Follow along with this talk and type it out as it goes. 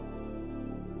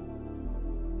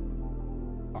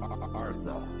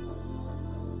Arso.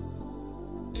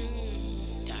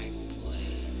 Dark boy.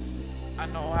 I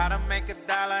know how to make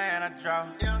 $1 and a draw.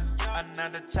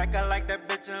 Another check, I like that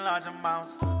bitch in large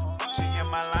amounts. She in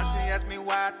my line, she asked me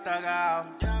why I thug her out.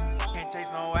 Can't chase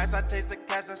no ass, I chase the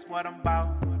cash, that's what I'm about.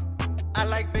 I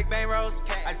like Big Bang Rose,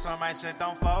 I swear my shit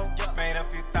don't fold. Made a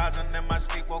few thousand in my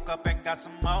sleep, woke up and got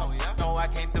some more. No, I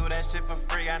can't do that shit for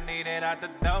free, I need it out the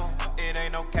door. It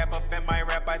ain't no cap up in my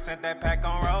rap, I sent that pack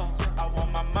on roll. I want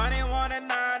my money, want it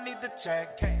now, I need the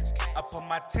check. I put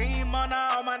my team on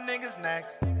all my niggas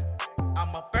next.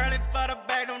 I'm up early for the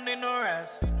bag, don't need no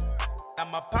rest.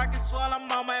 Got my pockets full, I'm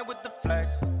on my with the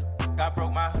flex. Got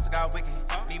broke, my hustle got wicked.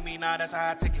 Need me now, that's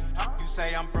how I take it. You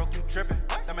say I'm broke, you trippin'.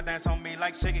 Let me dance on me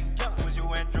like Shiggy. Was you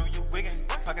and Drew, you wiggin'.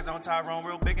 Pockets on Tyrone,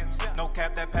 real biggins. No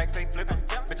cap, that pack stay flippin'.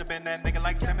 Bitch, I been that nigga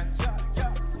like Simmons.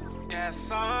 Yeah, it's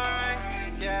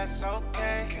alright, yeah, it's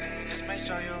okay. Just make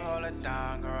sure you hold it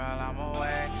down, girl, I'm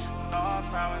away. No, I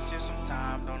promise you some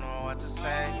time, don't know what to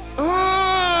say.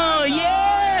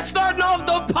 Yeah, starting off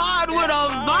the pod with a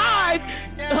vibe.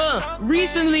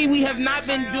 Recently, we have not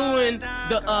been doing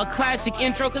the classic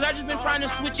intro because I've just been trying to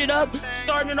switch it up.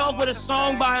 Starting it off with a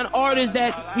song by an artist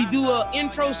that we do an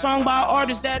intro song by an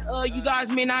artist that you guys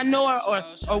may not know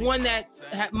or one that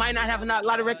might not have a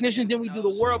lot of recognition. Then we do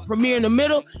the world premiere in the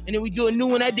middle, and then we do a new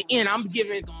one at the end. I'm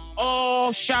giving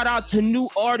all shout out to new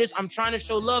artists. I'm trying to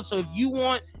show love. So if you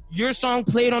want your song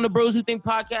played on the Bros Who Think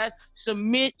podcast,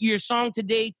 submit your song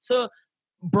today to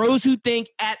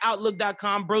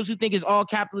broswhothink@outlook.com. Bros Who Think is all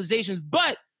capitalizations.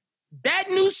 But that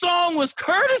new song was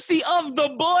courtesy of the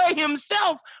boy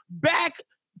himself back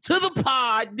to the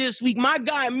pod this week. My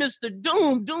guy, Mr.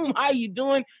 Doom. Doom, how you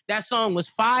doing? That song was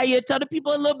fire. Tell the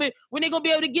people a little bit when they going to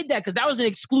be able to get that because that was an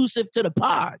exclusive to the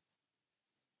pod.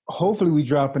 Hopefully we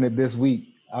dropping it this week.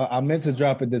 I meant to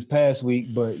drop it this past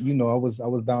week, but you know, I was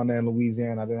down there in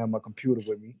Louisiana. I didn't have my computer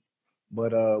with me.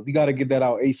 But we got to get that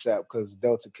out ASAP because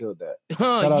Delta killed that.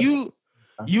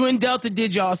 You and Delta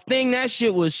did y'all's thing. That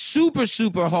shit was super,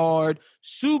 super hard.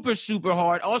 Super, super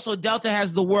hard. Also, Delta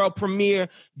has the world premiere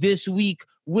this week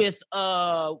with it's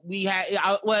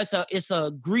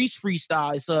a Grease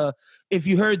freestyle. It's if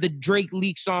you heard the Drake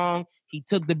Leak song, he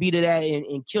took the beat of that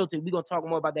and killed it. We're gonna talk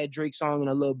more about that Drake song in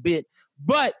a little bit.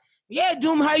 But yeah,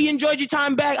 Doom, how you enjoyed your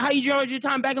time back? How you enjoyed your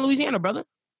time back in Louisiana, brother?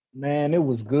 Man, it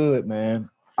was good, man.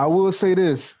 I will say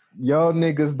this. Y'all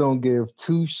niggas don't give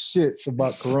two shits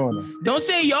about Corona. Don't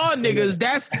say y'all niggas.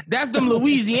 That's them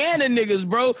Louisiana niggas,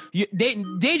 bro.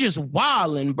 They just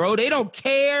wildin', bro. They don't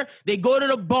care. They go to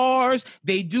the bars.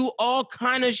 They do all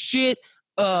kind of shit.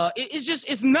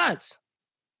 It's nuts.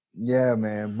 Yeah,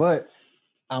 man. But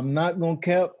I'm not gonna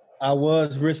cap. I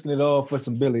was risking it all for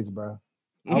some billies, bro.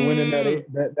 I went in there.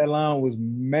 That line was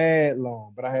mad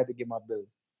long, but I had to get my billies.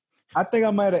 I think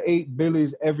I might have ate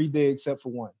billies every day except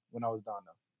for one when I was down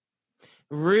there.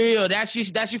 Real? That's your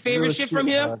favorite Real shit from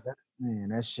here? Bro.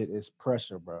 That shit is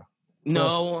pressure, bro.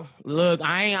 No, look,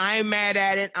 I ain't mad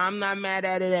at it. I'm not mad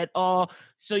at it at all.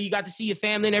 So you got to see your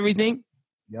family and everything?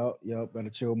 Yup. Gotta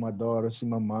chill with my daughter, see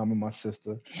my mom and my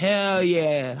sister. Hell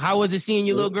yeah. How was it seeing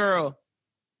your little girl?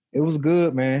 It was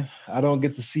good, man. I don't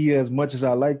get to see her as much as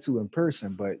I like to in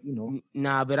person, but you know.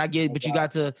 Nah, but I get it. But you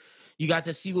got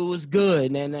to see what was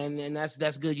good, and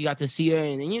that's good. You got to see her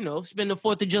and you know, spend the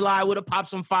 4th of July with her, pop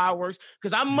some fireworks.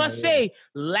 Because I must say,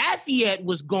 Lafayette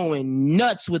was going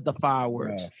nuts with the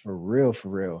fireworks. Yeah, for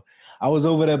real. I was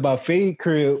over there by Fade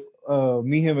crib.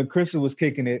 Me, him, and Krista was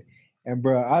kicking it. And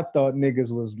bro, I thought niggas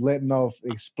was letting off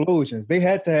explosions. They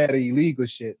had to have the illegal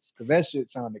shits because that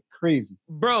shit sounded crazy.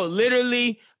 Bro,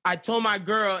 literally, I told my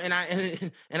girl and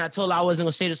I told her I wasn't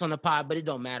gonna say this on the pod, but it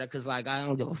don't matter because like I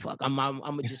don't give a fuck. I'm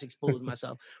gonna just expose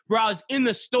myself. Bro, I was in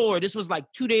the store. This was like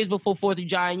 2 days before 4th of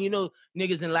July, and you know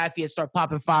niggas in Lafayette start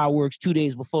popping fireworks 2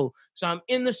 days before. So I'm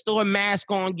in the store,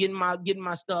 mask on, getting my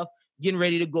stuff, getting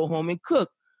ready to go home and cook.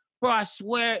 Bro, I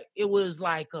swear it was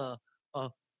like a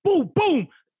boom, boom.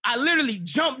 I literally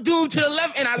jumped Doom to the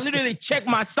left and I literally checked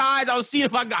my sides. I was seeing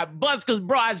if I got buzzed because,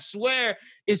 bro, I swear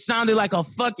it sounded like a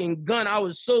fucking gun. I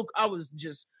was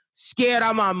just scared out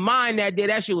of my mind that day.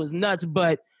 That shit was nuts.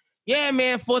 But yeah,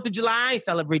 man, 4th of July, I ain't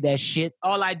celebrate that shit.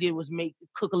 All I did was grill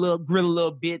a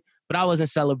little bit, but I wasn't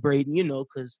celebrating, you know,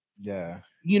 because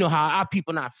you know how our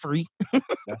people not free.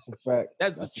 That's a fact.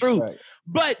 That's the truth.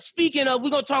 But speaking of,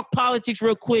 we're going to talk politics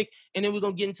real quick and then we're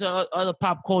going to get into other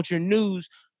pop culture news.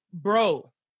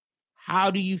 Bro,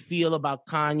 how do you feel about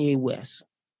Kanye West?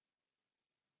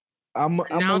 I'm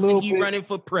announcing he's running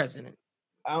for president.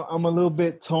 I'm a little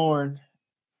bit torn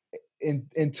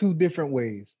in two different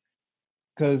ways.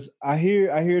 Because I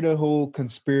hear the whole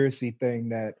conspiracy thing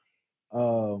that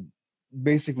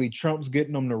basically Trump's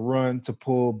getting him to run to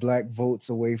pull black votes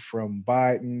away from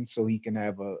Biden so he can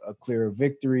have a clearer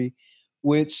victory,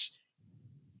 which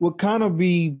would kind of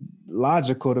be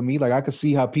logical to me. Like I could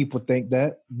see how people think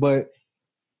that, but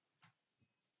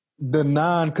the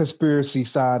non-conspiracy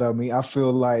side of me, I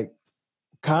feel like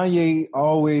Kanye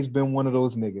always been one of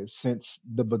those niggas since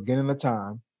the beginning of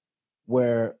time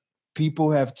where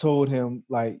people have told him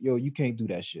like, yo, you can't do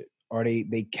that shit. Or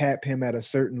they cap him at a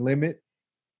certain limit.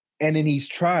 And then he's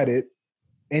tried it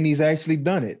and he's actually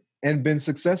done it and been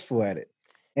successful at it.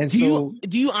 And do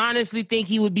you honestly think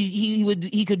he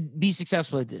could be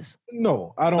successful at this?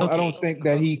 No, I don't. Okay. I don't think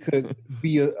that he could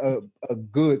be a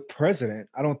good president.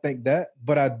 I don't think that,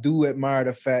 but I do admire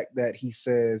the fact that he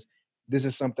says this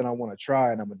is something I want to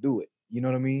try and I'm gonna do it. You know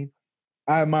what I mean?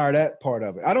 I admire that part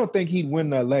of it. I don't think he'd win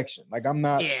the election. Like I'm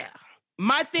not. Yeah,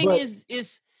 my thing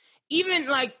is even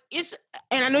like it's,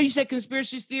 and I know you said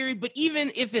conspiracy theory, but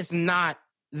even if it's not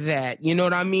that, you know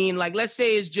what I mean? Like let's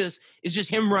say it's just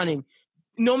him running.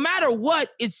 No matter what,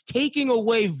 it's taking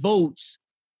away votes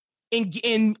and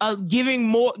giving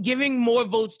more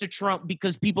votes to Trump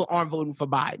because people aren't voting for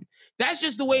Biden. That's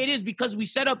just the way it is because we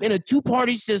set up in a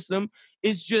two-party system.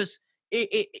 It's just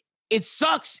it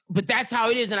sucks, but that's how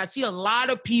it is. And I see a lot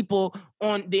of people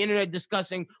on the internet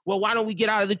discussing, well, why don't we get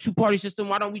out of the two-party system?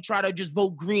 Why don't we try to just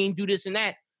vote green, do this and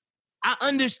that? I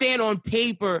understand on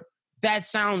paper that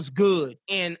sounds good,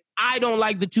 and I don't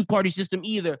like the two-party system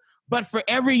either. But for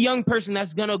every young person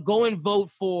that's going to go and vote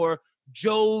for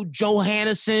Joe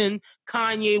Johansson,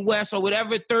 Kanye West, or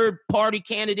whatever third-party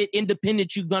candidate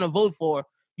independent you're going to vote for,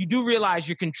 you do realize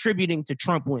you're contributing to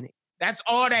Trump winning. That's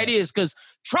all that is, because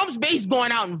Trump's base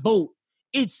going out and vote.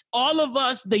 It's all of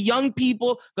us, the young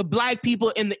people, the black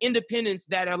people, and the independents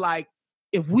that are like,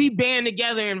 if we band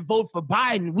together and vote for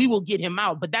Biden, we will get him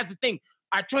out. But that's the thing.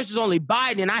 Our choice is only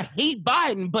Biden, and I hate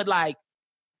Biden, but like,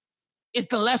 it's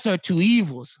the lesser of two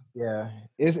evils. Yeah,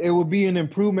 it would be an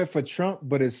improvement for Trump,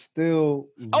 but it's still.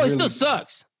 Oh, really, it still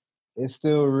sucks. It's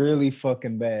still really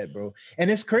fucking bad, bro.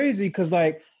 And it's crazy because,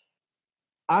 like,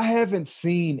 I haven't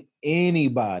seen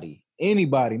anybody,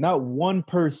 not one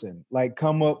person, like,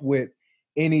 come up with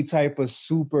any type of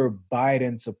super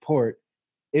Biden support.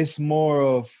 It's more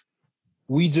of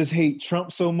we just hate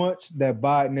Trump so much that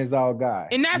Biden is our guy.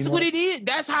 And that's what it is.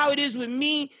 That's how it is with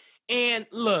me. And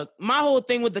look, my whole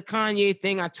thing with the Kanye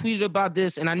thing, I tweeted about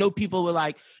this, and I know people were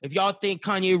like, if y'all think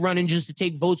Kanye running just to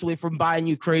take votes away from Biden,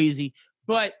 you crazy.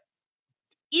 But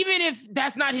even if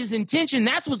that's not his intention,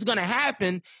 that's what's going to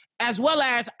happen, as well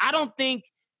as I don't think,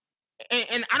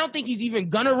 and I don't think he's even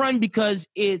going to run because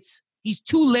he's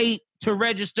too late to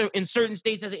register in certain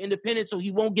states as an independent, so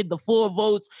he won't get the full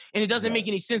votes, and it doesn't make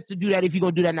any sense to do that if you're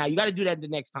going to do that now. You got to do that the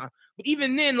next time. But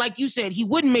even then, like you said, he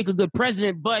wouldn't make a good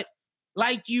president, but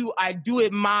like you, I do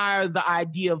admire the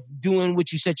idea of doing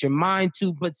what you set your mind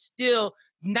to, but still,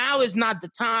 now is not the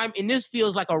time. And this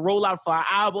feels like a rollout for our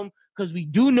album because we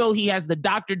do know he has the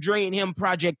Dr. Dre and him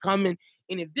project coming.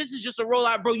 And if this is just a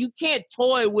rollout, bro, you can't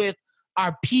toy with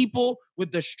our people,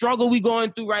 with the struggle we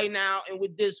going through right now, and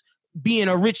with this being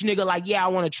a rich nigga like, yeah, I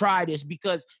want to try this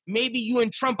because maybe you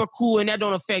and Trump are cool and that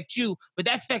don't affect you, but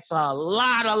that affects a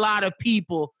lot of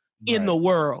people in the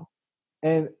world.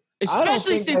 And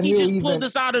especially since he just pulled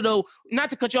us out of the, not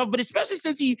to cut you off, but especially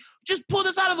since he just pulled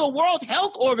us out of the World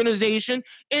Health Organization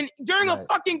and during a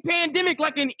fucking pandemic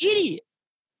like an idiot.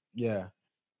 Yeah.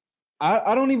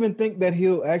 I don't even think that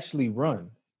he'll actually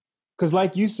run. Because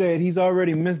like you said, he's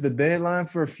already missed the deadline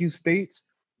for a few states.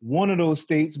 One of those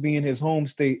states being his home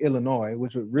state, Illinois,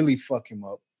 which would really fuck him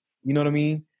up. You know what I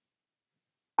mean?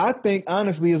 I think,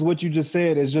 honestly, is what you just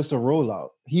said is just a rollout.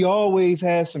 He always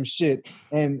has some shit.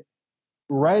 And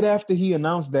right after he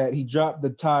announced that, he dropped the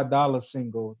Ty Dolla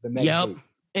single the next day.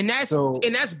 And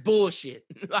that's bullshit.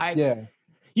 Like, yeah.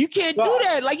 You can't do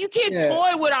that. Like, you can't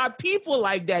toy with our people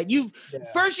like that.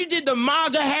 First you did the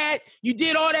MAGA hat. You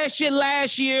did all that shit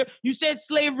last year. You said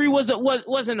slavery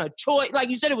wasn't a choice. Like,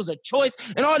 you said it was a choice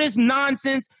and all this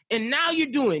nonsense. And now you're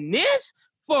doing this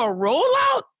for a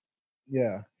rollout?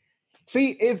 Yeah. See,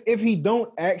 if he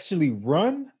don't actually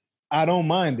run, I don't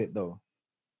mind it, though.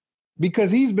 Because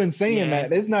he's been saying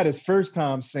that. It's not his first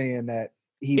time saying that.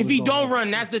 If he don't run,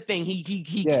 that's the thing.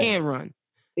 He can't run.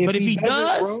 But if he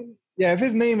does... Run, if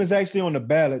his name is actually on the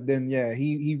ballot, then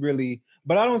he really...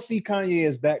 But I don't see Kanye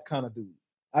as that kind of dude.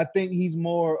 I think he's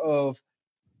more of,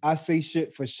 I say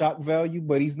shit for shock value,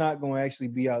 but he's not going to actually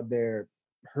be out there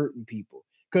hurting people.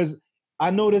 Because I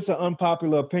know this is an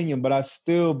unpopular opinion, but I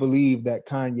still believe that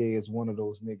Kanye is one of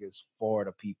those niggas for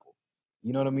the people.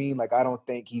 You know what I mean? Like, I don't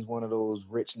think he's one of those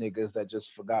rich niggas that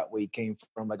just forgot where he came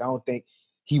from. Like, I don't think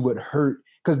he would hurt,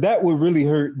 because that would really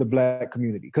hurt the black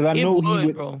community. Because I It know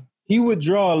would, bro. he would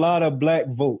draw a lot of black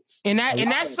votes. And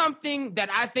that's something that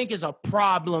I think is a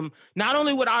problem, not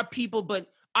only with our people, but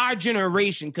our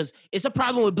generation, because it's a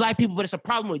problem with black people, but it's a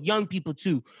problem with young people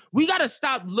too. We got to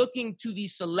stop looking to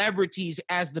these celebrities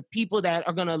as the people that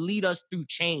are going to lead us through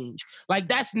change. Like,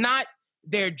 that's not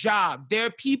their job. There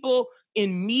are people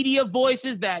in media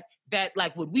voices that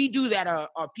like what we do that are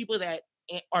people that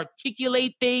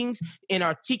articulate things and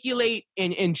articulate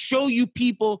and show you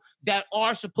people that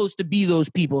are supposed to be those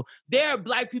people. There are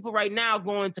black people right now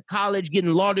going to college,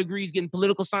 getting law degrees, getting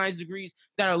political science degrees,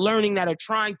 that are learning, that are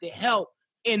trying to help.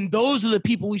 And those are the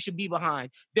people we should be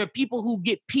behind. There are people who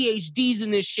get PhDs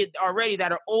in this shit already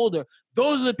that are older.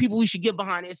 Those are the people we should get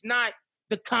behind. It's not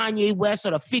the Kanye West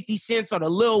or the 50 Cents or the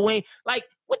Lil Wayne. Like,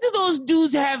 what do those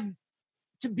dudes have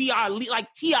to be our lead?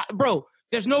 Like, T.I., bro,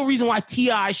 there's no reason why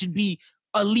T.I. should be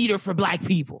a leader for black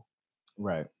people.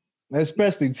 Right.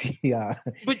 Especially T.I.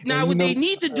 But now what they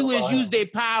need to do is use their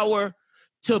power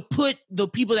to put the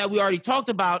people that we already talked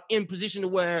about in position to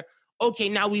where, okay,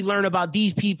 now we learn about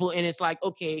these people, and it's like,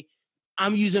 okay,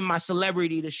 I'm using my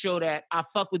celebrity to show that I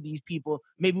fuck with these people.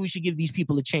 Maybe we should give these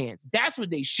people a chance. That's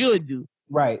what they should do.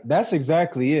 Right. That's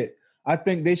exactly it. I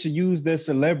think they should use their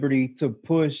celebrity to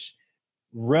push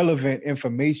relevant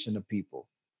information to people.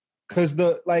 Because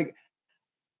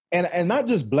and not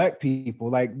just black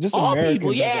people, like just all Americans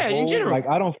people, yeah, whole, in general. Like,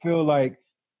 I don't feel like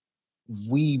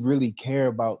we really care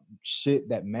about shit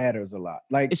that matters a lot.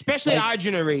 Like, especially our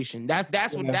generation.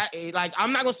 That's what that, like,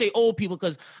 I'm not gonna say old people,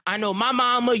 because I know my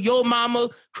mama, your mama,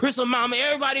 Crystal mama,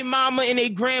 everybody mama and their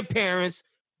grandparents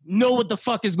know what the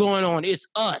fuck is going on. It's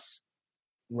us.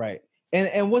 Right.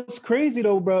 And what's crazy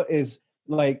though, bro, is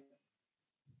like,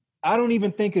 I don't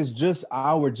even think it's just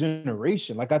our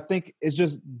generation. Like, I think it's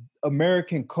just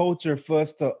American culture for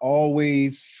us to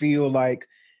always feel like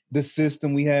the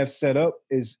system we have set up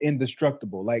is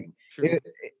indestructible. Like,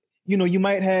 you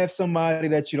might have somebody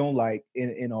that you don't like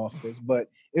in office, but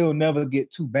it'll never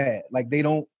get too bad. Like, they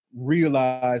don't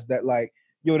realize that, like,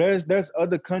 yo, there's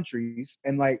other countries,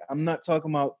 and like, I'm not talking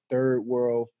about third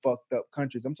world fucked up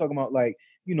countries. I'm talking about, like,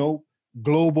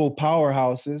 global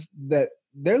powerhouses that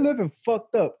they're living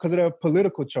fucked up because of their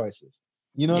political choices.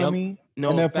 You know what I mean? No,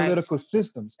 and their political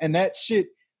systems. And that shit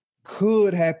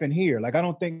could happen here. Like, I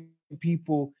don't think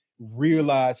people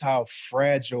realize how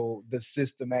fragile the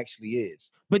system actually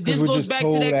is. But this goes back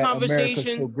to that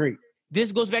conversation. So great.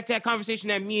 This goes back to that conversation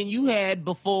that me and you had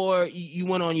before you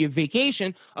went on your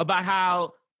vacation about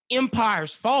how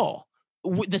empires fall.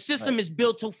 The system is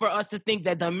built for us to think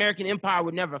that the American empire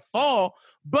would never fall.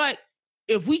 But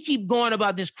if we keep going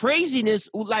about this craziness,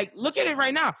 like, look at it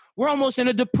right now. We're almost in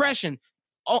a depression,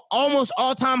 almost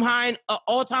all-time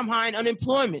high in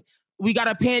unemployment. We got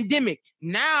a pandemic.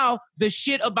 Now the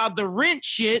shit about the rent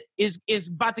shit is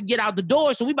about to get out the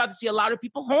door. So we about to see a lot of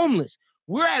people homeless.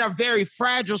 We're at a very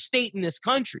fragile state in this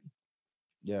country.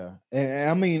 Yeah. And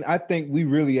I mean, I think we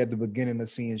really at the beginning of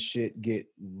seeing shit get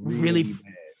really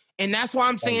bad. And that's why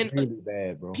I'm saying really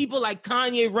bad, bro. People like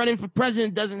Kanye running for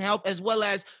president doesn't help, as well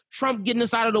as Trump getting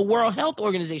us out of the World Health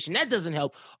Organization. That doesn't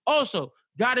help. Also,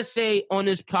 gotta say on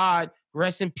this pod,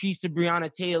 rest in peace to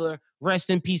Breonna Taylor. Rest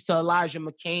in peace to Elijah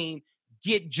McClain.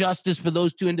 Get justice for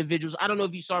those two individuals. I don't know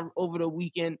if you saw over the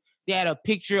weekend, they had a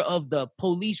picture of the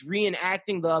police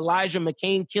reenacting the Elijah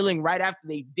McClain killing right after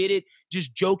they did it,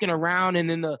 just joking around. And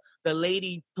then the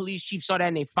lady police chief saw that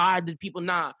and they fired the people.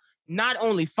 Nah, not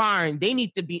only firing, they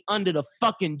need to be under the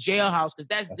fucking jailhouse, because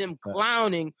that's them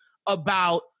clowning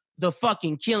about the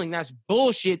fucking killing. That's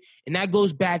bullshit. And that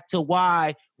goes back to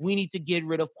why we need to get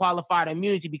rid of qualified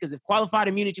immunity, because if qualified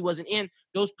immunity wasn't in,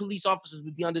 those police officers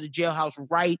would be under the jailhouse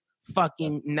right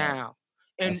fucking now.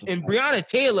 And Breonna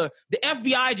Taylor, the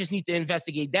FBI just need to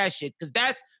investigate that shit, because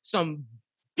that's some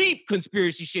deep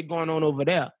conspiracy shit going on over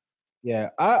there. Yeah,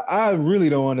 I really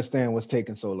don't understand what's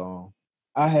taking so long.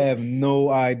 I have no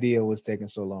idea what's taking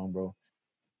so long, bro.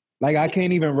 Like, I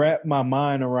can't even wrap my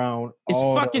mind around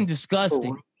all fucking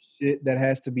disgusting shit that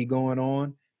has to be going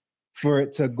on for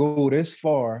it to go this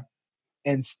far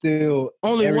and still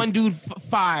only one dude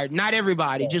fired. Not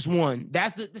everybody, just one.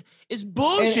 It's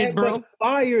bullshit, bro. But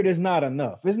fired is not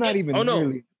enough. It's not even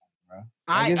really, bro.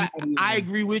 I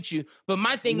agree with you. But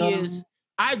my thing is,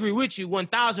 I agree with you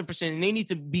 1,000%, and they need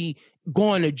to be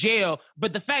going to jail.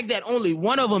 But the fact that only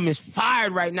one of them is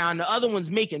fired right now and the other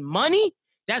one's making money,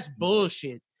 that's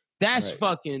bullshit. That's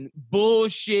fucking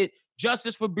bullshit.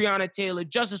 Justice for Breonna Taylor,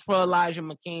 justice for Elijah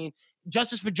McClain,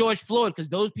 justice for George Floyd, because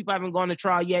those people haven't gone to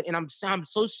trial yet. And I'm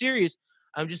so serious.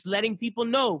 I'm just letting people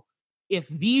know, if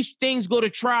these things go to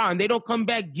trial and they don't come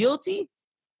back guilty,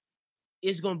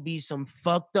 it's gonna be some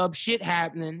fucked up shit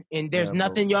happening, and there's Yeah, bro.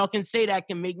 nothing y'all can say that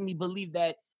can make me believe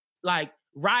that. Like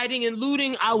rioting and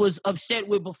looting, I was upset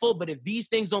with before, but if these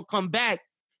things don't come back,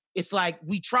 it's like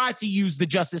we tried to use the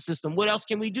justice system. What else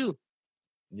can we do?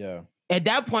 Yeah. At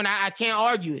that point, I can't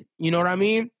argue it. You know what I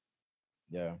mean?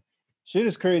 Yeah. Shit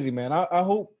is crazy, man. I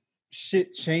hope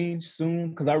shit change soon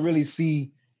because I really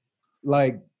see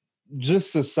like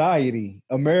just society,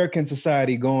 American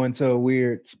society going to a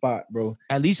weird spot, bro.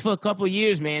 At least for a couple of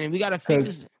years, man. And we gotta fix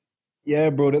this. Yeah,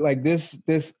 bro. Like this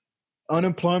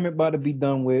unemployment about to be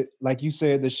done with. Like you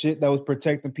said, the shit that was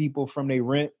protecting people from their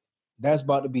rent, that's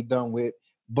about to be done with.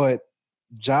 But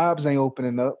jobs ain't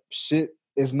opening up. Shit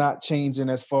is not changing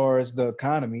as far as the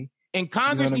economy. And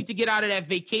Congress need to get out of that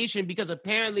vacation because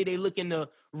apparently they looking to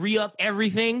re-up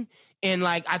everything. And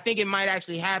like, I think it might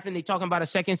actually happen. They talking about a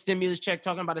second stimulus check,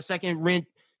 talking about a second rent,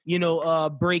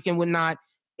 break and whatnot.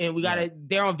 And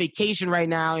they're on vacation right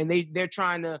now. And they're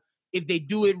trying to, if they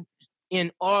do it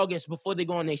in August before they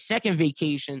go on their second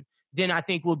vacation, then I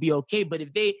think we'll be okay. But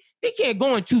if they can't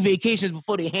go on 2 vacations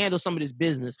before they handle some of this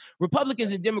business,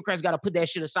 Republicans and Democrats got to put that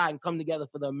shit aside and come together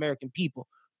for the American people.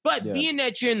 But being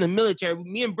that you're in the military,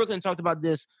 me and Brooklyn talked about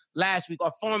this last week,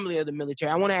 or formerly of the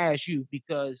military. I want to ask you,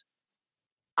 because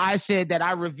I said that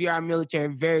I revere our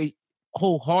military very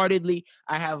wholeheartedly.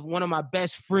 I have one of my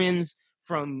best friends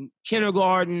from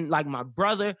kindergarten, like my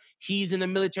brother. He's in the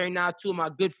military now. 2 of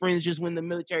my good friends just went in the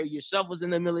military. Yourself was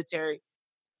in the military.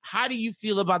 How do you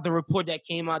feel about the report that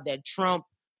came out that Trump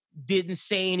didn't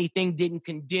say anything, didn't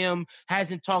condemn,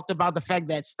 hasn't talked about the fact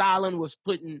that Stalin was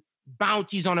putting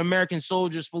bounties on American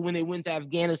soldiers for when they went to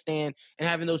Afghanistan and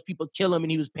having those people kill him,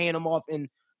 and he was paying them off, and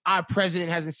our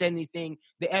president hasn't said anything.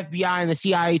 The FBI and the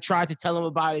CIA tried to tell him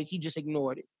about it. He just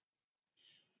ignored it.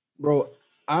 Bro,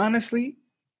 honestly,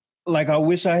 like I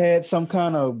wish I had some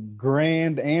kind of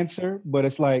grand answer, but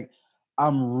it's like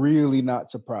I'm really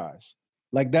not surprised.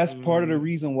 Like that's part of the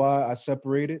reason why I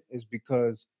separated is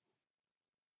because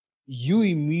you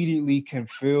immediately can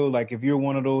feel like if you're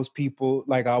one of those people,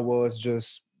 like I was,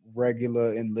 just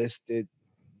regular enlisted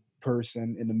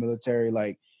person in the military,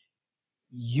 like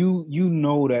you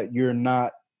know that you're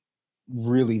not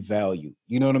really valued.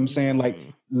 You know what I'm saying? Like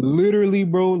literally,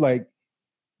 bro, like,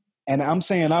 and I'm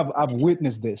saying I've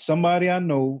witnessed this. Somebody I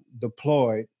know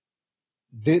deployed,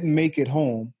 didn't make it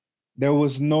home. There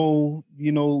was no,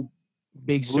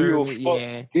 big real service,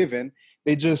 fucks given.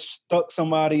 They just stuck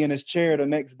somebody in his chair the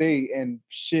next day and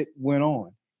shit went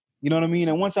on. You know what I mean?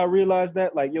 And once I realized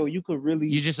that, like, yo, you could really,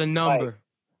 you're just a number. Like,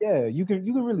 yeah, you can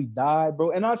really die,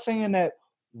 bro. And not saying that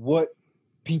what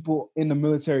people in the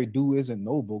military do isn't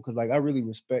noble, because like I really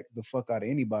respect the fuck out of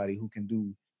anybody who can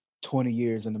do 20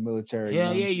 years in the military.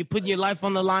 Yeah, you're putting your life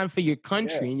on the line for your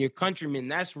country and your countrymen.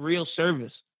 That's real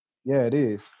service. Yeah, it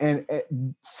is. And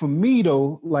for me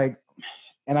though, like,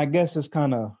 and I guess it's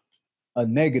kind of a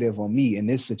negative on me in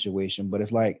this situation, but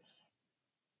it's like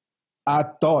I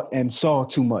thought and saw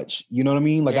too much. You know what I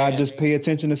mean? Like I just pay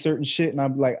attention to certain shit and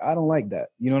I'm like, I don't like that.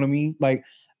 You know what I mean? Like,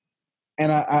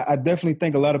 and I definitely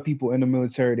think a lot of people in the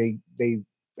military, they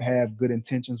have good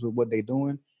intentions with what they're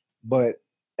doing. But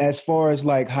as far as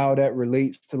like how that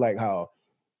relates to like how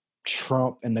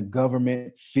Trump and the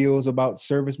government feels about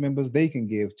service members, they can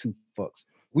give 2 fucks.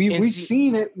 We've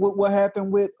seen it with what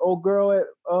happened with old girl at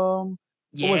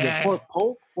what was it, Fort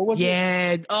Polk? What was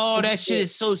it? Oh, that shit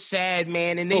is so sad,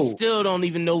 man. And they still don't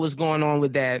even know what's going on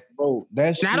with that. Bro,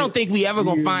 that shit. And I don't think we ever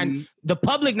gonna find, the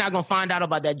public not gonna find out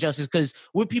about that justice, because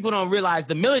what people don't realize,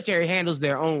 the military handles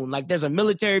their own. Like there's a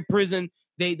military prison,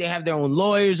 they have their own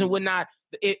lawyers and whatnot.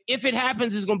 If it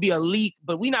happens, it's gonna be a leak,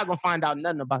 but we're not gonna find out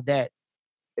nothing about that.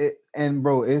 And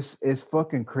bro, it's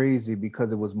fucking crazy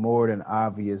because it was more than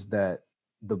obvious that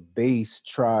the base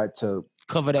tried to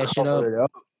cover that shit up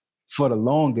for the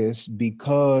longest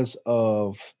because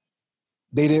of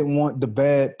they didn't want the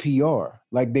bad PR.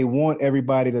 Like they want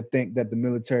everybody to think that the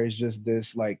military is just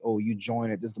this, like, oh, you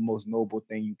join it, this is the most noble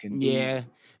thing you can do. Yeah.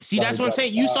 See, that's what I'm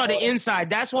saying. You saw the inside.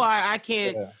 That's why I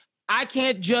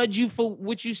can't judge you for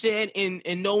what you said,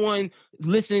 and no one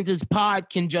listening to this pod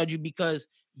can judge you because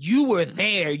you were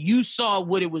there. You saw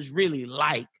what it was really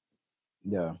like.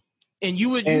 Yeah. And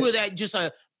you were that just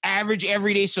a average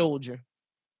everyday soldier.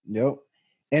 Yep.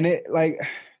 And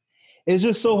it's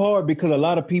just so hard because a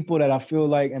lot of people that I feel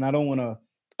like, and I don't want to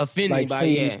offend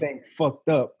anybody, say anything fucked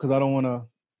up because I don't want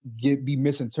to be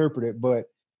misinterpreted, but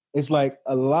it's like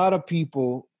a lot of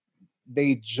people,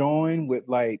 they join with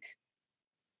like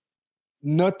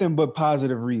nothing but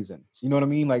positive reasons. You know what I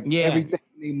mean? Like everything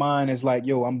in their mind is like,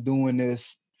 yo, I'm doing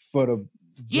this for the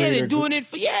they're doing it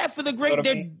for the great.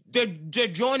 They're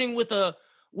joining with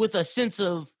a sense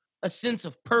of a sense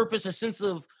of purpose, a sense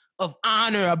of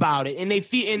honor about it, and they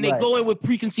feel and they Right. go in with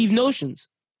preconceived notions.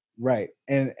 Right.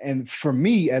 And for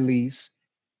me, at least,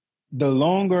 the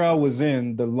longer I was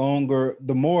in, the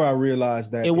more I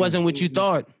realized that It wasn't what you really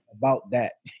thought, about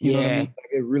that. You know what I Yeah. mean? Like,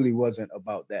 it really wasn't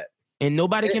about that. and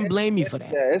nobody can blame you for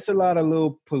that. Yeah, it's a lot of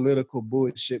little political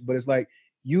bullshit, but it's like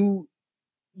you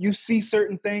see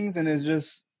certain things, and it's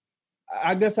just,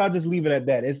 I guess I'll just leave it at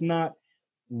that. It's not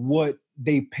what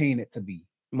they paint it to be.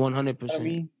 100%. I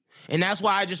mean, And that's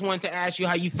why I just wanted to ask you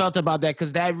how you felt about that,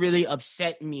 because that really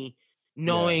upset me,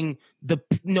 knowing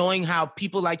how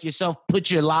people like yourself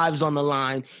put your lives on the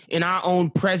line, and our own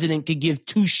president could give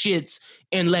two shits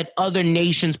and let other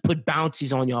nations put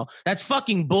bounties on y'all. That's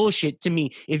fucking bullshit to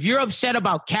me. If you're upset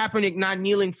about Kaepernick not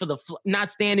kneeling for not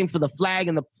standing for the flag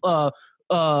and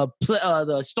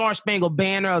the Star Spangled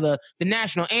Banner or the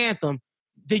national anthem,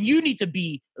 then you need to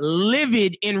be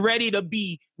livid and ready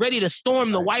to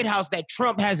storm the White House that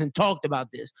Trump hasn't talked about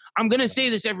this. I'm going to say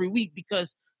this every week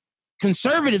because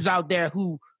conservatives out there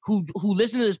who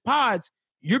listen to this pods,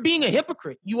 you're being a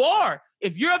hypocrite. You are.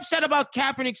 If you're upset about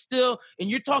Kaepernick still, and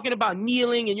you're talking about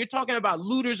kneeling, and you're talking about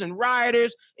looters and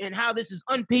rioters and how this is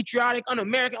unpatriotic,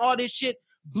 un-American, all this shit,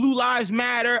 blue lives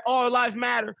matter, all lives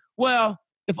matter. Well,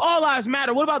 if all lives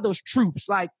matter, what about those troops?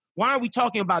 Like, why aren't we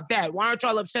talking about that? Why aren't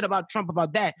y'all upset about Trump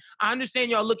about that? I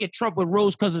understand y'all look at Trump with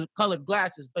rose-colored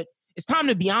glasses, but it's time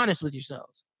to be honest with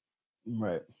yourselves.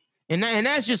 right. And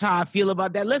that's just how I feel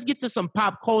about that. Let's get to some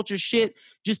pop culture shit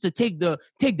just to take the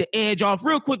edge off.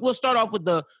 Real quick, we'll start off with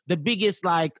the biggest,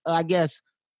 like, I guess,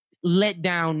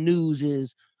 letdown news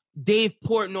is Dave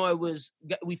Portnoy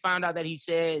we found out that he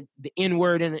said the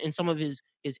N-word in some of his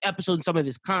episodes and some of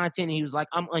his content. And he was like,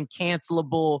 I'm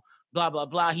uncancelable, blah, blah,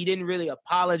 blah. He didn't really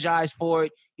apologize for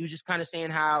it. He was just kind of saying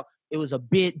how it was a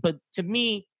bit. But to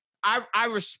me, I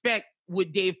respect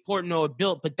what Dave Portnoy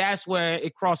built, but that's where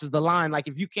it crosses the line. Like,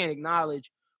 if you can't acknowledge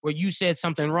where you said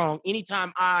something wrong,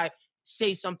 anytime I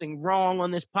say something wrong on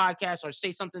this podcast or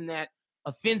say something that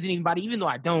offends anybody, even though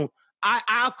I don't,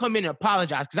 I'll come in and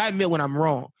apologize because I admit when I'm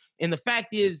wrong. And the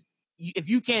fact is, if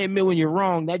you can't admit when you're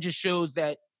wrong, that just shows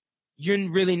that you're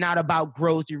really not about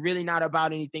growth. You're really not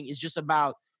about anything. It's just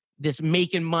about this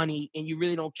making money, and you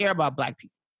really don't care about black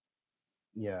people.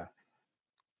 Yeah.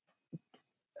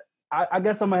 I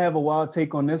guess I'm going to have a wild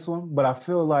take on this one, but I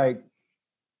feel like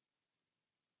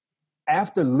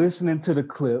after listening to the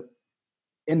clip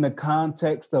in the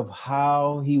context of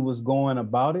how he was going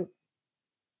about it,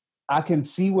 I can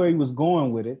see where he was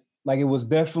going with it. Like, it was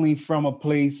definitely from a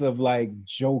place of, like,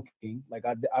 joking. Like,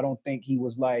 I don't think he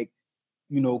was, like,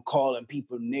 you know, calling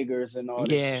people niggers and all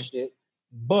this shit.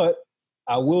 But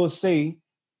I will say,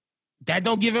 that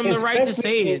don't give him the right to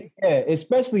say it. Yeah,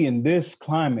 especially in this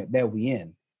climate that we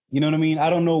in. You know what I mean? I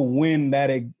don't know when that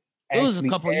it was a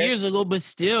couple years ago, but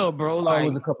still, bro. Like, it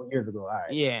was a couple years ago. All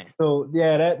right. Yeah. So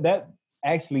yeah, that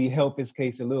actually helped his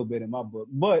case a little bit in my book.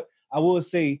 But I will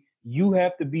say you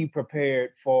have to be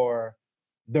prepared for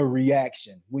the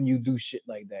reaction when you do shit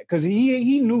like that, because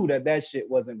he knew that shit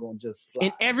wasn't gonna just fly.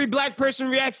 And every black person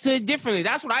reacts to it differently.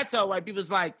 That's what I tell white people.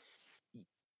 It's like,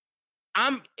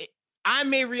 I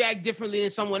may react differently than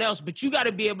someone else, but you got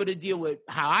to be able to deal with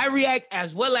how I react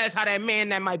as well as how that man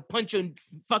that might punch your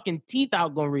fucking teeth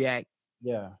out gonna react.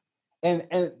 Yeah.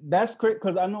 And that's great,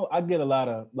 because I know I get a lot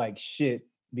of, like, shit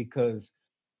because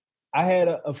I had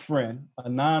a friend, a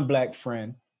non-black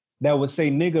friend, that would say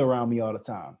nigga around me all the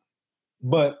time.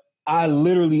 But I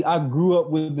grew up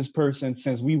with this person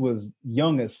since we was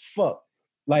young as fuck.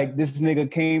 Like, this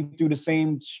nigga came through the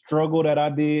same struggle that I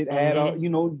did, had, you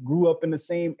know, grew up in the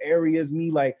same area as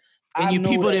me. Like, and you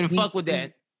people didn't fuck with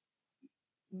that.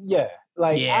 Yeah.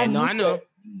 Like, I know.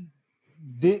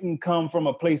 Didn't come from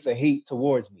a place of hate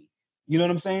towards me. You know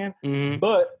what I'm saying? Mm-hmm.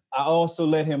 But I also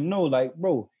let him know, like,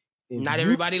 bro, not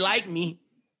everybody like me.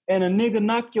 And a nigga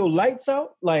knock your lights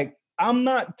out, like, I'm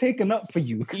not taking up for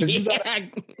you. Because you gotta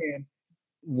understand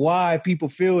why people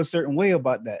feel a certain way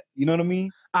about that. You know what I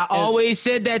mean? I always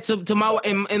said that to my,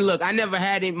 and look, I never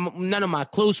had it, none of my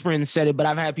close friends said it, but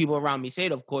I've had people around me say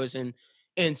it, of course,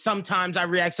 and sometimes I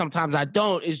react, sometimes I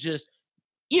don't. It's just,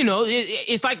 you know,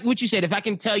 it's like what you said. If I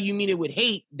can tell you mean it with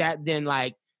hate, then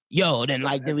like,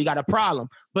 then we got a problem.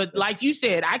 But like you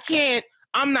said,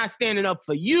 I'm not standing up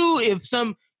for you.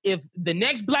 If the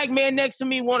next black man next to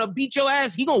me want to beat your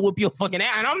ass, he gonna whoop your fucking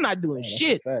ass, and I'm not doing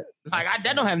shit. Like,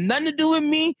 that don't have nothing to do with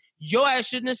me. Your ass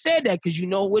shouldn't have said that because you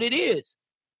know what it is.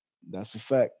 That's a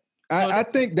fact. I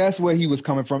think that's where he was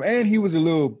coming from, and he was a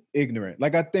little ignorant.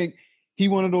 Like, I think he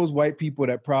one of those white people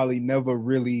that probably never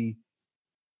really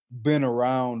been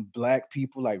around black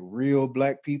people, like real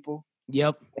black people.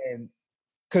 Yep. And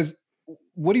because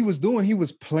what he was doing, he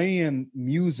was playing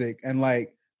music and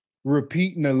like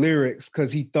repeating the lyrics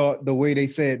because he thought the way they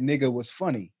said nigga was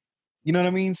funny. You know what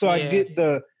I mean? So I get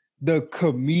the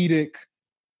comedic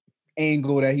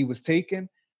angle that he was taking,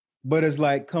 but it's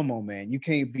like, come on, man, you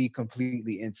can't be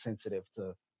completely insensitive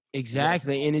to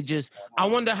Exactly. And it just, I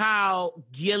wonder how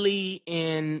Gilly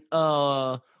and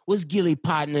what's Gilly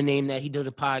partner name that he did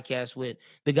a podcast with,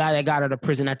 the guy that got out of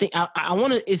prison. I think I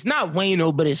want to, it's not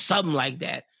Wayno, but it's something like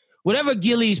that. Whatever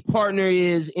Gilly's partner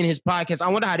is in his podcast, I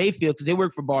wonder how they feel because they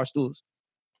work for Barstools.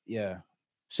 Yeah.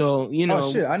 So, you know.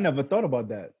 Oh shit, I never thought about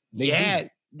that.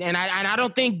 And I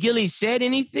don't think Gilly said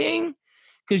anything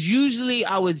because usually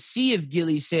I would see if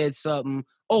Gilly said something.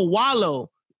 Oh, Wallow.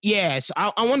 Yes.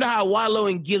 I wonder how Wallow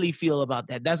and Gilly feel about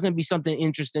that. That's going to be something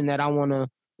interesting that I want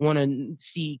to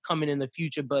see coming in the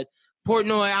future. But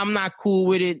Portnoy, I'm not cool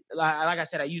with it. Like I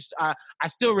said, I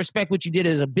still respect what you did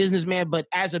as a businessman, but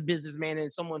as a businessman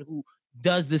and someone who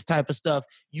does this type of stuff,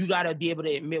 you got to be able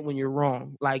to admit when you're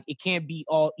wrong. Like, it can't be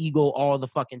all ego all the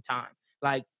fucking time.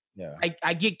 Like, yeah.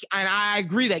 I get, and I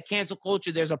agree that cancel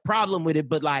culture, there's a problem with it,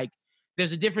 but like,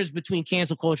 there's a difference between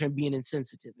cancel culture and being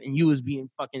insensitive, and you as being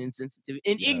fucking insensitive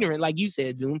and ignorant, like you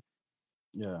said, Doom.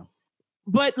 Yeah.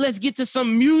 But let's get to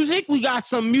some music. We got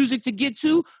some music to get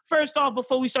to. First off,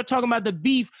 before we start talking about the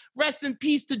beef, rest in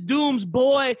peace to Doom's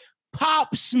boy,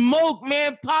 Pop Smoke,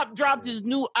 man. Pop dropped his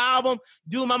new album.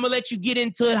 Doom, I'm going to let you get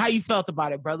into it. How you felt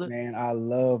about it, brother? Man, I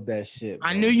love that shit, bro.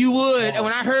 I knew you would. And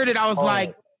when I heard it, I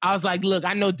was like, look,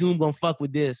 I know Doom gonna fuck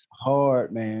with this.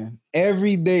 Hard, man.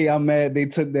 Every day I'm mad they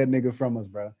took that nigga from us,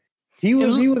 bro. He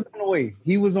was on the way.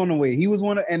 He was on the way. He was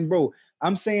one of, and bro,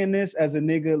 I'm saying this as a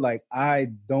nigga, like, I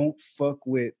don't fuck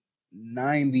with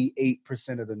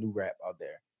 98% of the new rap out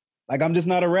there. Like, I'm just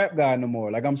not a rap guy no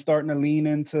more. Like, I'm starting to lean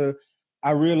into, I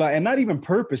realize, and not even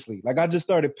purposely. Like, I just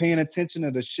started paying attention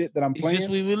to the shit that I'm playing. It's just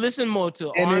we listen more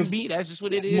to R&B. That's just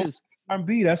what it is.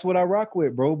 R&B, that's what I rock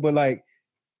with, bro. But like,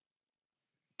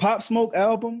 Pop Smoke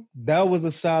album, that was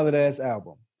a solid ass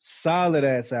album. Solid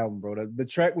ass album, bro. The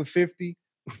track with 50,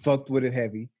 fucked with it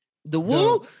heavy. The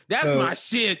Woo, that's my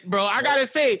shit, bro. I gotta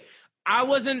say, I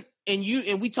wasn't, and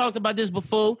we talked about this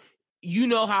before. You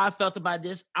know how I felt about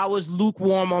this. I was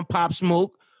lukewarm on Pop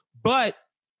Smoke, but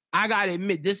I gotta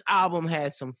admit, this album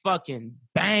had some fucking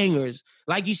bangers.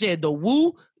 Like you said, the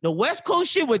Woo, the West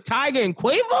Coast shit with Tyga and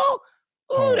Quavo.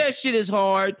 Ooh, that shit is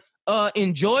hard.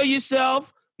 Enjoy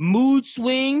Yourself. Mood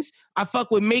Swings. I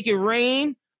fuck with Make It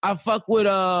Rain. I fuck with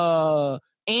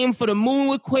Aim for the Moon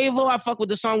with Quavo. I fuck with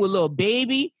the song with Lil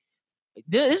Baby.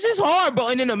 This is hard, bro.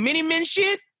 And then the Mini Men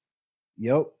shit.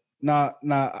 Yep. Nah.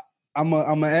 I'm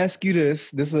gonna ask you this.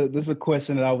 This is a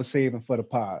question that I was saving for the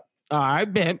pod. All right,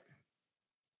 bet.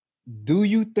 Do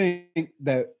you think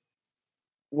that?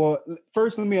 Well,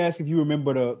 first let me ask if you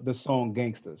remember the song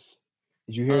 "Gangsters."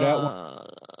 Did you hear that one?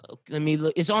 Let me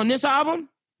look. It's on this album.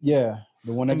 Yeah.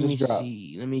 The one that just dropped.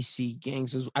 Let me see.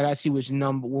 Gangsters. I gotta see which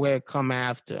number, where it come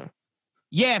after.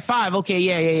 Yeah, 5. Okay,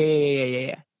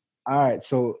 yeah. All right.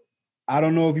 So I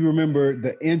don't know if you remember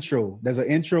the intro. There's an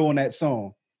intro on that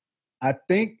song. I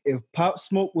think if Pop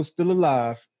Smoke was still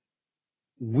alive,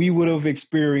 we would have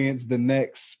experienced the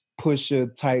next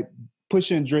Pusha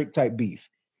and Drake type beef.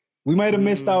 We might have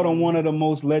missed out on one of the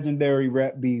most legendary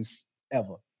rap beefs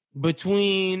ever.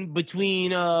 Between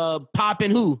Pop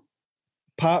and who?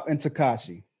 Pop and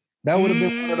Tekashi. That would have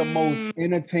been one of the most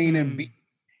entertaining beats.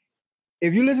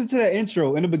 If you listen to that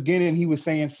intro, in the beginning, he was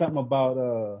saying something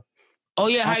about how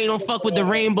you don't fuck with the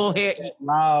rainbow hair.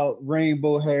 Loud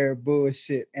rainbow hair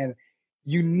bullshit. And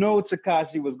you know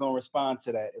Tekashi was gonna respond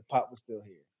to that if Pop was still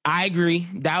here. I agree.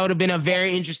 That would have been a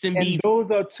very interesting beef.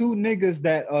 Those are two niggas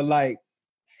that are like,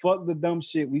 fuck the dumb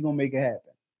shit, we gonna make it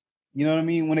happen. You know what I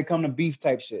mean? When it come to beef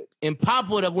type shit. And Pop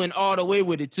would have went all the way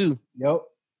with it too. Yep.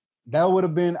 That would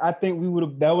have been, I think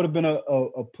that would have been a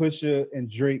Pusha and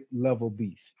Drake level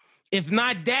beef. If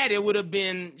not that, it would have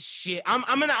been shit. I'm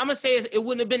gonna say it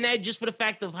wouldn't have been that just for the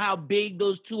fact of how big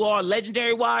those two are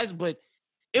legendary wise, but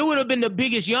it would have been the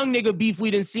biggest young nigga beef we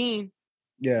done seen.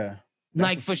 Yeah.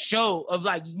 Like for show of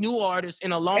like new artists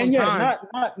in a long time.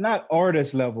 Not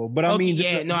artist level, but I mean, I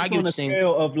get what you're saying.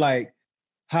 Scale of like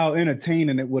how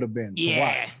entertaining it would have been.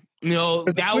 Yeah. No,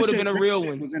 that would have been a real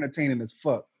one. It was entertaining as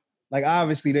fuck. Like,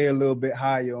 obviously, they're a little bit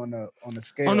higher on the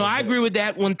scale. Oh, no, I agree with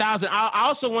that 1,000. I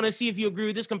also want to see if you agree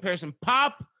with this comparison.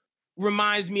 Pop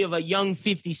reminds me of a young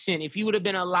 50 Cent. If he would have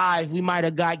been alive, we might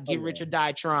have got Get Rich or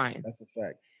Die Trying. That's a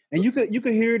fact. And you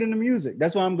could hear it in the music.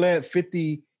 That's why I'm glad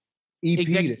 50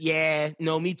 EP'd it. Yeah,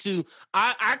 no, me too.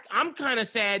 I'm kind of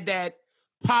sad that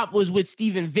Pop was with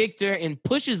Steven Victor and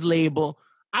Push's label.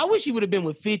 I wish he would have been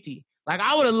with 50. Like,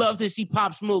 I would have loved to see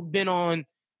Pop Smoke been on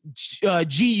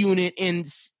G Unit and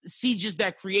see just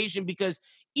that creation, because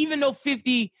even though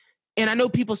 50, and I know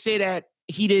people say that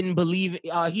he didn't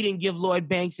give Lloyd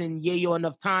Banks and Yayo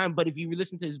enough time, but if you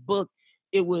listen to his book,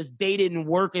 it was they didn't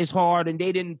work as hard and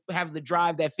they didn't have the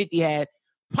drive that 50 had.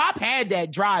 Pop had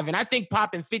that drive, and I think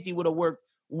Pop and 50 would have worked.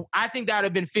 I think that would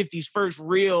have been 50's first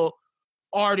real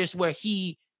artist where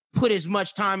he put as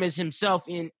much time as himself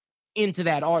into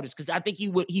that artist, because I think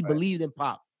he believed in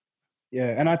Pop.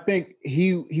 Yeah, and I think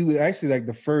he was actually like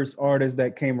the first artist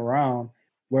that came around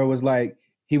where it was like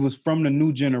he was from the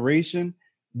new generation,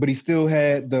 but he still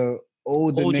had the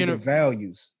older nigga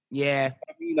values. Yeah.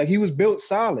 I mean, like he was built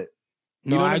solid.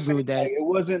 No, I agree with that. Like, it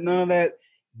wasn't none of that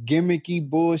gimmicky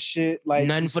bullshit. Like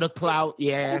nothing for the clout.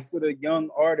 Yeah. For the young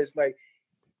artists. Like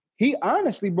he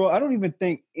honestly, bro, I don't even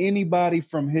think anybody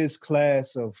from his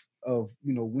class of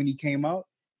when he came out,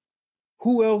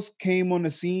 who else came on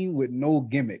the scene with no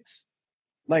gimmicks?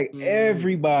 Like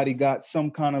everybody got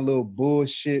some kind of little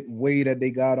bullshit way that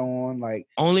they got on. Like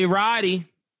only Roddy.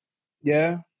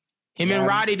 Yeah. Him and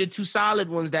Roddy, the two solid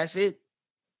ones. That's it.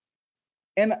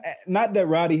 And not that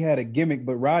Roddy had a gimmick,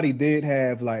 but Roddy did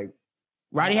have like.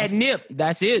 Roddy had Nip.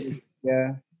 That's it.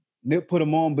 Yeah. Nip put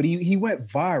him on, but he went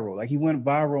viral. Like he went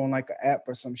viral on like an app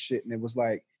or some shit. And it was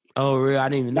like. Oh, really? I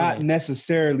didn't even know. Not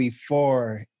necessarily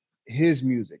for his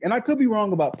music. And I could be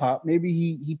wrong about Pop. Maybe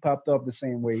he popped up the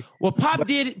same way. Well, Pop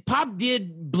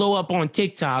did blow up on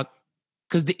TikTok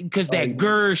because that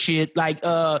Gurr shit. Like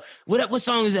what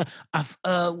song is that?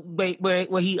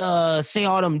 Where he say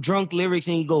all them drunk lyrics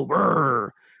and he go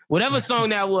Rrr. Whatever song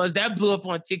that was, that blew up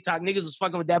on TikTok. Niggas was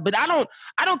fucking with that. But I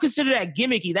don't consider that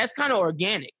gimmicky. That's kind of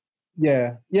organic.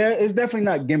 Yeah. Yeah, it's definitely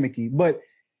not gimmicky, but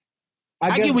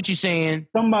I get what you're saying.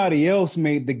 Somebody else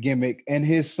made the gimmick, and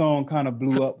his song kind of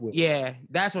blew up with. Yeah,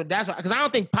 that's what. Because I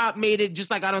don't think Pop made it.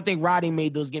 Just like I don't think Roddy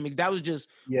made those gimmicks. That was just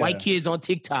white kids on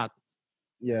TikTok.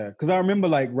 Yeah, because I remember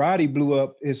like Roddy blew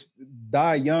up. His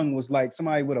Die Young was like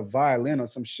somebody with a violin or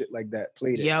some shit like that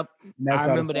played it. Yep, and that's I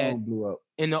remember how the song that blew up.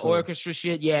 In the orchestra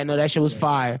shit. Yeah, no, that shit was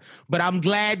fire. But I'm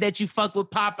glad that you fucked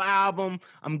with Pop album.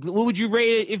 What would you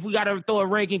rate it if we got to throw a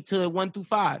ranking to 1 through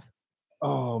 5?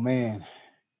 Oh man.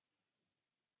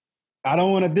 I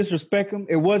don't want to disrespect him.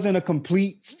 It wasn't a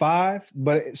complete 5,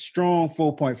 but it's strong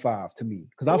 4.5 to me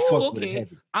because I fucked with it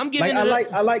heavy. I'm giving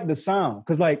I like the sound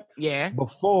because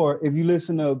before, if you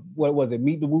listen to what was it,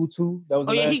 Meet the Woo 2? That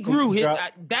was he grew.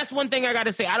 That's one thing I got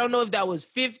to say. I don't know if that was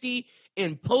 50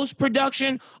 in post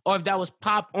production or if that was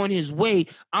Pop on his way.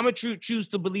 I'm gonna choose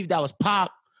to believe that was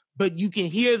Pop, but you can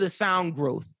hear the sound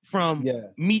growth from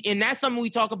Meet, and that's something we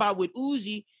talk about with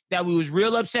Uzi. That we was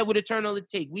real upset with Eternal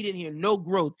Atake. We didn't hear no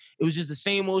growth. It was just the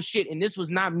same old shit. And this was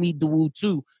not Meet the Woo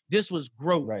 2. This was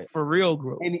growth, for real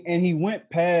growth. And he went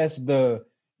past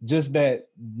just that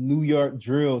New York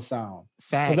drill sound.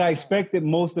 Facts. Because I expected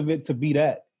most of it to be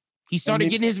that. He started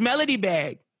getting his melody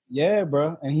bag. Yeah,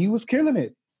 bro. And he was killing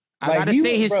it. I gotta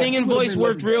say, his singing voice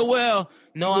worked real well.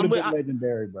 No, I'm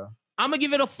legendary, bro. I'm gonna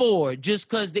give it a 4, just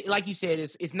because, like you said,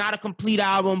 it's not a complete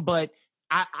album, but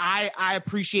I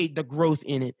appreciate the growth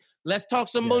in it. Let's talk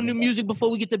some more new music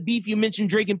before we get to beef. You mentioned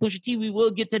Drake and Pusha T. We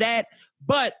will get to that.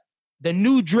 But the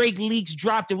new Drake leaks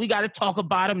dropped, and we got to talk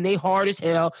about them. They hard as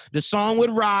hell. The song with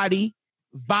Roddy,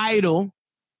 Vital,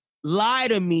 Lie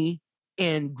to Me,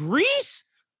 and Grease.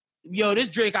 Yo, this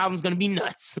Drake album's going to be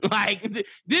nuts. Like,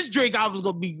 this Drake album's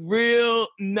going to be real.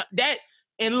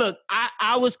 And look,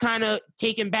 I was kind of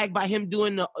taken back by him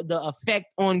doing the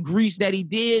effect on Grease that he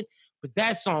did. But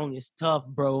that song is tough,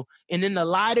 bro. And then the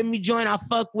Lie to Me joint, I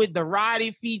fuck with the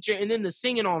Roddy feature, and then the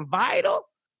singing on Vital.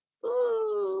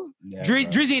 Ooh. Yeah,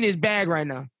 Drizzy in his bag right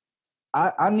now.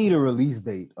 I need a release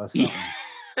date or something.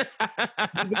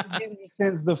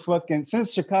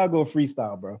 Since Chicago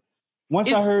Freestyle, bro.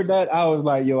 Once I heard that, I was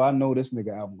like, yo, I know this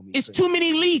nigga album gonna be It's crazy. Too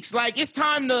many leaks. Like, it's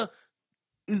time to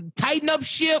tighten up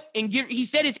ship and he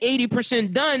said it's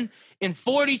 80% done. And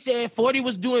 40 said 40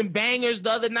 was doing bangers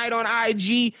the other night on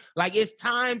IG. Like, it's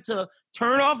time to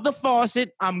turn off the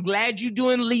faucet. I'm glad you're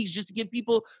doing leaks just to get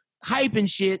people hype and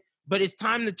shit. But it's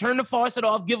time to turn the faucet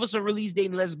off, give us a release date,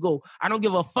 and let's go. I don't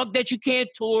give a fuck that you can't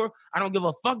tour. I don't give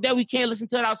a fuck that we can't listen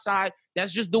to it outside.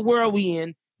 That's just the world we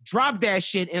in. Drop that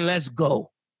shit and let's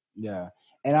go. Yeah.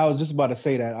 And I was just about to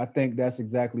say that. I think that's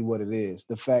exactly what it is.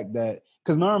 The fact that,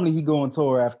 because normally he go on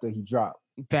tour after he dropped.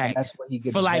 Facts. That's what he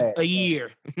gets for like a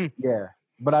year. Yeah.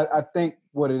 But I think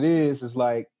what it is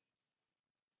like,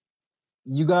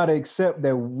 you got to accept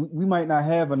that we might not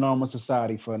have a normal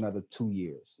society for another 2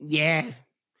 years. Yeah.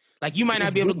 Like, you might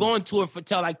not be able to go on tour for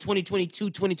till like 2022,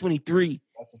 2023.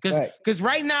 Because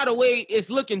right now, the way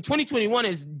it's looking, 2021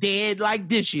 is dead like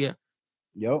this year.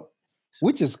 Yep.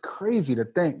 which is crazy to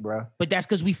think, bro. But that's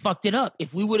because we fucked it up.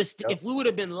 If we would have Yep. if we would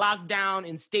have been locked down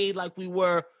and stayed like we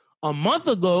were a month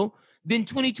ago, then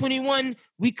 2021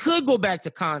 we could go back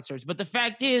to concerts. But the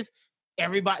fact is,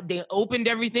 everybody, they opened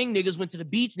everything. Niggas went to the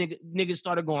beach. Niggas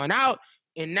started going out,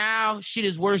 and now shit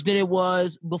is worse than it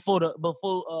was before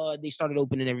they started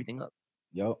opening everything up.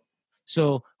 Yep.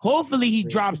 So hopefully he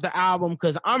drops the album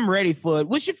because I'm ready for it.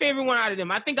 What's your favorite one out of them?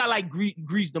 I think I like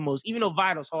Grease the most, even though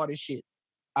Vital's hard as shit.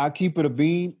 I'll keep it a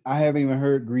bean. I haven't even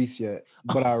heard Grease yet,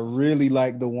 but I really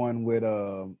like the one with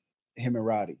him and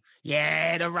Roddy.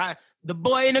 Yeah, the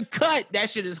boy in the cut. That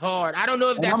shit is hard. I don't know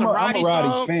if And that's I'm a Roddy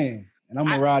song. fan, and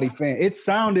I'm a Roddy fan. It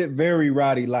sounded very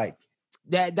Roddy-like.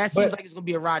 That seems like it's gonna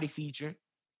be a Roddy feature.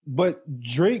 But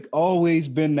Drake always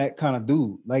been that kind of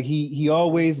dude. Like he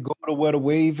always go to where the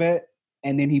wave at,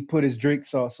 and then he put his Drake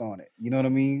sauce on it. You know what I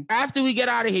mean? After we get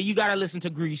out of here, you gotta listen to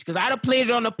Grease because I'd have played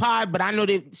it on the pod, but I know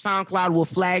that SoundCloud will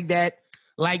flag that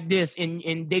like this,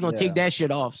 and they're gonna take that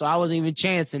shit off. So I wasn't even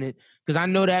chancing it because I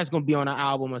know that's gonna be on an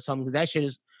album or something. Because that shit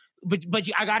is, but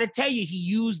I gotta tell you, he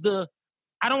used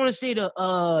I don't want to say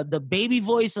the baby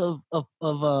voice of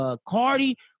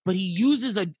Cardi, but he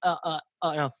uses an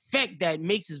effect that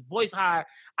makes his voice higher.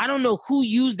 I don't know who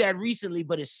used that recently,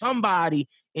 but it's somebody,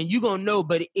 and you gonna know.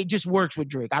 But it just works with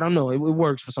Drake. I don't know. It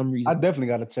works for some reason. I definitely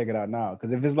got to check it out now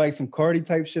because if it's like some Cardi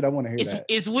type shit, I want to hear that.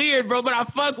 It's weird, bro, but I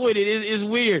fuck with it. It's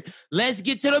weird. Let's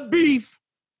get to the beef.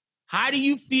 How do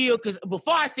you feel? Because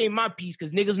before I say my piece,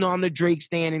 because niggas know I'm the Drake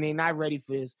stan and they not ready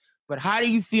for this. But how do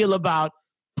you feel about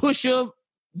Pusha,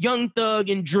 Young Thug,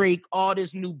 and Drake, all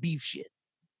this new beef shit?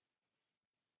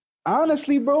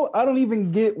 Honestly, bro, I don't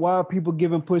even get why people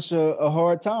giving Pusha a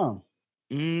hard time.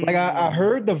 Like I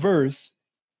heard the verse,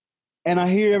 and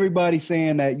I hear everybody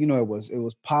saying that, you know, it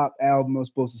was Pop album. It was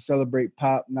supposed to celebrate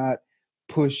Pop, not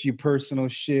push your personal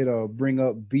shit or bring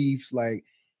up beefs. Like,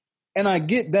 and I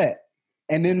get that.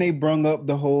 And then they brung up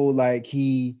the whole like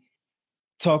he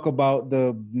talk about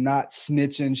the not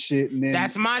snitching shit. And then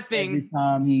that's my thing. Every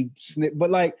time he snitch,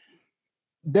 but like.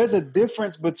 There's a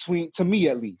difference between, to me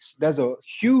at least, there's a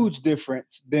huge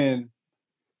difference than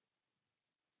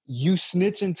you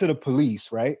snitching to the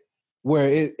police, right? Where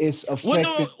it's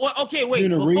affected. Okay,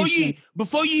 wait.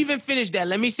 Before you even finish that,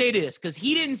 let me say this, because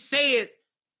he didn't say it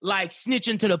like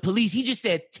snitching to the police. He just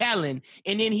said telling,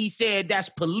 and then he said that's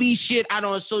police shit. I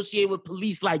don't associate with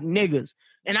police like niggas.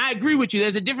 And I agree with you.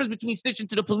 There's a difference between snitching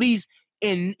to the police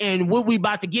and what we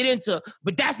about to get into.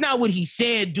 But that's not what he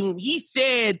said, Doom. He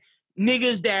said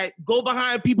niggas that go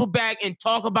behind people back and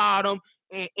talk about them,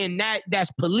 and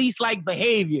that's police-like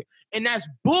behavior. And that's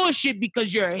bullshit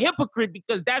because you're a hypocrite,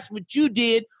 because that's what you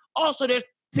did. Also, there's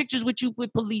pictures with you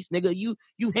with police, nigga.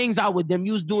 You hangs out with them.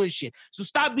 You was doing shit. So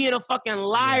stop being a fucking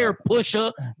liar,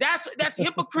 Pusha. That's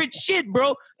hypocrite shit,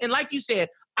 bro. And like you said,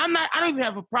 I don't even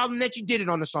have a problem that you did it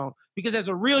on the song, because as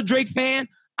a real Drake fan,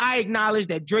 I acknowledge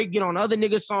that Drake get on other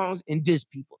niggas' songs and diss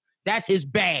people. That's his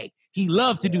bag. He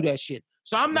loved to do that shit.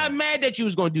 So I'm not mad that you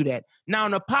was going to do that. Now,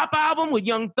 on the Pop album with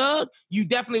Young Thug, you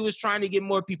definitely was trying to get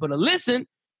more people to listen.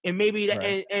 And maybe that,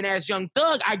 and as Young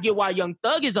Thug, I get why Young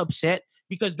Thug is upset,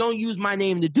 because don't use my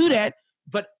name to do that.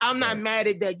 But I'm not mad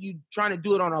at that you trying to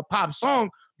do it on a Pop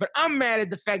song. But I'm mad at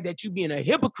the fact that you being a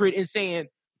hypocrite and saying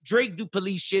Drake do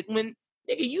police shit when,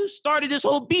 nigga, you started this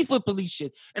whole beef with police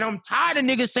shit. And I'm tired of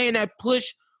niggas saying that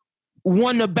Push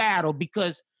won the battle,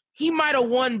 because he might have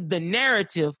won the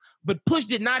narrative, but Push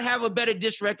did not have a better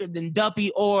diss record than Duppy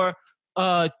or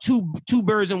two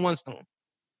birds in one stone.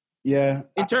 Yeah.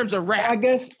 In terms of rap. I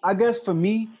guess for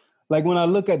me, like when I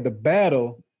look at the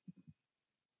battle,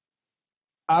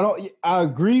 I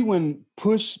agree when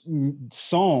Push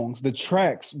songs, the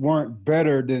tracks weren't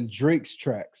better than Drake's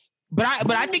tracks. But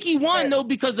I think he won though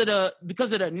because of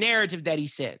the narrative that he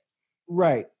said.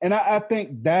 Right. And I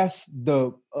think that's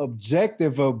the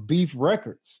objective of beef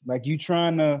records. Like you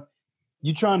trying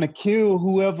to kill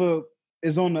whoever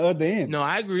is on the other end. No,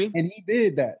 I agree. And he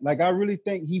did that. Like I really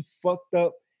think he fucked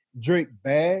up Drake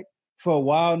bag. For a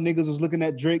while, niggas was looking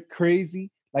at Drake crazy.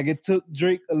 Like it took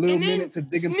Drake a little minute to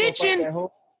dig himself out that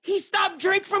hole. He stopped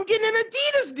Drake from getting an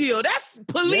Adidas deal. That's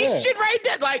police shit right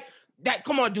there. Like that,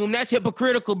 come on, Doom. That's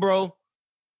hypocritical, bro.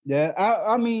 Yeah,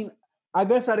 I mean, I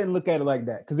guess I didn't look at it like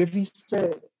that. Because if he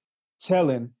said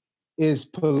telling is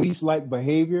police-like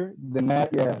behavior, then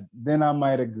I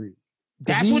might agree.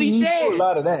 That's what he said. A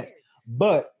lot of that.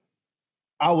 But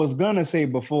I was gonna say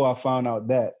before I found out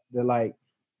that like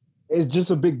it's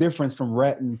just a big difference from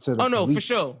ratting to the police. For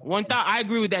sure. I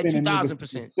agree with that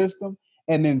 1,000%. System,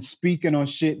 and then speaking on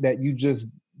shit that you just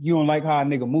you don't like how a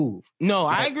nigga move. No,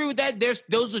 I agree with that.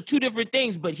 Those are two different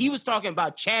things, but he was talking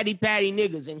about chatty patty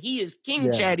niggas, and he is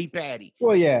king chatty patty.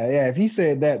 Well, yeah. If he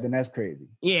said that, then that's crazy.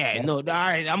 Yeah, no, all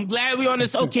right. I'm glad we on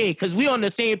this. Okay, because we on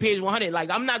the same page 100. Like,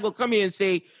 I'm not gonna come here and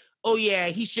say, oh yeah,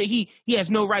 he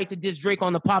has no right to diss Drake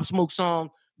on the Pop Smoke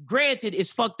song. Granted,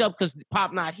 it's fucked up because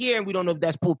Pop not here, and we don't know if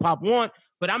that's what Pop want.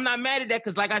 But I'm not mad at that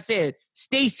because, like I said,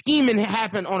 Stay Scheming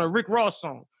happened on a Rick Ross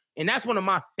song. And that's one of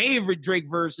my favorite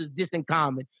Drake verses, dissing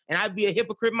Common. And I'd be a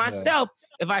hypocrite myself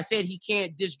if I said he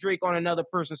can't diss Drake on another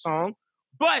person's song.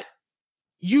 But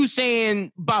you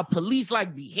saying about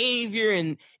police-like behavior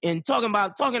and talking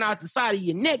out the side of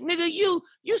your neck, nigga,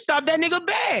 you stopped that nigga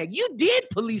bag. You did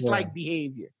police-like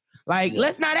behavior. Like,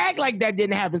 let's not act like that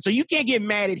didn't happen. So you can't get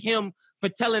mad at him for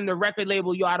telling the record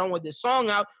label, yo, I don't want this song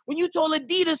out. When you told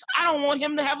Adidas, I don't want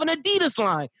him to have an Adidas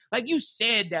line. Like, you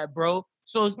said that, bro.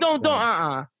 So don't,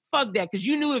 fuck that. Because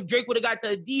you knew if Drake would have got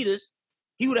to Adidas,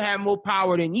 he would have had more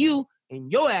power than you,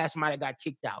 and your ass might have got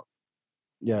kicked out.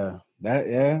 Yeah,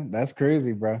 that's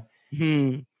crazy, bro.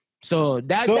 So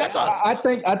that's all. I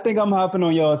think I'm hopping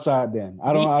on your side then.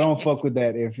 I don't fuck with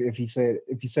that if he said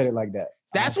it like that.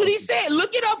 That's what he said.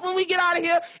 Look it up when we get out of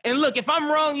here. And look, if I'm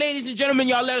wrong, ladies and gentlemen,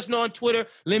 y'all let us know on Twitter,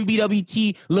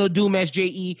 LimBWT, Lil Doom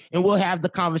SJE, and we'll have the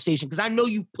conversation. Because I know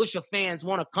you Pusha fans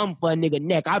want to come for a nigga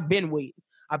neck. I've been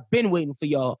waiting for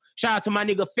y'all. Shout out to my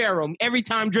nigga Pharaoh. Every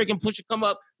time Drake and Pusha come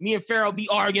up, me and Pharaoh be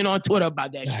arguing on Twitter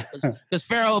about that shit. Because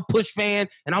Pharaoh a Push fan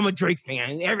and I'm a Drake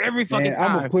fan. Every fucking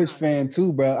time. I'm a Push fan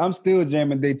too, bro. I'm still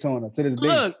jamming Daytona to this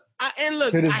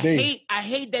day. I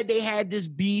hate that they had this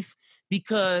beef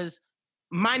because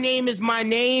My Name is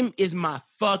my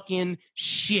fucking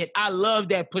shit. I love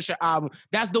that Pusha album.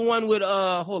 That's the one with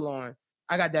hold on.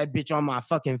 I got that bitch on my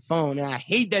fucking phone, and I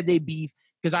hate that they beef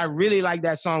because I really like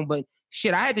that song, but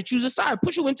shit, I had to choose a side.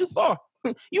 Pusha went too far.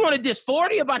 You want to diss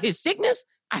 40 about his sickness?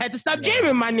 I had to stop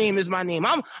jamming My Name is my name.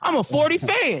 I'm a 40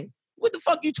 fan. What the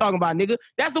fuck you talking about, nigga?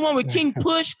 That's the one with King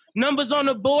Push, Numbers on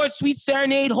the Board, Sweet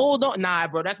Serenade, Hold On. Nah,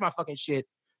 bro, that's my fucking shit.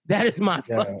 That is my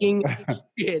fucking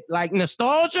shit. Like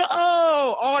Nostalgia,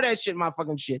 all that shit, my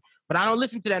fucking shit. But I don't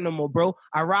listen to that no more, bro.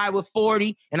 I ride with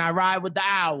 40 and I ride with the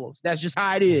Owls. That's just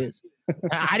how it is.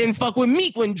 I didn't fuck with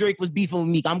Meek when Drake was beefing with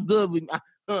Meek. I'm good with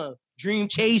Dream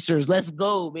Chasers. Let's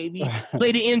go, baby.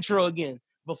 Play the intro again.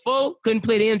 Before, couldn't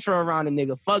play the intro around a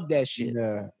nigga. Fuck that shit.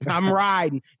 Yeah. I'm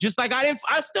riding. Just like I didn't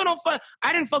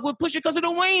fuck with Pusha because of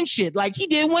the Wayne shit. Like he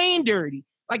did Wayne dirty.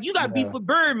 Like you got beef with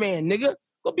Birdman, nigga.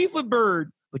 Go beef with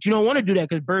Bird. But you don't want to do that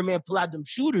because Birdman pull out them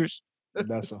shooters.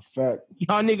 That's a fact.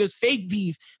 Y'all niggas fake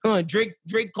beef.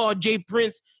 Drake called Jay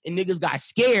Prince and niggas got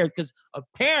scared because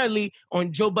apparently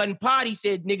on Joe Budden pod he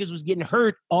said niggas was getting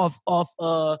hurt off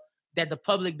that the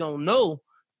public don't know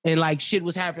and like shit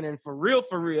was happening for real.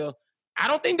 I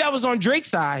don't think that was on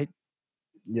Drake's side.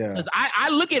 Yeah. Because I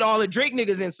look at all the Drake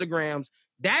niggas' Instagrams.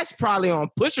 That's probably on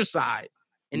Pusha's side.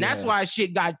 And that's why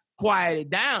shit got quieted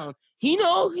down. He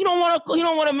don't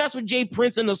want to mess with Jay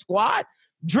Prince and the squad.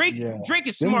 Drake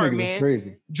is smart, man.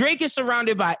 Crazy. Drake is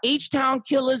surrounded by H-Town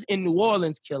killers and New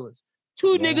Orleans killers.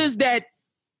 Two niggas that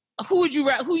who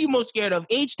you most scared of?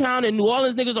 H-Town and New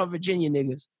Orleans niggas or Virginia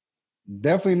niggas?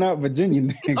 Definitely not Virginia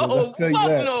niggas. Oh, fuck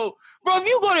no. Bro, if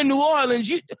you go to New Orleans,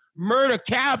 you murder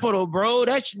capital, bro.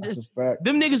 That's a fact.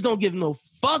 Them niggas don't give no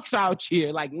fucks out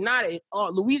here. Like, not at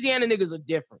all. Louisiana niggas are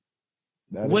different.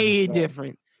 Way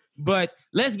different. But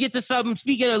let's get to something.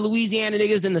 Speaking of Louisiana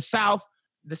niggas in the South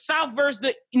versus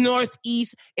the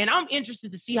Northeast, and I'm interested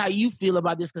to see how you feel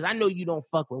about this because I know you don't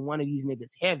fuck with one of these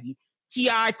niggas heavy.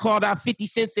 T.I. called out 50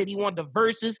 Cent, said he wanted the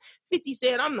verses. 50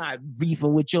 said, I'm not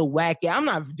beefing with your whack ass. I'm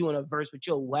not doing a verse with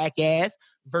your whack ass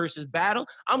versus battle.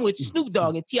 I'm with Snoop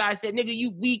Dogg. And T.I. said, nigga,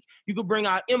 you weak. You could bring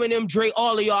out Eminem, Dre,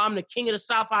 all of y'all. I'm the king of the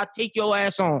South. I'll take your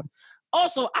ass on.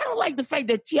 Also, I don't like the fact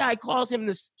that T.I. calls him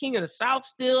the king of the South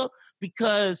still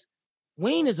because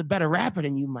Wayne is a better rapper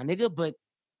than you, my nigga, but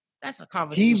that's a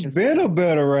conversation. He's been a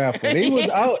better rapper. He was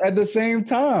out at the same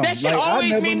time. That shit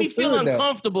always made me feel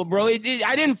uncomfortable, bro. I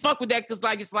didn't fuck with that because,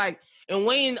 like, it's like, and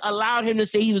Wayne allowed him to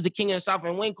say he was the king of the South,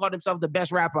 and Wayne called himself the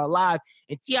best rapper alive,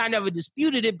 and T.I. never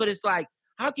disputed it, but it's like,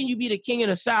 how can you be the king of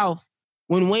the South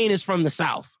when Wayne is from the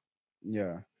South?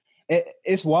 Yeah.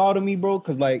 It's wild to me, bro,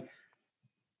 because, like,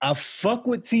 I fuck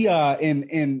with T.I.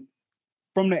 in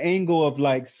from the angle of,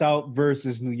 like, South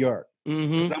versus New York.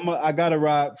 Mm-hmm. I gotta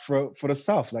ride for the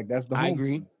South. Like that's the home. I agree.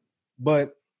 Team.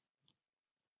 But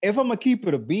if I'm gonna keep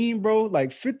it a beam, bro,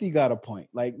 like 50 got a point.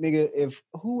 Like nigga,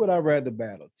 who would I rather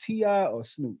battle, T.I. or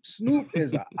Snoop? Snoop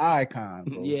is an icon,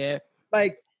 bro. Yeah.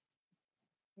 Like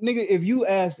nigga, if you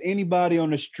asked anybody on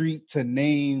the street to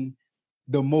name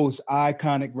the most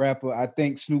iconic rapper, I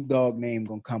think Snoop Dogg name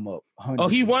gonna come up. 100%. Oh,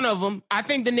 he one of them. I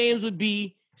think the names would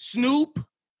be Snoop,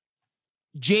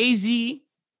 Jay-Z,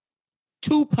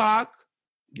 Tupac,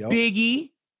 Yep.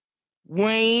 Biggie,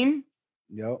 Wayne,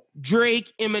 Yep.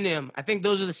 Drake, Eminem. I think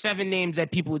those are the 7 names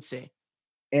that people would say.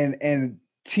 And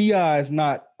T.I. is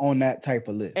not on that type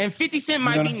of list. And 50 Cent You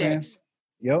might know be what I'm saying? next.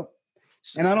 Yep.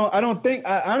 And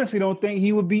I honestly don't think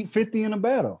he would beat 50 in a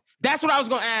battle. That's what I was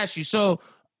going to ask you. So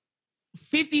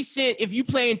 50 Cent, if you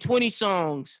playing 20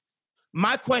 songs,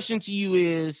 my question to you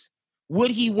is,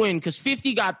 would he win? Because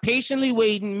 50 got Patiently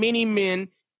Waiting, Many Men,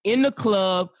 In the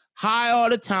Club, High All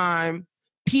the Time,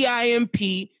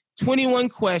 PIMP, 21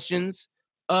 Questions.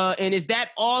 And is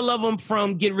that all of them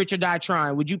from Get Rich or Die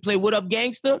Trying? Would you play What Up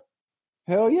Gangsta?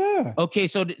 Hell yeah. Okay,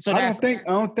 so that's... I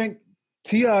don't think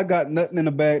T.I. got nothing in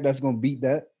the bag that's gonna beat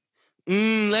that.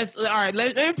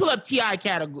 Let me pull up T.I.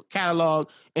 catalog,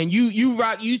 and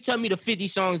you tell me the 50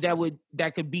 songs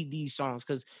that could beat these songs.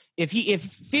 Because if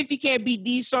 50 can't beat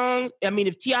these songs, I mean,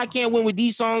 if T.I. can't win with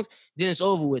these songs, then it's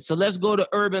over with. So let's go to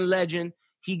Urban Legend.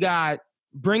 He got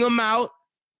Bring 'Em Out,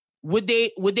 Would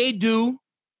They Do,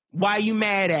 Why You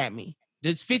Mad at Me.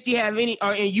 Does 50 have any?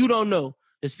 And you don't know.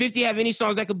 Does 50 have any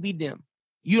songs that could beat them?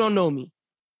 You don't know me.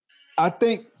 I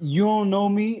think You Don't Know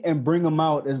Me and Bring 'Em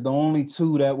Out is the only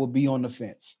 2 that will be on the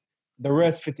fence. The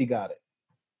rest, 50 got it.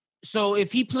 So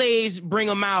if he plays Bring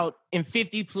 'Em Out and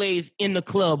 50 plays In the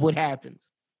Club, what happens?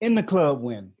 In the Club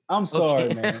win. I'm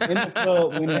sorry, man. In the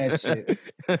Club win that shit.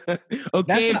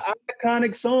 Okay. That's an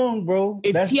iconic song, bro.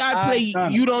 If T.I. play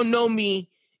iconic. You Don't Know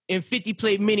Me and 50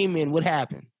 played Many Men, what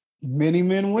happened? Many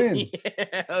Men win.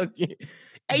 Yeah, okay.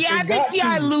 Yeah, I think got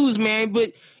T.I. to. lose, man,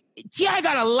 but T.I.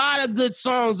 got a lot of good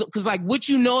songs because, like, What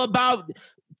You Know About,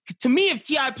 to me, if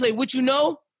T.I. played What You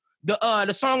Know,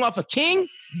 the song off of King,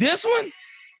 this one,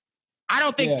 I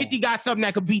don't think 50 got something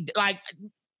that could beat, like,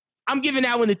 I'm giving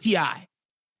that one to T.I.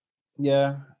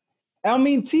 Yeah. I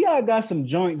mean, T.I. got some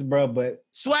joints, bro, but...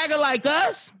 Swagger Like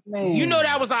Us, man. You know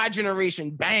that was our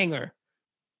generation, banger.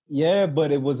 Yeah,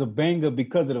 but it was a banger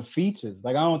because of the features.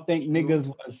 Like, I don't think niggas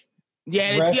was...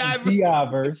 Yeah, the T.I.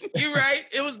 verse. You're right.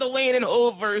 It was the Wayne and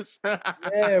Hov verse.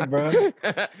 Yeah, bro.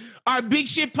 Our Big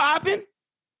Shit Poppin'?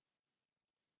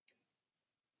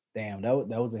 Damn, that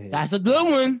was a hit. That's a good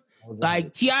one.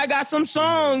 Like, T.I. got some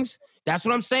songs. That's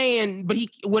what I'm saying. But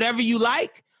whatever you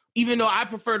like, even though I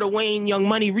prefer the Wayne Young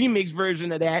Money remix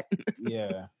version of that.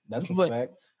 Yeah, that's a But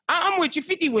fact. I'm with you.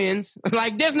 50 wins.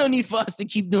 Like, there's no need for us to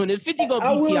keep doing it. 50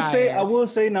 gonna beat T.I. I will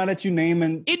say, now that you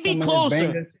naming... It'd be some of his closer.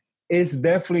 bangers, it's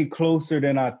definitely closer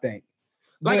than I think.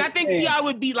 Like, But, I think hey, T.I.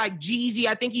 would beat, like, Jeezy.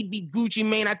 I think he'd beat Gucci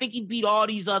Mane. I think he'd beat all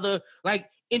these other... Like,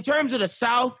 in terms of the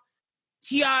South,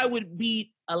 T.I. would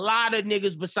beat a lot of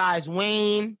niggas besides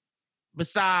Wayne,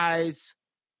 besides...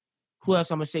 Who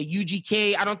else I'm going to say?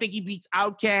 UGK. I don't think he beats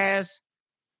Outkast.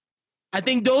 I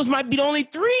think those might be the only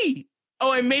 3.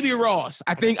 Oh, and maybe Ross.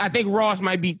 I think Ross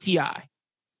might beat T.I.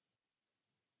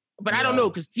 But I don't know,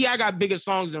 because T.I. got bigger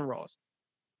songs than Ross.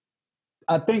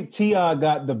 I think T.I.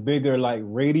 got the bigger, like,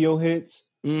 radio hits,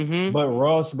 but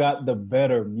Ross got the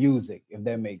better music, if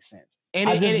that makes sense.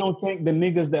 I just don't think the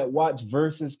niggas that watch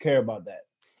Versus care about that.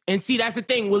 And see, that's the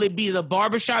thing. Will it be the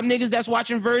barbershop niggas that's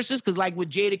watching Versus? Because like with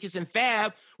Jadakiss and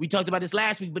Fab, we talked about this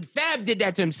last week, but Fab did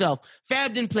that to himself.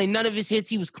 Fab didn't play none of his hits.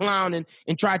 He was clowning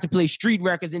and tried to play street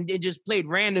records and just played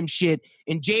random shit.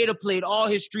 And Jada played all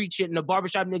his street shit, and the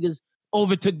barbershop niggas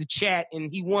overtook the chat,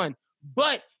 and he won.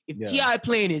 But if T.I.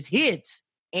 playing his hits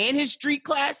and his street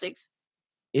classics,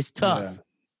 it's tough.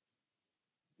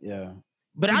 Yeah.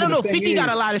 But I don't know. 50 got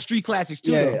a lot of street classics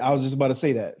too. Yeah, though. I was just about to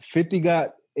say that. 50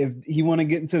 got, if he want to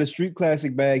get into the street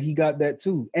classic bag, he got that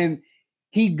too. And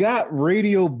he got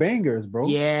radio bangers, bro.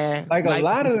 Yeah. Like a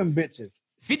lot of them bitches.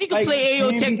 50 can play AO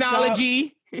Candy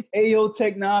Technology. Shop, AO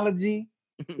Technology.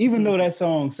 Even though that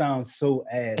song sounds so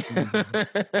ass.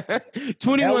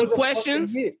 21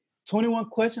 Questions. 21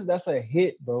 Questions, that's a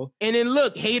hit, bro. And then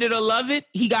look, Hate It or Love It,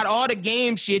 he got all the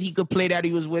game shit he could play that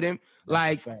he was with him.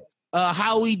 Like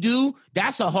How We Do,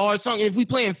 that's a hard song. And if we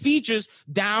playing features,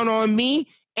 Down on Me,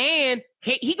 and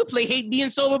he could play Hate Being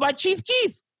Sober by Chief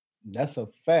Keef. That's a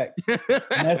fact.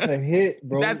 That's a hit,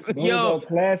 bro. Those are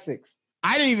classics.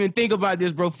 I didn't even think about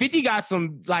this, bro. 50 got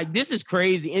some, like, this is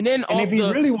crazy. And then if he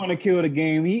really want to kill the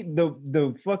game,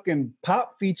 the fucking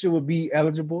pop feature would be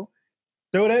eligible.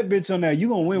 Throw that bitch on there. You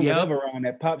gonna win whatever round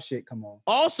that pop shit come on.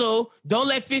 Also, don't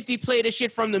let 50 play the shit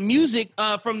from the music,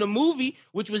 from the movie,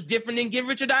 which was different than Get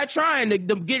Rich or Die Trying. The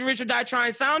Get Rich or Die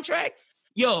Trying soundtrack,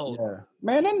 Yo. Yeah.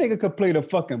 Man, that nigga could play the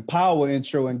fucking Power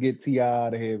intro and get T.I.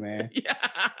 out of here, man.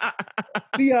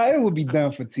 T.I., it would be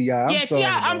done for T.I. Yeah,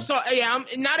 T.I., I'm sorry. Yeah,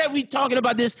 now that we talking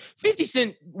about this, 50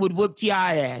 Cent would whoop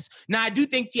T.I. ass. Now, I do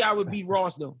think T.I. would beat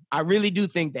Ross, though. I really do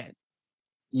think that.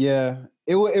 Yeah,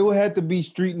 it would have to be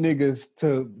street niggas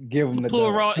to give him the pull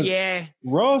dub. Ross, yeah.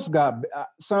 Ross got,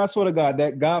 son, I swear to God,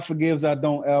 that God Forgives I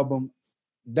Don't album,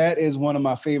 that is one of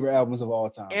my favorite albums of all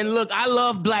time. And look, I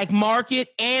love Black Market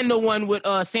and the one with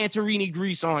Santorini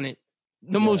Grease on it.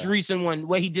 The most recent one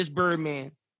where he dissed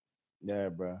Birdman. Yeah,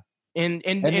 bro. And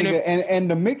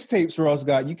the mixtapes Ross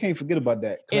got, you can't forget about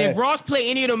that. And if Ross play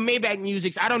any of the Maybach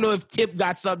musics, I don't know if Tip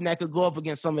got something that could go up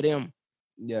against some of them.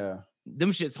 Yeah.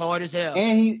 Them shit's hard as hell.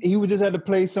 And he would just have to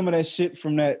play some of that shit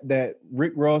from that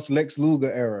Rick Ross, Lex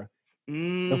Luger era.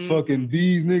 The fucking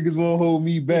these niggas won't hold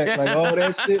me back. Like all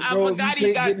that shit, bro. You can't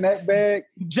get in that bag.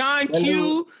 John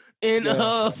Q and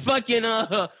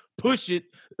push it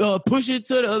to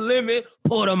the limit,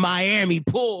 pour to Miami,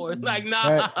 pour. Like,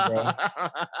 nah.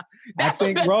 I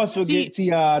think Ross will get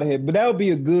T.I. out of here, but that would be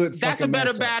a good That's a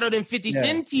better battle than 50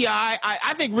 Cent T.I.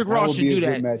 I think Rick Ross should do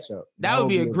that. That would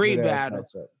be a great battle.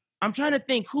 I'm trying to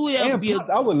think who else would be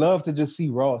I would love to just see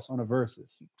Ross on a versus.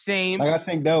 Same. Like, I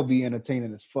think that would be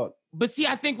entertaining as fuck. But see,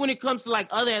 I think when it comes to like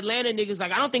other Atlanta niggas,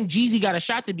 like I don't think Jeezy got a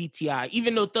shot to beat T.I.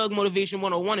 Even though Thug Motivation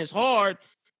 101 is hard,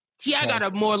 T.I. got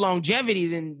a more longevity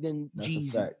than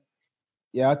Jeezy.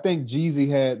 Yeah, I think Jeezy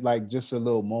had like just a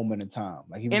little moment in time.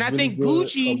 Like, and I think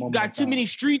Gucci got too many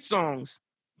street songs.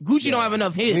 Gucci don't have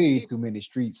enough hits. Way too many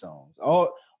street songs.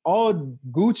 All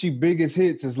Gucci biggest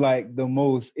hits is like the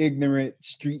most ignorant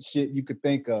street shit you could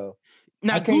think of.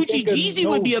 Now Gucci Jeezy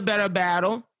would be a better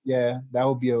battle. Yeah, that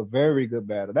would be a very good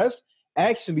battle. That's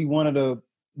actually one of the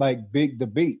like big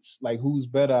debates, like who's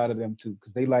better out of them two,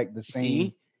 because they like the same.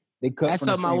 See? They cut. That's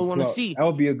something I would want to see. That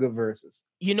would be a good versus.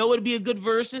 You know what would be a good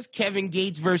versus? Kevin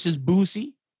Gates versus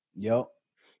Boosie. Yep.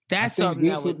 That's something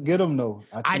that would get him though.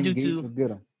 I do Gates too. Would get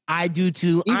him. I do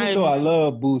too. Even though I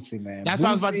love Boosie, man. That's Boosie, what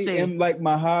I was about to say. In like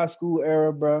my high school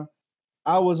era, bro,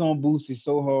 I was on Boosie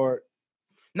so hard.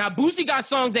 Now Boosie got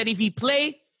songs that if he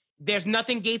play, there's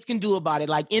nothing Gates can do about it.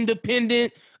 Like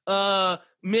Independent, in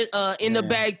the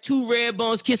bag, 2 Red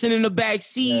Bones, Kissing in the Back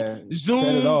Seat, Zoom.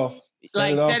 Set It Off.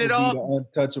 Set It Off. The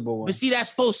untouchable one. But see, that's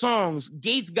 4 songs.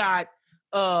 Gates got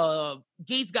all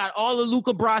of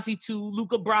Luca Brasi 2,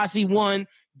 Luca Brasi 1.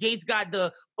 Gates got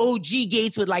the OG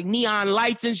Gates with like neon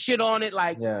lights and shit on it.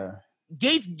 Like,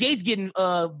 Gates getting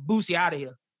Boosie out of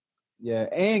here. Yeah,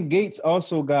 and Gates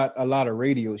also got a lot of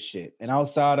radio shit. And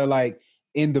outside of like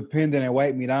Independent and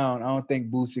Wipe Me Down, I don't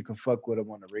think Boosie can fuck with him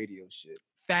on the radio shit.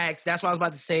 Facts. That's what I was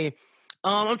about to say.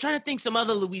 I'm trying to think some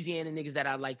other Louisiana niggas that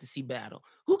I'd like to see battle.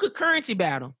 Who could Currency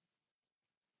battle?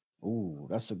 Ooh,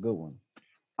 that's a good one.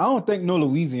 I don't think no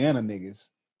Louisiana niggas.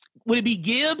 Would it be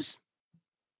Gibbs?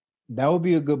 That would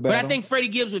be a good battle. But I think Freddie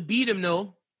Gibbs would beat him,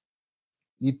 though.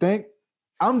 You think?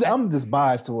 I'm just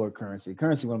biased toward Currency.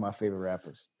 Currency, one of my favorite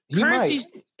rappers. Currency's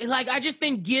like, I just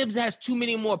think Gibbs has too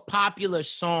many more popular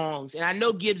songs. And I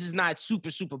know Gibbs is not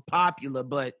super, super popular,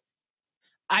 but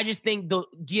I just think the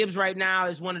Gibbs right now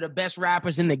is one of the best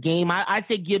rappers in the game. I'd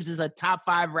say Gibbs is a top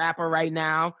 5 rapper right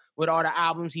now with all the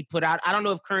albums he put out. I don't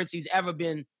know if Currency's ever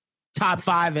been top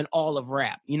 5 in all of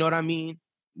rap. You know what I mean?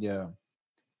 Yeah.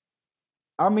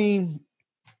 I mean,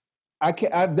 I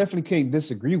definitely can't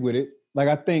disagree with it. Like,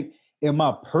 I think in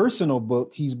my personal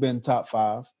book, he's been top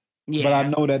 5. Yeah. But I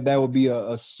know that would be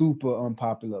a super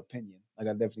unpopular opinion. Like,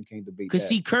 I definitely can't debate that. Because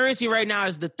see, Currency right now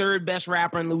is the 3rd best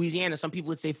rapper in Louisiana. Some people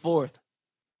would say 4th.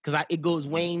 Because it goes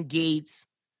Wayne, Gates,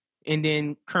 and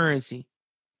then Currency.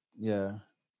 Yeah.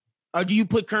 Or do you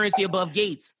put Currency above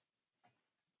Gates?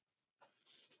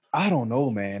 I don't know,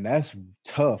 man. That's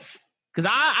tough. Because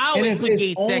I always put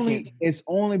Gates second. It's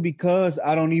only because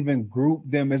I don't even group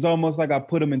them. It's almost like I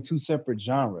put them in 2 separate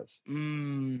genres. You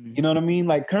know what I mean?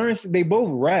 Like Currency, they both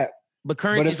rap. But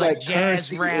Currency's like jazz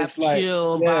Currency, rap, like,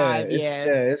 chill vibe.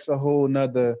 It's a whole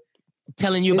nother.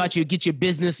 Telling you about get your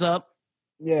business up.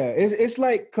 Yeah, it's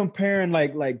like comparing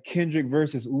like Kendrick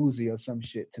versus Uzi or some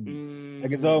shit to me.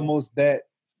 Like it's almost that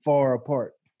far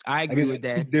apart. I agree with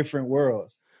that. 2 different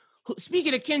worlds.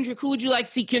 Speaking of Kendrick, who would you like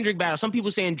to see Kendrick battle? Some people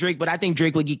saying Drake, but I think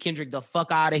Drake would get Kendrick the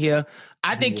fuck out of here.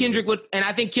 I think Kendrick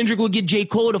would get J.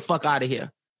 Cole the fuck out of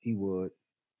here. He would.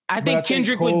 I think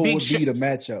Kendrick would Big Sean. Would be the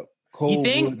matchup. Cole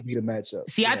would be the matchup.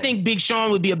 See, I think Big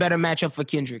Sean would be a better matchup for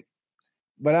Kendrick.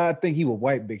 But I think he would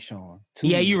wipe Big Sean.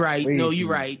 Yeah, you're right. No, you're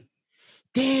right.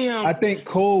 Damn. I think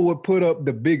Cole would put up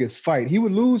the biggest fight. He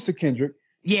would lose to Kendrick.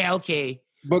 Yeah, okay.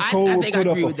 But Cole would put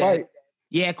up a fight.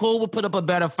 Yeah, Cole would put up a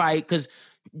better fight because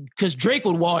because Drake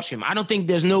would wash him. I don't think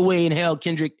there's no way in hell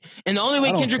Kendrick. And the only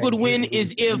way Kendrick would win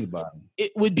is if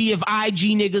it would be if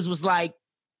IG niggas was like,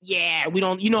 yeah, we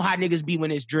don't. You know how niggas be when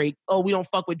it's Drake. Oh, we don't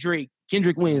fuck with Drake.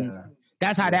 Kendrick wins. Yeah.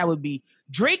 That's how that would be.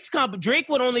 Drake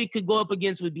would only could go up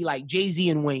against would be like Jay-Z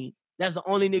and Wayne. That's the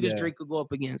only niggas Drake could go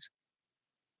up against.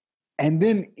 And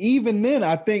then even then,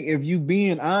 I think if you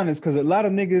being honest, because a lot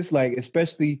of niggas like,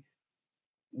 especially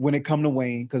when it come to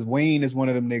Wayne, because Wayne is one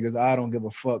of them niggas. I don't give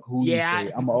a fuck who you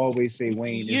say. I'm gonna always say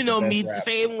Wayne. You know me the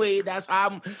same way. That's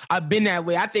how I've been that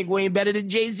way. I think Wayne better than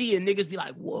Jay-Z, and niggas be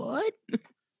like, what?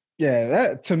 Yeah,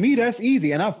 that to me that's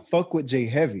easy, and I fuck with Jay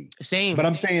heavy. Same. But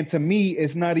I'm saying to me,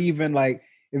 it's not even like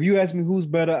if you ask me who's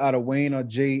better out of Wayne or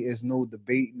Jay, it's no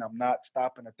debate, and I'm not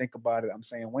stopping to think about it. I'm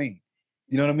saying Wayne.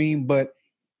 You know what I mean? But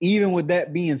even with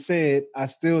that being said, I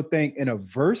still think in a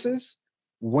versus,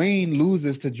 Wayne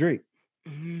loses to Drake.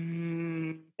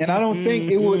 And I don't think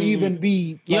it would even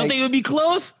be. You don't think it would be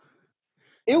close?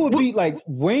 It would be like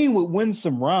Wayne would win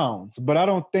some rounds, but I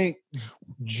don't think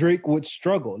Drake would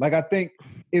struggle. Like I think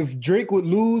if Drake would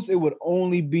lose, it would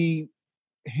only be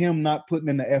him not putting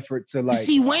in the effort to like.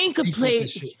 See, Wayne could play.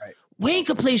 Right. Wayne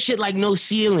could play shit like No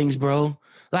Ceilings, bro.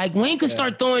 Like Wayne could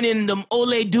start throwing in them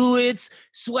Ole Do-Its,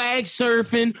 swag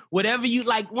surfing, whatever you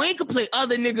like. Wayne could play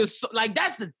other niggas. Like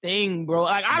that's the thing, bro.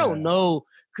 Like I don't know,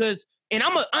 cause. And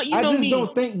I just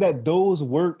don't think that those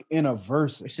work in a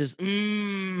verse. It's just,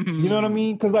 you know what I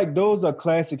mean? Because like those are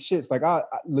classic shits. Like I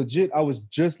legit, I was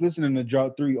just listening to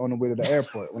Drought 3 on the way to the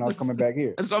airport when I was coming back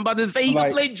here. That's what I'm about to say. He can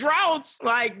play droughts.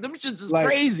 Like them shits is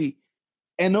crazy.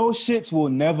 And those shits will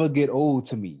never get old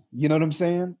to me. You know what I'm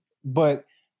saying? But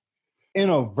in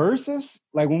a versus,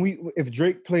 like if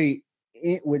Drake played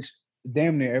it, which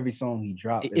damn near every song he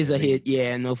dropped is a hit.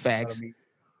 Yeah, no facts. You know I mean?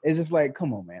 It's just like,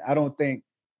 come on, man. I don't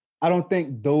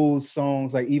think those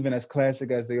songs, like even as classic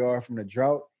as they are from the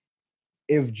Drought,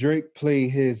 if Drake play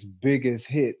his biggest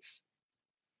hits,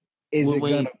 is it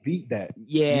gonna beat that?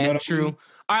 Yeah, you know true. I mean?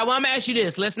 All right, well, I'm gonna ask you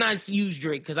this. Let's not use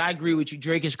Drake, because I agree with you.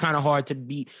 Drake is kind of hard to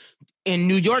beat. And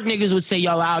New York niggas would say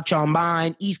y'all out your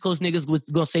mind. East Coast niggas would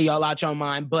gonna say y'all out your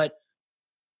mind. But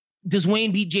does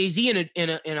Wayne beat Jay-Z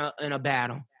in a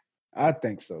battle? I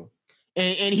think so.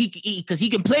 And he because he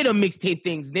can play the mixtape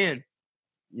things then.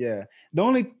 Yeah. The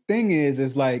only thing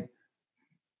is like,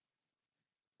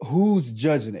 who's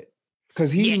judging it? Because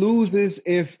he loses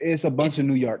if it's a bunch of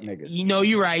New York niggas. You know,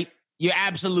 you're right. You're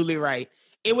absolutely right.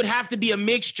 It would have to be a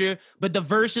mixture, but the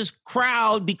versus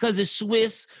crowd, because it's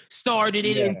Swiss started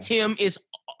it and Tim is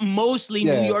mostly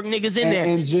New York niggas in there.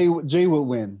 And Jay would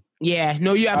win. Yeah,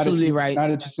 no, you're absolutely right. Now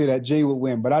that you say that, Jay would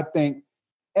win. But I think,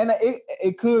 and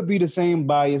it could be the same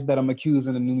bias that I'm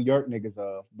accusing the New York niggas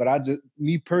of. But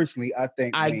me personally, I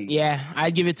think Wayne. Yeah, I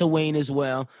give it to Wayne as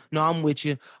well. No, I'm with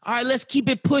you. All right, let's keep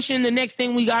it pushing. The next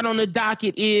thing we got on the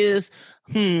docket is,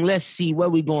 let's see, where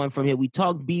we going from here? We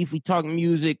talk beef, we talk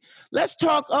music. Let's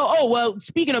talk, well,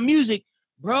 speaking of music,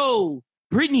 bro,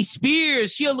 Britney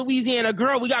Spears, she a Louisiana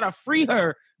girl. We got to free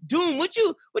her. Doom, what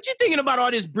you thinking about all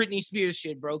this Britney Spears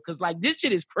shit, bro? Because, like, this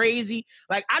shit is crazy.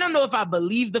 Like, I don't know if I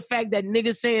believe the fact that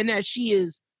niggas saying that she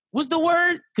is, what's the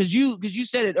word? Because you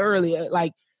said it earlier.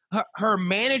 Like, her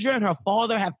manager and her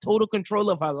father have total control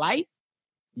of her life.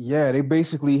 Yeah, they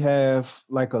basically have,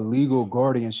 like, a legal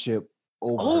guardianship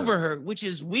over her, which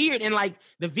is weird. And, like,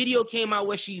 the video came out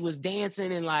where she was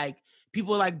dancing and, like,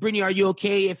 people were like, Britney, are you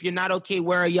okay? If you're not okay,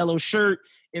 wear a yellow shirt.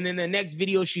 And then the next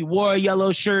video, she wore a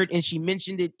yellow shirt and she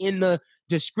mentioned it in the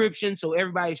description. So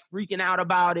everybody's freaking out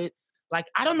about it. Like,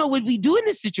 I don't know what we do in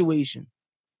this situation.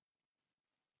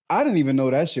 I didn't even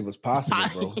know that shit was possible,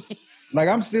 bro. Like,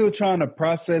 I'm still trying to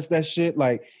process that shit.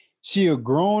 Like, she a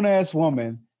grown-ass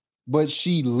woman, but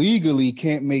she legally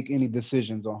can't make any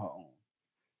decisions on her own.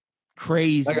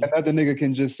 Crazy. Like, another nigga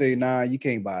can just say, nah, you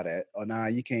can't buy that. Or nah,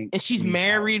 you can't. And she's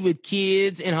married with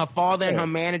kids, and her father and her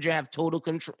manager have total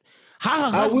control.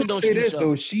 How her husband don't say this,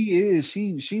 though,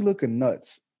 she looking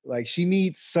nuts. Like, she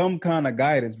needs some kind of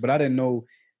guidance, but I didn't know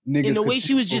niggas. And the way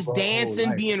she was just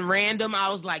dancing, being random, I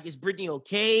was like, is Britney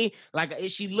okay? Like,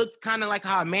 she looked kind of like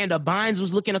how Amanda Bynes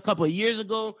was looking a couple of years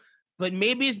ago, but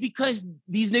maybe it's because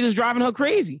these niggas driving her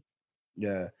crazy.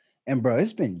 Yeah. And, bro,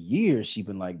 it's been years she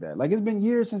been like that. Like, it's been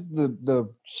years since the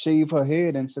shave her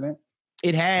head incident.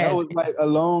 It has. That was, like, a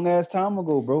long-ass time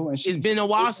ago, bro. And it's been a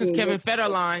while since Kevin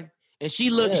Federline. And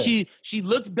she looked, she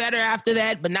looked better after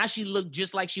that, but now she looked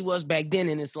just like she was back then.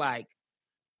 And it's like,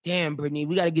 damn, Britney,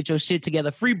 we got to get your shit together.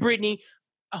 Free Britney.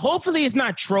 Hopefully it's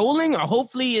not trolling, or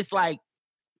hopefully it's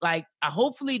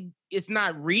hopefully it's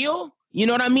not real. You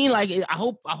know what I mean? Like, I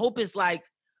hope it's like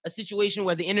a situation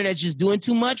where the internet's just doing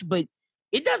too much, but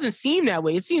it doesn't seem that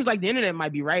way. It seems like the internet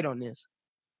might be right on this.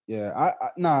 Yeah,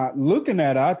 nah, looking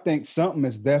at it, I think something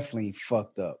is definitely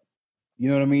fucked up. You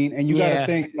know what I mean? And you got to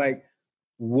think like,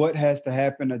 what has to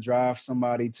happen to drive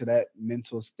somebody to that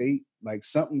mental state? Like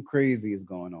something crazy is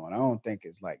going on. I don't think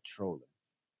it's like trolling.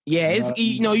 Yeah, You know it's what I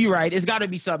mean? no, you're right. It's got to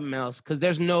be something else because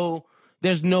there's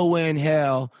nowhere in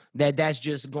hell that's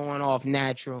just going off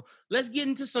natural. Let's get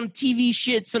into some TV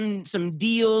shit, some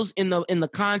deals in the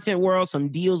content world, some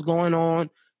deals going on.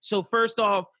 So first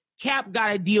off, Cap got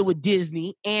a deal with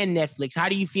Disney and Netflix. How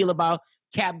do you feel about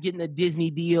Cap getting a Disney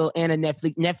deal and a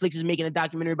Netflix? Netflix is making a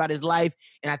documentary about his life,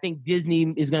 and I think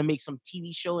Disney is gonna make some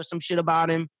TV show or some shit about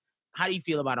him. How do you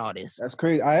feel about all this? That's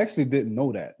crazy. I actually didn't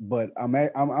know that, but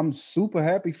I'm super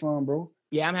happy for him, bro.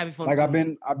 Yeah, I'm happy for him. Like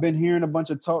too. I've been hearing a bunch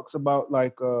of talks about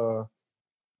like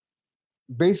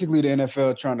basically the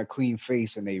NFL trying to clean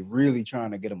face and they really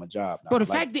trying to get him a job now. Bro, the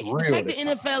Like, fact that for the real fact this the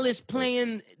time. NFL is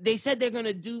playing, they said they're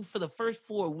gonna do for the first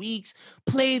 4 weeks,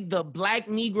 play the Black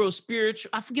Negro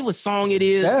spiritual. I forget what song it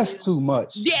is. That's too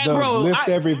much. Yeah, The bro, lift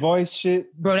every voice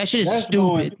shit. Bro, that shit is That's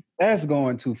stupid. That's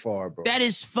going too far, bro. That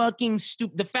is fucking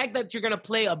stupid. The fact that you're gonna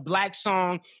play a black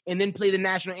song and then play the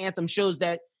national anthem shows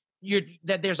that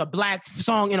there's a black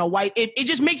song and a white. It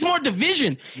just makes more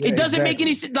division. Yeah, it doesn't make any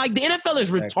exactly. sense. Like the NFL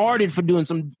is retarded for doing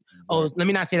some. Oh, let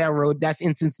me not say that word. That's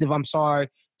insensitive. I'm sorry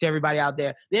to everybody out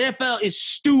there. The NFL is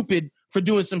stupid for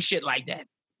doing some shit like that.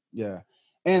 Yeah.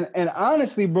 And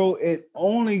honestly, bro, it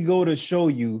only go to show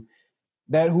you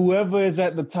that whoever is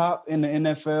at the top in the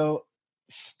NFL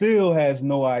still has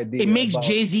no idea. It makes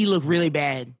Jay-Z look really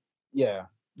bad. Yeah.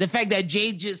 The fact that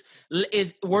Jay just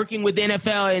is working with the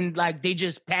NFL and like they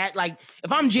just like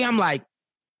if I'm Jay, I'm like,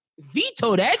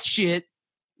 veto that shit.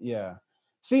 Yeah.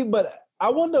 See, but I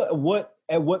wonder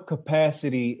at what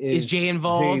capacity is Jay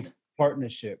involved? Jay's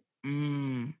partnership?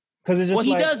 Mm. Because it's just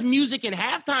he does music and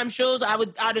halftime shows.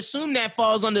 I'd assume that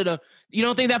falls under the. You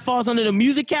don't think that falls under the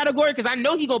music category? Because I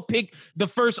know he gonna pick the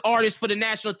first artist for the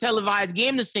national televised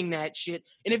game to sing that shit.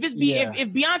 And if if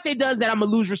Beyonce does that, I'm gonna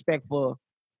lose respect for her.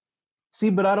 See,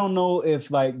 but I don't know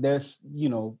if like there's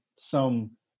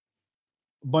some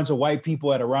bunch of white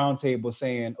people at a round table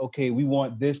saying, okay, we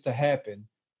want this to happen.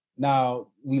 Now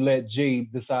we let Jay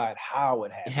decide how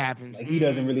it happens. It happens. Like he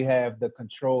doesn't really have the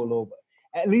control over.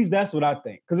 At least that's what I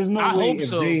think. Because there's no way if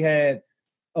Jay had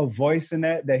a voice in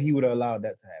that he would have allowed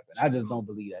that to happen. I just don't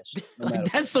believe that shit. No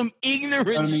like, that's some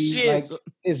ignorant shit. Like,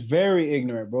 it's very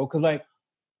ignorant, bro. Because like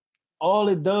all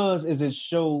it does is it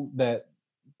show that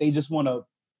they just want to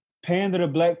pander to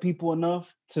black people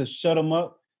enough to shut them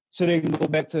up so they can go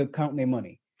back to counting their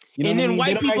money. You know, and then what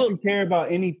I mean? white they don't people actually care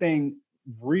about anything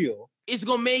real. It's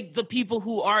gonna make the people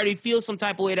who already feel some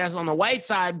type of way that's on the white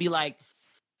side be like,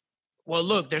 well,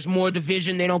 look, there's more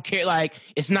division. They don't care. Like,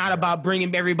 it's not about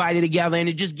bringing everybody together, and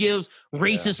it just gives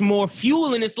racists more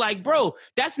fuel. And it's like, bro,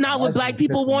 that's not what black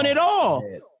people want at all.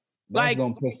 That's like,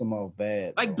 gonna piss them off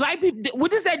bad. Like, black people,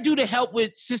 what does that do to help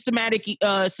with systematic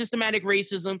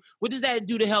racism? What does that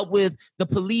do to help with the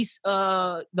police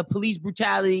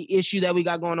brutality issue that we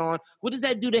got going on? What does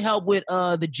that do to help with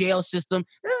the jail system?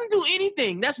 It doesn't do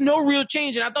anything. That's no real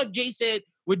change. And I thought Jay said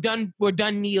we're done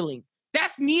kneeling.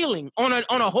 That's kneeling on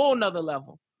a whole nother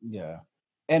level. Yeah.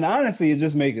 And honestly, it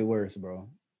just make it worse, bro.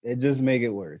 It just make it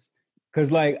worse. Cause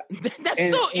like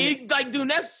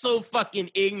that's so fucking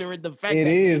ignorant. The fact it that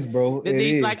is, bro. It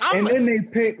is. Like, and then they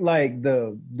pick like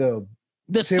the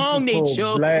song they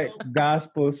chose, black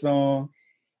gospel song.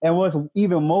 And what's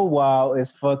even more wild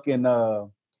is fucking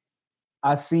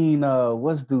I seen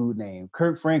what's dude name?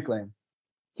 Kirk Franklin.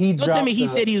 Don't tell me he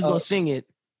said he was gonna sing it.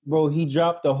 Bro, he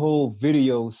dropped the whole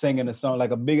video singing the song,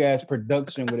 like a big ass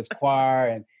production with his choir,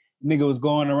 and nigga was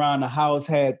going around the house,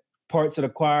 had parts of the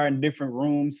choir in different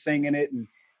rooms singing it, and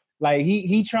like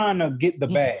he trying to get the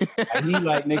bag. Like, he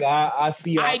like, nigga, I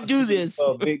see I do this.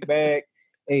 A big bag.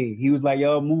 Hey, he was like,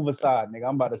 yo, move aside, nigga.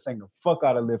 I'm about to sing the fuck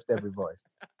out of Lift Every Voice.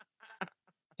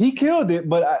 He killed it,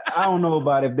 but I don't know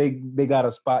about if they got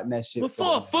a spot in that shit.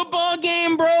 Before a football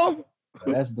game, bro.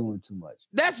 That's doing too much.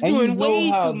 That's doing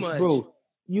way too much. Bro,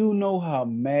 you know how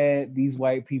mad these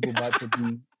white people about to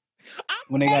be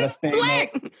when they gotta stand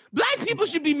up. Black people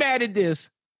should be mad at this.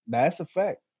 That's a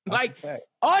fact. All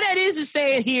that is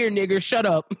saying, here, nigga, shut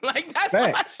up. Like that's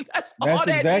all that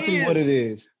exactly is. What it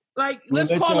is. Like,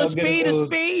 let's call a spade a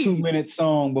spade. 2-minute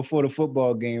song before the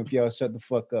football game if y'all shut the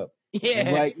fuck up. Yeah.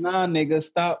 It's like, nah, nigga,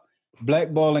 stop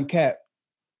blackballing Cap.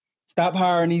 Stop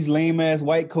hiring these lame ass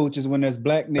white coaches when there's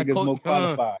black niggas more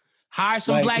qualified. Hire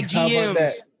some black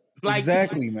GMs. Like,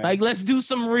 exactly, man. Like, let's do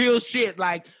some real shit.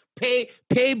 Like,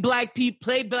 Pay black people,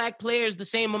 play black players the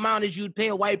same amount as you'd pay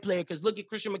a white player. Because look at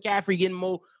Christian McCaffrey getting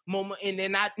more, and they're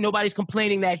not. Nobody's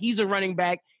complaining that he's a running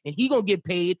back and he gonna get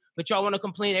paid. But y'all want to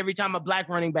complain every time a black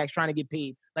running back's trying to get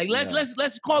paid. Like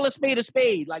let's call a spade a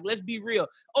spade. Like let's be real.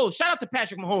 Oh, shout out to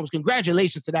Patrick Mahomes.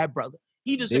 Congratulations to that brother.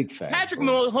 He deserves. Patrick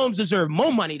Mahomes deserved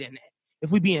more money than that.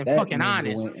 If we being that fucking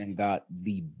honest, went and got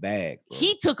the bag. Bro.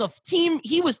 He took a team.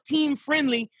 He was team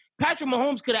friendly. Patrick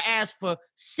Mahomes could have asked for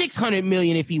 $600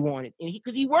 million if he wanted, and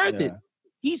because he worth it.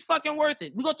 He's fucking worth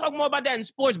it. We're gonna talk more about that in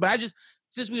sports, but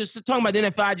since we were talking about the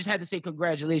NFL, I just had to say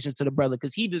congratulations to the brother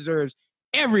because he deserves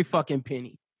every fucking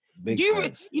penny.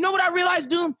 You know what I realized,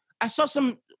 dude? I saw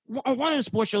on one of the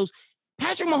sports shows.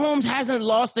 Patrick Mahomes hasn't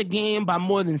lost a game by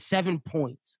more than 7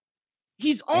 points.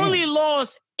 He's only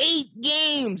lost 8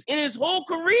 games in his whole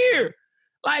career.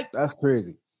 Like that's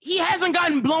crazy. He hasn't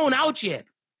gotten blown out yet.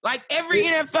 Like every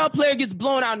NFL player gets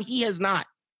blown out and he has not.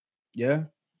 Yeah.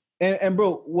 And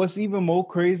bro, what's even more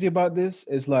crazy about this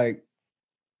is like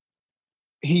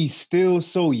he's still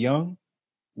so young.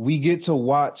 We get to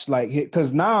watch like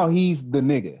because now he's the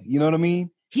nigga. You know what I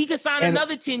mean? He could sign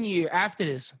another 10-year after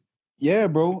this. Yeah,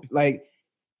 bro. Like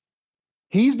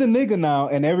he's the nigga now,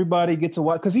 and everybody gets to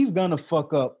watch because he's gonna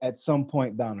fuck up at some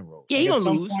point down the road. Yeah, he's gonna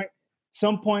lose.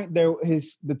 Some point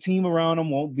the team around him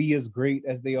won't be as great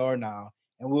as they are now.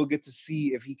 And we'll get to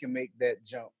see if he can make that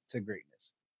jump to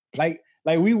greatness. Like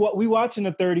we watching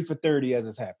the 30 for 30 as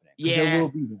it's happening. Yeah, there will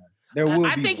be one. There will.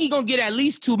 I think he's gonna get at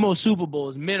least 2 more Super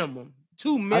Bowls minimum.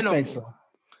 2 minimum. I think so.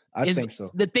 I think so.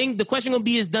 The question gonna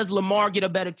be is does Lamar get a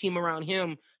better team around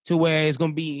him to where it's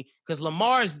gonna be because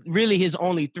Lamar is really his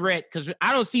only threat because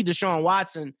I don't see Deshaun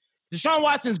Watson. Deshaun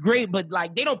Watson's great, but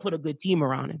like they don't put a good team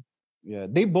around him. Yeah,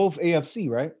 they both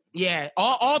AFC, right? Yeah,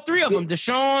 all 3 of them: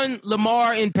 Deshaun,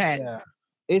 Lamar, and Pat. Yeah.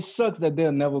 It sucks that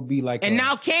they'll never be like. And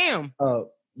now Cam.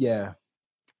 Yeah.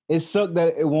 It sucks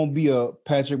that it won't be a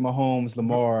Patrick Mahomes,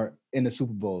 Lamar in the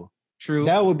Super Bowl. True.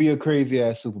 That would be a crazy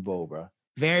ass Super Bowl, bro.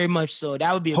 Very much so.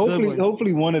 That would be a good one.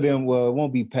 Hopefully one of them. Well, it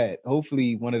won't be Pat.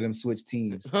 Hopefully one of them switch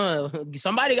teams.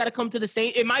 Somebody got to come to the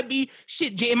Saints. It might be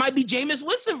shit. It might be Jameis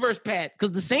Winston versus Pat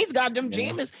because the Saints got them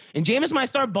Jameis, and Jameis might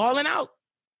start balling out.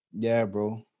 Yeah,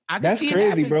 bro. That's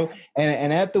crazy, bro.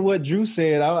 And after what Drew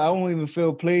said, I won't even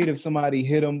feel played if somebody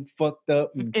hit him fucked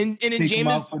up and then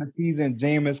Jameis for the season.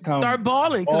 Jameis come start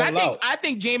balling because I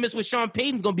think Jameis with Sean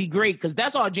Payton's gonna be great because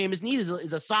that's all Jameis needs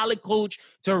is a solid coach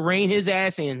to rein his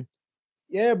ass in.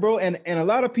 Yeah, bro. And a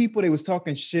lot of people they was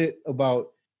talking shit about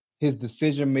his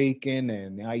decision making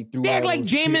and how he threw. They act like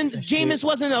Jameis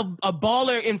wasn't a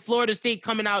baller in Florida State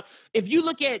coming out. If you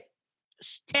look at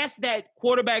tests that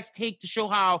quarterbacks take to show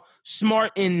how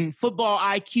smart in football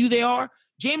IQ they are,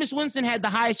 Jameis Winston had the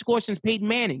highest score since Peyton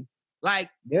Manning. Higher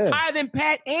than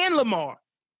Pat and Lamar.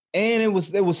 And it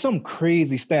was some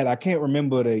crazy stat. I can't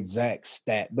remember the exact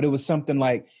stat, but it was something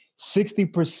like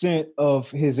 60%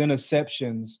 of his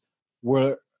interceptions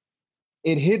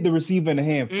it hit the receiver in the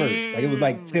hand first. Like it was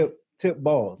like tip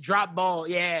balls. Drop ball,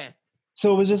 yeah.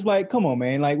 So it was just like, come on,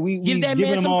 man. Like we giving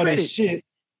him all credit. This shit.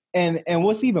 And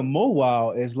what's even more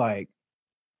wild is like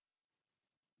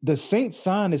the Saints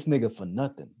signed this nigga for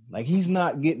nothing. Like he's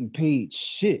not getting paid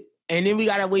shit. And then we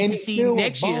gotta wait to see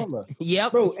next year.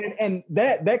 Yep, bro. And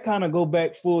that kind of go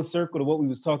back full circle to what we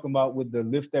was talking about with the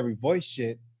lift every voice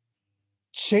shit.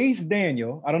 Chase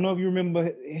Daniel, I don't know if you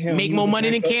remember him. Make more money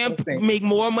than Cam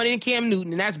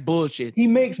Newton, and that's bullshit. He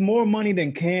makes more money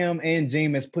than Cam and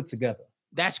Jameis put together.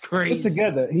 That's crazy. Put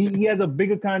together. He has a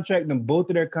bigger contract than both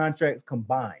of their contracts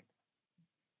combined.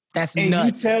 That's nuts. And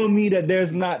you tell me that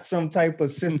there's not some type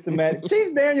of systematic.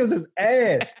 Chase Daniels is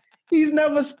ass. He's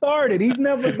never started. He's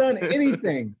never done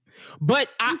anything. But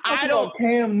I don't.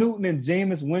 Cam Newton and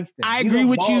Jameis Winston. I agree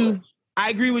with you. I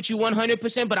agree with you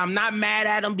 100%, but I'm not mad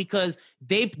at them because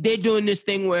they're doing this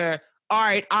thing where, all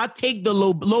right, I'll take the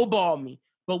low ball me.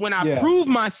 But when I prove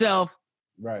myself,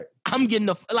 right, I'm getting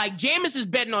Jameis is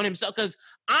betting on himself because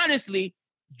honestly,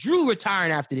 Drew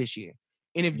retiring after this year.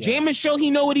 And if Jameis show he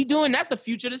know what he doing, that's the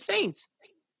future of the Saints.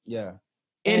 Yeah.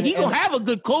 And he gonna have a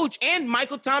good coach and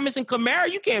Michael Thomas and Kamara,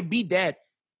 you can't beat that.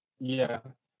 Yeah.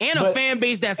 And a fan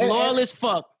base that's loyal as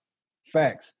fuck.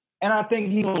 Facts. And I think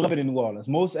he gonna love it in New Orleans.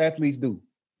 Most athletes do.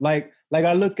 Like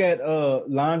I look at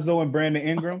Lonzo and Brandon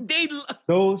Ingram.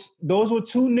 Those were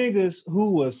 2 niggas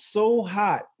who were so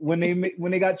hot when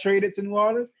they got traded to New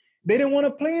Orleans. They didn't want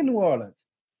to play in New Orleans.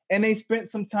 And they spent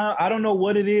some time. I don't know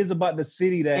what it is about the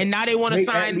city that. And now they want to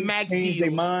sign max deals. Their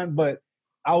mind, but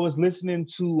I was listening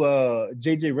to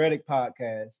JJ Redick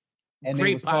podcast, and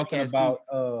they was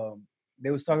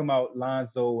talking about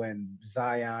Lonzo and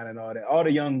Zion and all that, all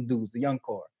the young dudes, the young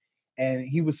core, and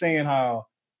he was saying how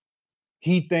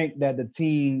he think that the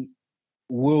team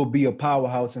will be a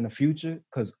powerhouse in the future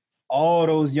because all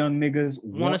those young niggas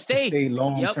want to stay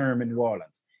long term in New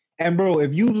Orleans. And bro,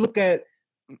 if you look at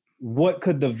what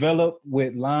could develop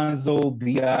with Lonzo,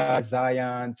 B.I.,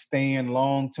 Zion staying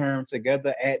long term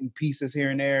together, adding pieces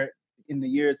here and there in the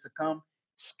years to come,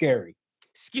 scary.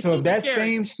 So if that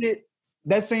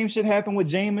same shit happened with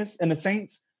Jameis and the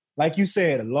Saints, like you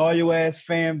said, a loyal ass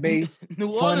fan base, New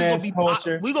Orleans gonna be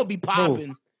culture. We gonna be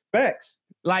popping. Facts.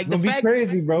 Like the fact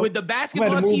crazy, bro. With the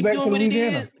basketball team doing what it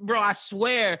is, bro, I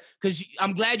swear, because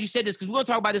I'm glad you said this, because we're gonna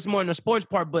talk about this more in the sports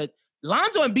part. But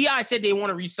Lonzo and B.I. said they want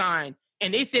to resign,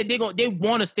 and they said they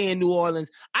want to stay in New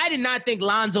Orleans. I did not think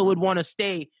Lonzo would want to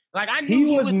stay. Like I knew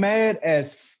he was mad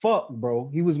as fuck, bro.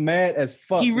 He was mad as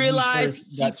fuck. He realized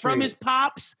from his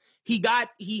pops, he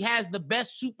has the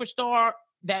best superstar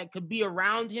that could be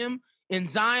around him in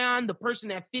Zion, the person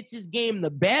that fits his game the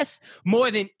best,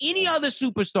 more than any other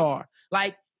superstar.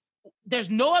 Like, there's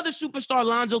no other superstar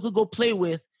Lonzo could go play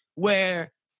with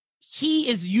where he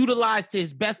is utilized to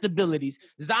his best abilities.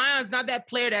 Zion's not that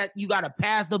player that you got to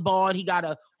pass the ball and he got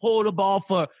to hold the ball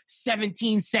for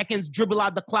 17 seconds, dribble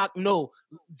out the clock. No.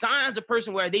 Zion's a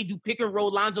person where they do pick and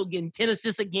roll. Lonzo getting 10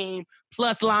 assists a game,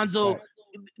 plus Lonzo,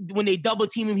 when they double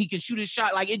team him, he can shoot his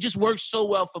shot. Like, it just works so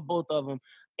well for both of them.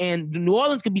 And New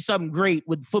Orleans could be something great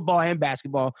with football and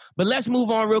basketball. But let's move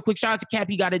on real quick. Shout out to Cap.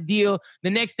 He got a deal. The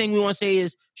next thing we want to say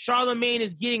is Charlamagne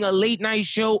is getting a late night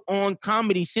show on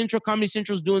Comedy Central. Comedy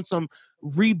Central is doing some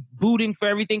rebooting for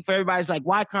everything. For everybody's like,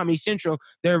 why Comedy Central?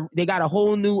 They got a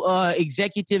whole new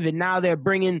executive, and now they're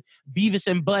bringing Beavis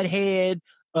and Butthead,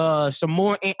 some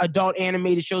more adult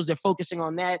animated shows. They're focusing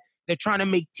on that. They're trying to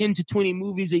make 10 to 20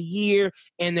 movies a year,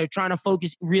 and they're trying to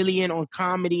focus really in on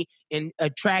comedy and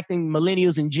attracting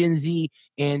millennials and Gen Z,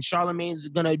 and Charlamagne's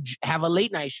going to have a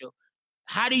late night show.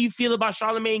 How do you feel about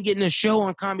Charlamagne getting a show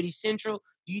on Comedy Central?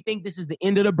 Do you think this is the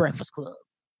end of the Breakfast Club?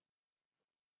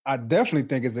 I definitely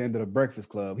think it's the end of the Breakfast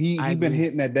Club. He's been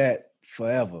hitting at that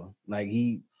forever. Like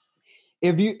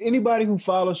anybody who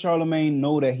follows Charlamagne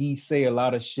know that he say a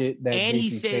lot of shit that, and he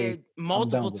said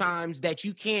multiple times that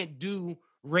you can't do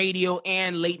radio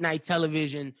and late night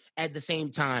television at the same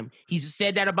time. He's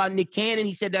said that about Nick Cannon.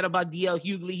 He said that about D.L.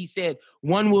 Hughley. He said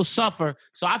one will suffer.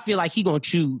 So I feel like he gonna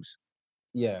choose.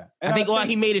 Yeah, and I think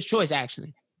he made his choice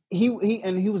actually. He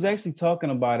was actually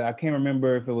talking about it. I can't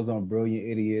remember if it was on Brilliant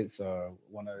Idiots or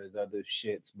one of his other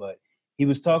shits, but he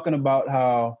was talking about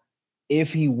how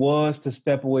if he was to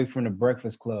step away from the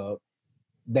Breakfast Club,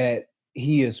 that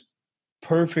he is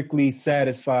perfectly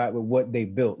satisfied with what they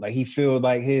built. Like he feels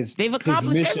like his mission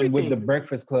everything with the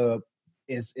Breakfast Club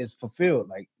is fulfilled.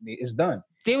 Like it's done.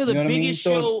 They were the biggest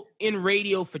show in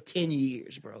radio for 10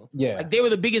 years, bro. Yeah. Like they were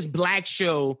the biggest black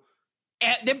show.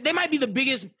 They might be the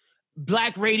biggest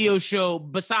black radio show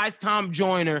besides Tom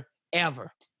Joyner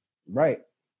ever. Right.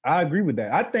 I agree with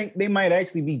that. I think they might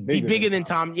actually be bigger than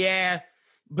Tom. Yeah.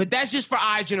 But that's just for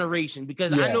our generation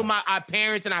because I know our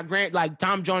parents and our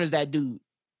Tom Joyner's that dude.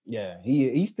 Yeah,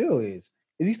 he still is.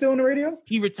 Is he still on the radio?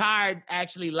 He retired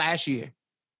actually last year.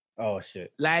 Oh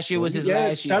shit! Last year was his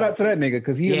last year. Shout out to that nigga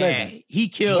because he's a legend. He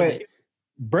killed it.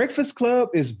 Breakfast Club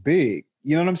is big.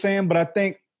 You know what I'm saying? But I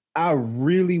think I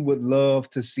really would love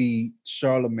to see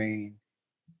Charlamagne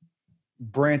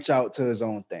branch out to his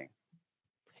own thing.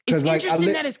 It's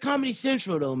interesting that it's Comedy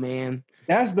Central though, man.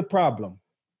 That's the problem.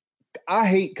 I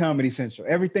hate Comedy Central.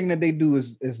 Everything that they do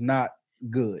is not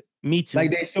good. Me too. Like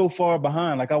they so far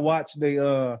behind. Like I watch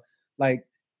like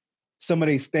some of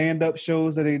these stand-up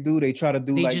shows that they do. They try to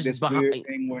do this weird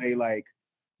thing where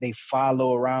they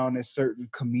follow around a certain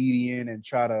comedian and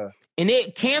try to. And they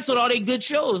canceled all their good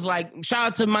shows. Like shout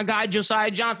out to my guy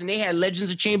Josiah Johnson. They had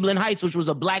Legends of Chamberlain Heights, which was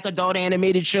a black adult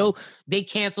animated show. They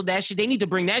canceled that shit. They need to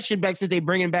bring that shit back since they're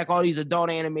bringing back all these adult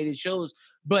animated shows.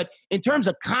 But in terms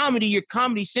of comedy, your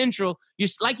Comedy Central,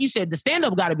 like you said, the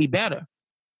stand-up got to be better.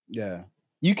 Yeah.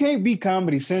 You can't be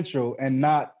Comedy Central and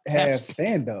not have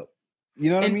stand-up.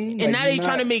 You know what I mean? And now they're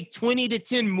trying to make 20 to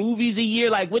 10 movies a year.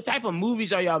 Like, what type of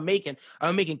movies are y'all making? Are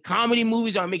you making comedy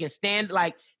movies? Are you making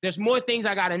there's more things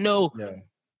I got to know. Yeah.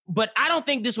 But I don't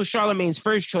think this was Charlamagne's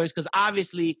first choice because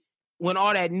obviously when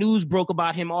all that news broke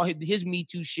about him, all his Me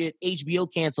Too shit,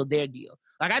 HBO canceled their deal.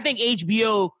 Like, I think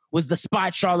HBO was the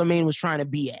spot Charlamagne was trying to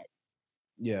be at.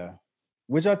 Yeah.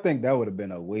 Which I think that would have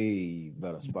been a way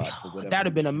better spot. That would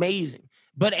have been amazing.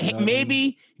 But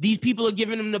maybe these people are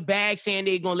giving him the bag saying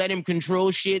they're going to let him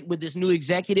control shit with this new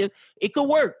executive. It could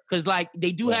work because,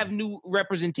 they do have new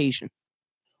representation.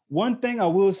 One thing I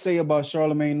will say about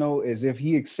Charlamagne, though, is if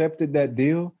he accepted that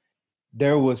deal,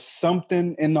 there was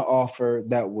something in the offer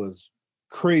that was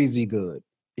crazy good.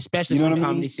 Especially from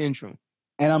Comedy Central.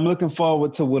 And I'm looking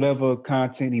forward to whatever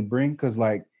content he bring, because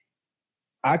like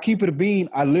I keep it a bean.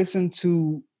 I listen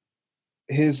to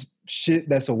his shit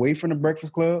that's away from the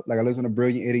Breakfast Club. Like I listen to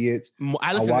Brilliant Idiots.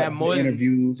 I listen to watch that more the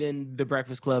interviews. than the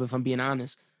Breakfast Club, if I'm being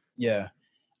honest. Yeah.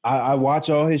 I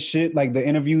watch all his shit, like the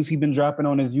interviews he been dropping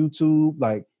on his YouTube.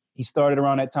 Like he started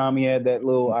around that time he had that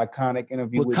little iconic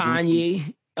interview with Kanye.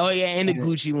 Gucci. Oh yeah, and the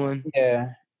Gucci one.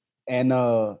 Yeah. And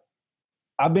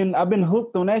I've been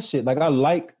hooked on that shit. Like I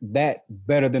like that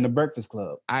better than the Breakfast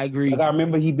Club. I agree. Like I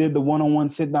remember he did the one-on-one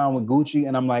sit down with Gucci,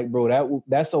 and I'm like, bro,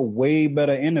 that's a way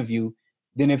better interview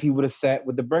than if he would have sat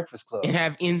with the Breakfast Club and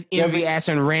have envy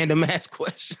asking random ass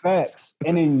questions. Facts.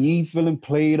 And then Yee feeling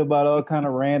played about all kind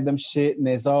of random shit, and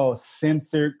it's all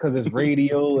censored because it's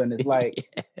radio, and it's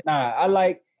like, nah, I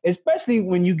like, especially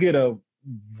when you get a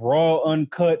raw,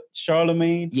 uncut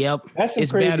Charlemagne. Yep, that's some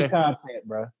it's crazy better content,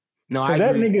 bro. No, I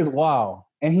that agree. nigga is wild,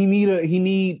 and he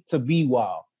need to be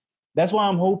wild. That's why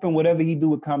I'm hoping whatever he do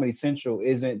with Comedy Central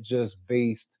isn't just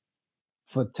based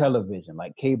for television,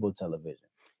 like cable television.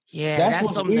 Yeah,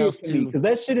 that's something else too. Because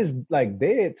that shit is like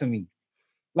dead to me.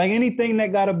 Like anything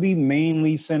that gotta be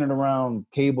mainly centered around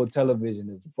cable television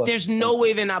is fucking. There's no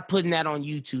way they're not putting that on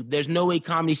YouTube. There's no way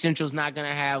Comedy Central's not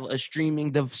gonna have a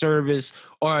streaming service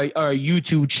or a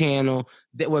YouTube channel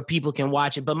where people can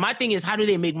watch it. But my thing is, how do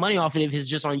they make money off it if it's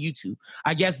just on YouTube?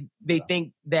 I guess they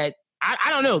think that I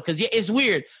don't know, because it's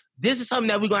weird. This is something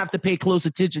that we're gonna have to pay close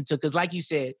attention to, because like you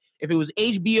said, if it was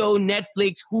HBO,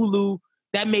 Netflix, Hulu,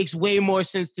 that makes way more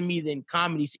sense to me than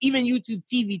Comedy. Even YouTube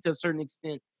TV to a certain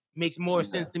extent makes more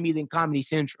sense to me than Comedy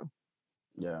Central.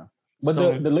 Yeah. But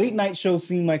the late night show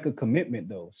seemed like a commitment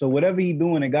though. So whatever he's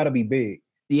doing, it gotta be big.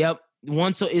 Yep.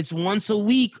 It's once a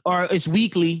week or it's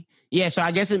weekly. Yeah, so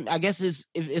I guess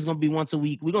it's gonna be once a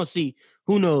week. We're gonna see.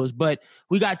 Who knows? But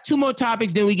we got 2 more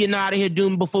topics, then we getting out of here,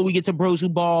 Doom, before we get to Bros Who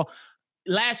Ball.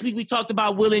 Last week we talked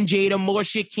about Will and Jada. More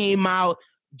shit came out.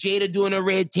 Jada doing a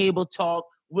red table talk.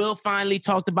 Will finally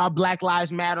talked about Black Lives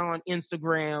Matter on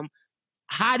Instagram.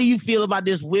 How do you feel about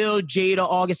this? Will, Jada,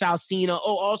 August Alsina.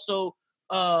 Oh, also,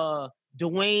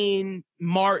 Dwayne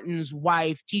Martin's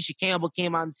wife, Tisha Campbell,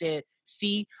 came out and said,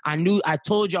 "See, I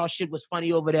told y'all shit was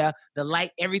funny over there. The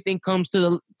light, everything comes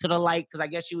to the light," because I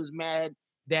guess she was mad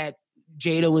that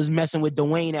Jada was messing with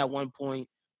Dwayne at one point.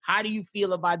 How do you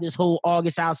feel about this whole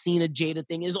August Alsina Jada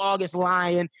thing? Is August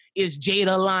lying? Is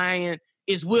Jada lying?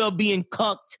 Is Will being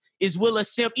cucked? Is Will a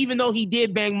simp? Even though he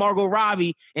did bang Margot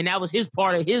Robbie, and that was his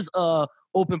part of his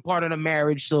open part of the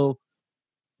marriage. So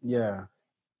yeah,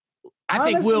 I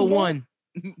think Will won.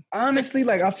 Honestly,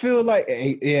 like I feel like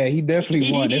he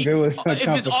definitely won. If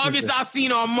it's August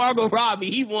Alsina or Margot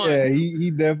Robbie, he won. Yeah, he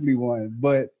definitely won.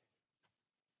 But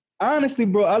honestly,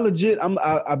 bro,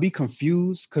 I be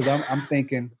confused because I'm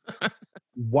thinking,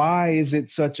 why is it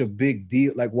such a big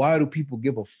deal? Like, why do people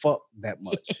give a fuck that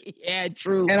much? Yeah,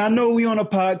 true. And I know we on a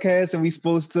podcast and we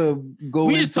supposed to go.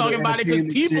 We just talking about it because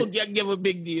people give a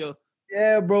big deal.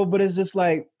 Yeah, bro, but it's just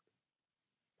like,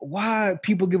 why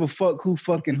people give a fuck who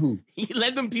fucking who?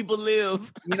 Let them people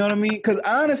live. You know what I mean? Because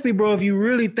honestly, bro, if you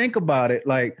really think about it,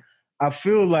 like, I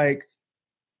feel like,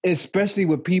 especially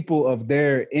with people of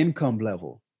their income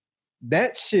level,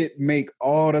 that shit make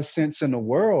all the sense in the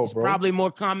world, it's bro. Probably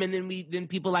more common than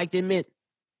people like to admit.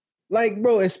 Like,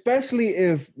 bro, especially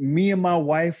if me and my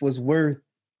wife was worth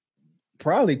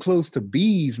probably close to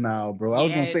B's now, bro. I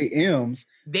was gonna say M's.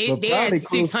 They had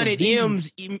 600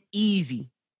 M's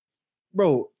easy.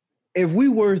 Bro, if we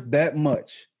worth that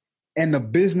much and the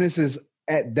business is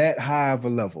at that high of a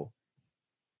level,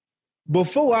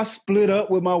 before I split up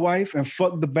with my wife and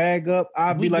fuck the bag up,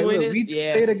 I'd be like, look, we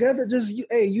stay together. Just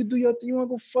you do your thing. You wanna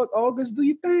go fuck August? Do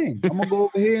your thing. I'm gonna go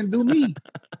over here and do me.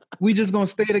 We just gonna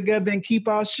stay together and keep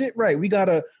our shit right. We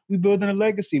building a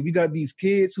legacy. We got these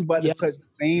kids who about to touch the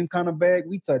same kind of bag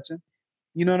we touching.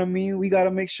 You know what I mean? We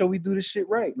gotta make sure we do this shit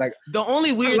right. Like, the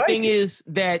only weird thing is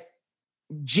that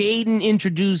Jaden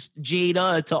introduced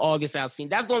Jada to August Alsina.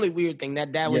 That's the only weird thing.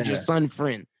 That was your son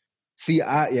friend. See,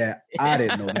 I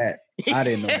didn't know that. I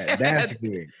didn't know that. That's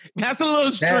weird. That's a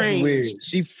little strange. That's weird.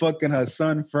 She fucking her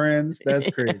son friends. That's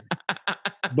crazy.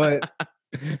 But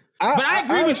I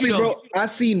agree with you, bro. I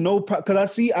see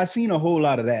because I seen a whole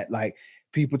lot of that. Like,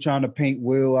 people trying to paint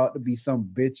Will out to be some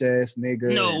bitch ass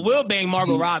nigga. No, Will bang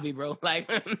Margot Robbie, bro. Like,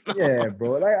 no. Yeah,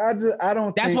 bro. Like, I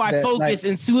don't. That's why Focus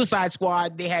and Suicide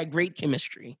Squad, they had great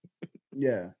chemistry.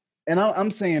 Yeah, and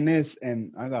I'm saying this,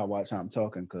 and I gotta watch how I'm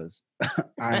talking because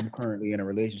I'm currently in a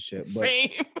relationship. But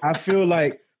Same. I feel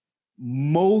like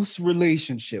most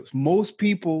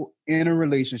people in a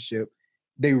relationship,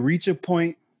 they reach a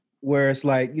point where it's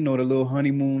like, you know, the little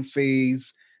honeymoon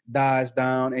phase dies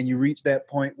down, and you reach that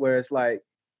point where it's like,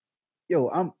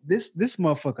 yo, this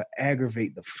motherfucker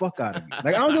aggravate the fuck out of me.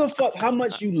 Like, I don't give a fuck how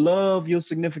much you love your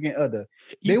significant other.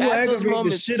 They will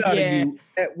aggravate the shit out of you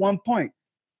at one point.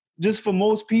 Just for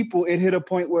most people, it hit a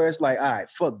point where it's like, all right,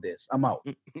 fuck this, I'm out.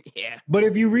 Yeah. But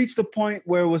if you reach the point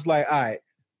where it was like, all right,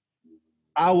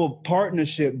 our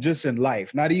partnership just in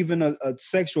life, not even a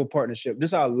sexual partnership,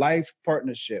 just our life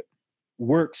partnership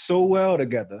works so well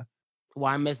together.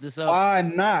 Why mess this up? Why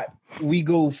not we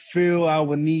go fill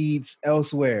our needs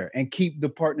elsewhere and keep the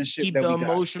partnership keep that the we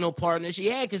emotional partnership?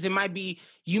 Yeah, because it might be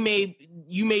you may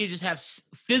just have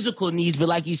physical needs, but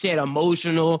like you said,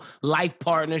 emotional life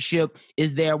partnership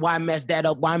is there. Why mess that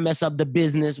up? Why mess up the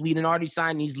business? We done already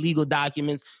signed these legal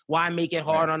documents. Why make it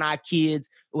hard on our kids?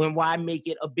 Why make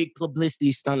it a big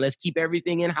publicity stunt? Let's keep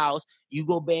everything in house. You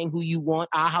go bang who you want.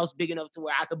 Our house big enough to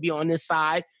where I could be on this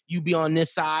side, you be on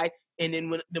this side. And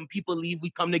then when them people leave, we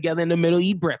come together in the middle,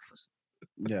 eat breakfast.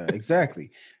 Yeah,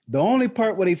 exactly. The only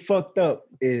part where they fucked up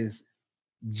is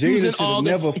Jada should have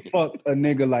never fucked a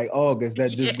nigga like August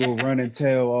that just go run and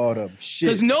tell all the shit.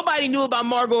 Because nobody knew about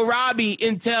Margot Robbie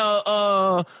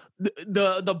until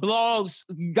the blogs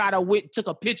took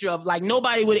a picture of, like,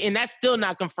 nobody would, and that's still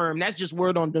not confirmed. That's just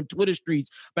word on the Twitter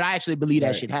streets. But I actually believe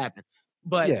that shit happened.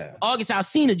 But August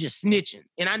Alsina just snitching,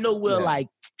 and I know Will like.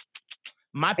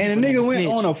 And the nigga went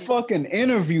on a fucking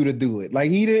interview to do it. Like,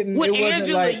 he didn't. With it wasn't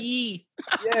Angela like, Yee.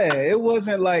 Yeah, it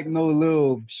wasn't like no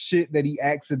little shit that he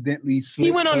accidentally slipped.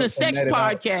 He went on the sex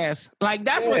podcast. Like,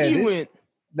 that's what he went.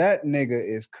 That nigga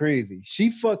is crazy.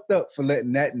 She fucked up for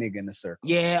letting that nigga in the circle.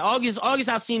 Yeah, August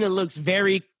Alsina looks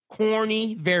very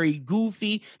corny, very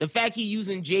goofy. The fact he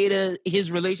using Jada,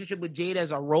 his relationship with Jada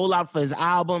as a rollout for his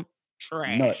album,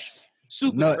 trash. Nuts.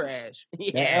 Super trash.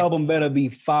 Yeah. That album better be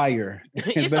fire.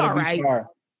 It's all right.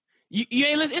 You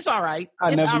ain't listen. It's all right.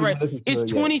 It's all right. It's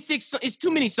 26. It's too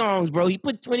many songs, bro. He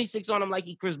put 26 on them like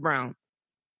he Chris Brown.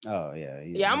 Oh yeah.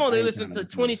 Yeah, I'm only listening to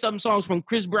 20-something songs from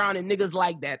Chris Brown and niggas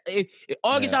like that.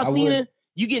 August Alsina,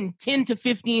 you getting 10 to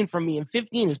 15 from me, and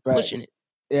 15 is pushing it.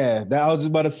 Yeah, I was just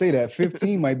about to say that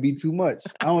 15 might be too much.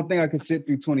 I don't think I could sit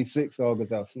through 26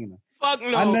 August Alsina. Fuck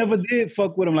no. I never did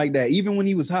fuck with him like that, even when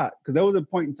he was hot. Because there was a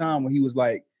point in time when he was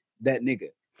like that nigga.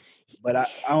 But I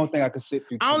don't think I could sit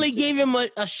through 26. I only gave him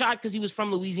a shot because he was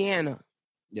from Louisiana.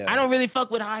 Yeah. I don't really fuck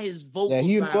with how his vocal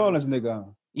he a sounds. New Orleans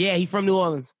nigga. Yeah, he from New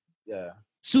Orleans. Yeah.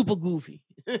 Super goofy.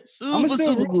 I'm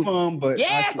still root goofy. for him, but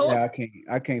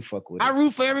I can't fuck with it. I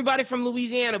root for everybody from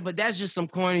Louisiana, but that's just some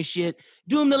corny shit.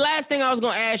 Doom, the last thing I was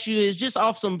gonna ask you is just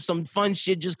off some fun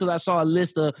shit, just because I saw a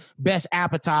list of best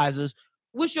appetizers.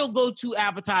 What's your go-to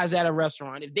appetizer at a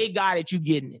restaurant? If they got it, you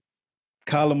getting it.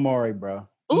 Calamari, bro.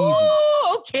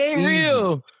 Ooh, okay, Easy.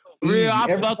 Real. I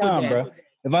Every fuck time, with that. bro.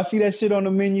 If I see that shit on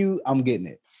the menu, I'm getting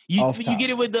it. You get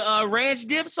it with the ranch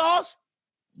dip sauce?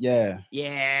 Yeah.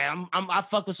 Yeah, I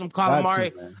fuck with some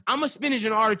calamari. I'm a spinach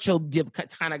and artichoke dip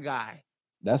kind of guy.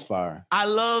 That's fire. I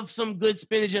love some good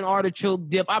spinach and artichoke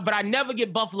dip, but I never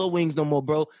get buffalo wings no more,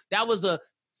 bro. That was a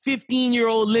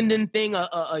 15-year-old Linden thing,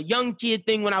 a young kid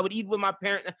thing when I would eat with my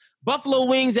parents. Buffalo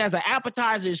wings as an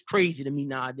appetizer is crazy to me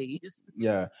nowadays.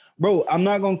 Yeah. Bro, I'm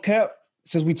not going to cap.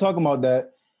 Since we talking about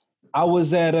that, I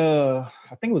was at, I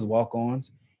think it was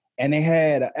Walk-Ons, and they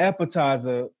had an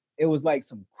appetizer. It was like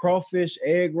some crawfish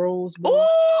egg rolls. Bro.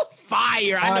 Ooh,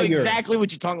 fire. I know exactly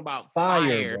what you're talking about.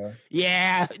 Fire. Bro.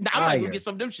 Yeah. I might go get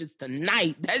some of them shits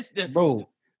tonight. That's the bro.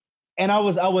 And I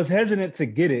was hesitant to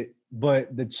get it,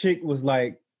 but the chick was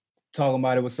like talking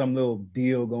about it with some little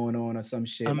deal going on or some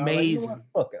shit. Amazing. Like,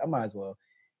 fuck it, I might as well.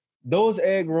 Those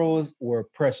egg rolls were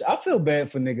precious. I feel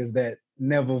bad for niggas that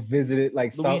never visited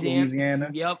like South Louisiana.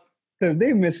 Yep. Because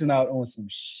they missing out on some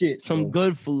shit. Some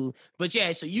good food. But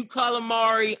yeah, so you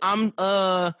calamari, I'm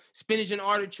spinach and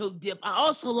artichoke dip. I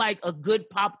also like a good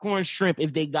popcorn shrimp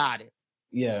if they got it.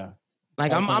 Yeah.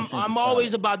 Like I'm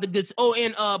always about the good. Oh,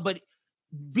 and but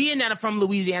being that I'm from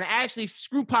Louisiana, actually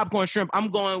screw popcorn shrimp. I'm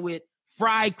going with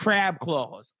fried crab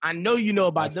claws. I know you know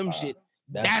about them shit.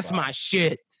 That's my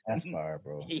shit. That's fire,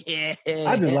 bro. Yeah.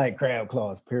 I just like crab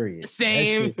claws, period.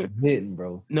 Same. Hitting,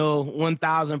 bro. No,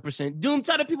 1,000%. Doom,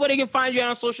 tell the people they can find you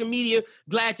on social media.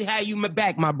 Glad to have you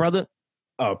back, my brother.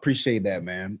 Oh, appreciate that,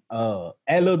 man.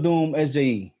 At Lil Doom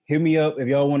SJE. Hit me up if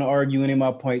y'all want to argue any of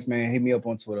my points, man. Hit me up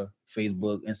on Twitter,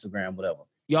 Facebook, Instagram, whatever.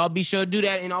 Y'all be sure to do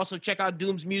that, and also check out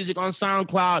Doom's music on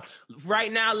SoundCloud.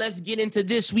 Right now, let's get into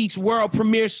this week's world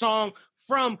premiere song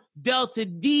from Delta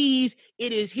D's.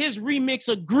 It is his remix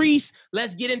of Grease.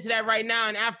 Let's get into that right now,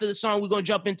 and after the song, we're going to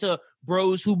jump into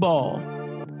Bros Who Ball.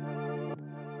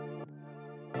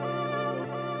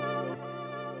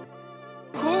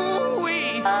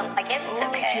 I guess it's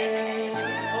okay.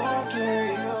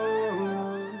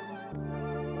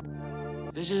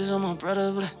 Bitches on my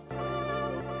brother, but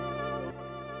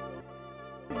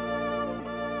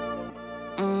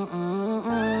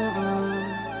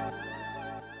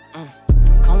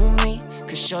come with me,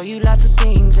 could show you lots of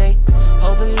things, eh?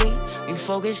 Hopefully, you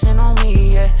focusing on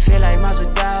me, yeah. Feel like Miles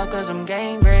without, cause I'm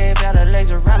game bred. Got the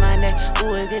legs around my neck,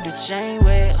 ooh, it get the chain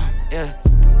wet, yeah.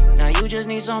 Now you just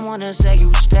need someone to say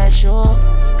you special,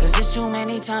 cause it's too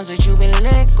many times that you been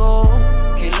let go.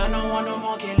 Can't love no one no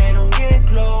more, can't let them get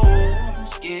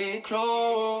close, get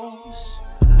close.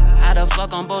 How the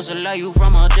fuck I'm supposed to love you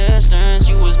from a distance?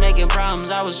 You was making problems,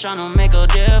 I was trying to make a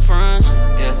difference.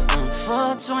 Yeah.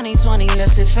 Fuck 2020,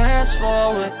 let's hit fast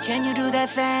forward. Can you do that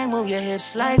thing? Move your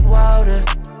hips like water.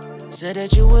 Said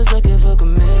that you was looking for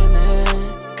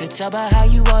commitment. Could tell by how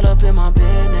you all up in my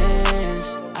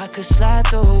business. I could slide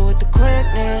through with the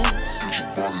quickness.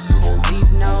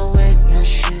 Leave no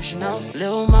witnesses, no.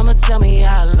 Little mama, tell me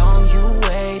how long you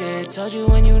waited. Told you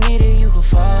when you needed, you could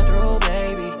fall through,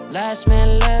 baby. Last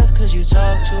man left cause you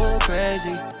talk too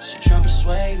crazy. She tryna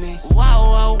persuade me. Wow,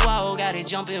 wow, wow, got it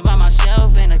jumping by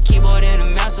myself. And a keyboard and a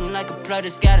mouse, I'm like a plug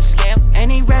that's got a scale.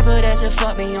 Any rapper that's a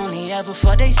fuck me only ever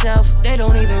fuck they self. They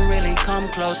don't even really come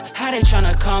close. How they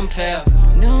tryna compare?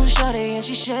 New shorty and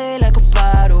she shade like a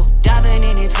bottle. Diving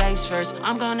in your face first,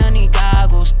 I'm gonna need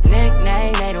goggles.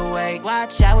 Nickname 808.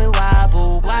 Watch how it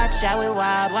wobble. Watch how it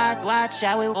wobble. Watch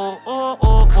how it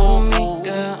Call me,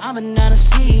 girl, I'm banana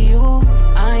see you.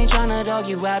 I ain't tryna dog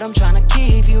you out, I'm tryna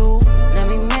keep you. Let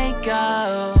me make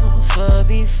up for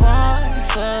before.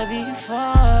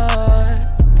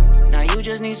 Now you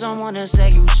just need someone to say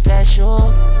you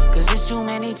special, cause it's too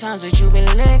many times that you been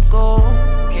let go.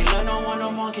 Can't love no one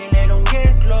no more, can't let them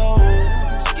get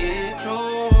close, get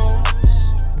close.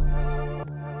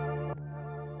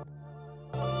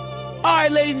 All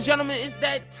right, ladies and gentlemen, it's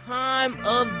that time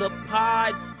of the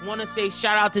pod. Want to say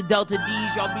shout out to Delta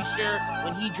D's. Y'all be sure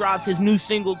when he drops his new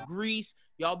single, Grease,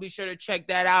 y'all be sure to check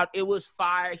that out. It was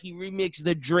fire. He remixed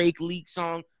the Drake Leak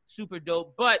song. Super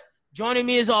dope. But joining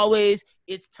me as always,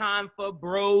 it's time for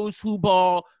Bros Who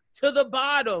Ball. To the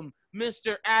bottom,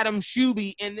 Mr. Adam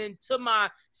Shuby. And then to my,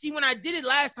 see, when I did it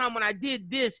last time, when I did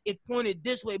this, it pointed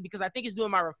this way because I think it's doing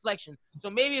my reflection.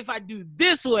 So maybe if I do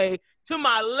this way, to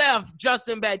my left,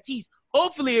 Justin Baptiste,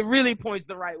 hopefully it really points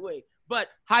the right way. But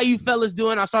how you fellas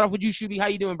doing? I'll start off with you, Shuby. How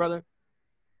you doing, brother?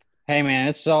 Hey, man,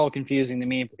 it's all confusing to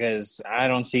me because I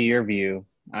don't see your view.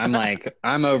 I'm like,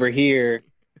 I'm over here,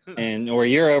 or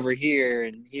you're over here,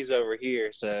 and he's over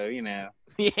here. So, you know.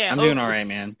 Yeah, I'm doing all right,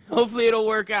 man. Hopefully it'll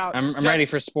work out. I'm ready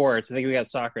for sports. I think we got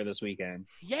soccer this weekend.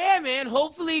 Yeah, man.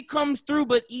 Hopefully it comes through,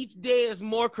 but each day as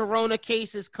more corona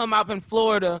cases come up in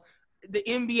Florida, the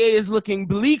NBA is looking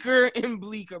bleaker and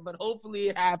bleaker, but hopefully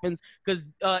it happens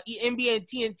because NBA and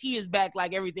TNT is back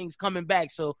like everything's coming back,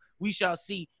 so we shall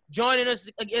see. Joining us,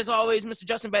 as always, Mr.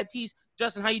 Justin Baptiste.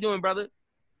 Justin, how you doing, brother?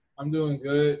 I'm doing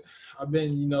good. I've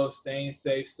been, staying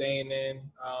safe, staying in,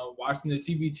 watching the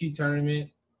TBT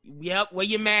tournament. Yep, wear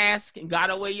your mask. And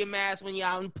gotta wear your mask when you're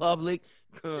out in public.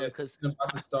 Because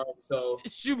so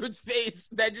Schubert's face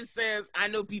that just says, "I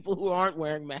know people who aren't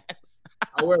wearing masks."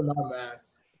 I wear my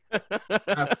mask.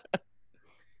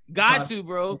 Got to,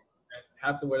 bro.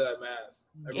 Have to wear that mask.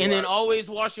 And then always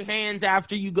wash your hands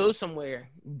after you go somewhere.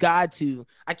 Got to.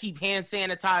 I keep hand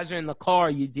sanitizer in the car,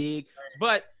 you dig?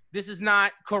 But this is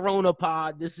not Corona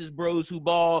Pod. This is Bros Who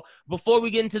Ball. Before we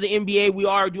get into the NBA, we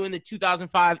are doing the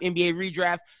 2005 NBA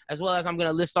redraft, as well as I'm going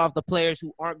to list off the players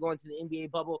who aren't going to the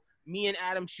NBA bubble. Me and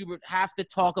Adam Schubert have to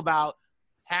talk about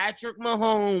Patrick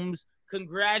Mahomes.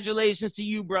 Congratulations to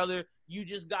you, brother. You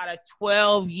just got a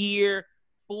 12-year,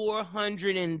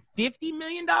 $450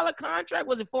 million contract.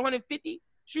 Was it 450,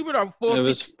 Schubert, or 450? It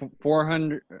was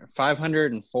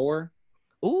 504.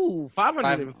 Ooh,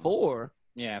 504.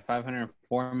 Yeah,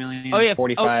 504 million. Oh yeah,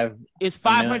 45. It's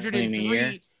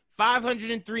 503.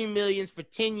 503 million for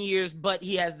 10 years, but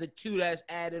he has the two that's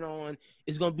added on.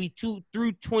 It's going to be two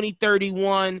through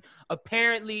 2031.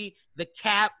 Apparently, the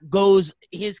cap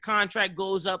his contract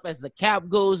goes up as the cap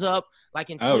goes up. Like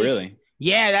in really?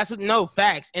 Yeah, that's what. No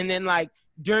facts. And then like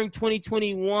during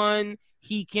 2021,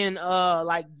 he can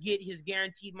get his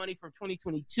guaranteed money from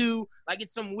 2022. Like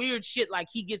it's some weird shit. Like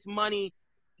he gets money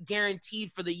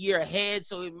guaranteed for the year ahead,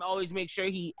 so it always makes sure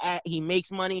he makes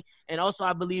money. And also,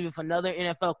 I believe if another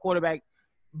NFL quarterback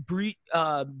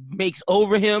makes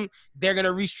over him, they're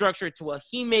gonna restructure it to where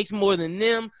he makes more than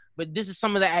them. But this is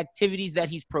some of the activities that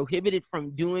he's prohibited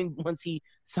from doing once he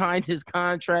signed his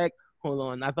contract. Hold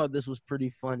on, I thought this was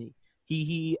pretty funny.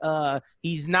 He's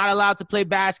not allowed to play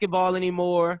basketball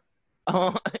anymore,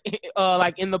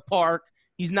 like in the park.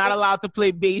 He's not allowed to play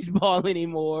baseball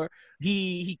anymore.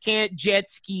 He can't jet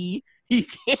ski. He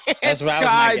can't That's what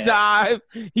I was my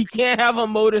skydive. He can't have a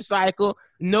motorcycle.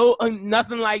 No,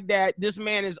 nothing like that. This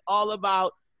man is all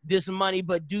about this money.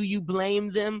 But do you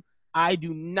blame them? I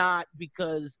do not,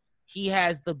 because he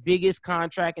has the biggest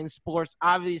contract in sports.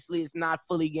 Obviously, it's not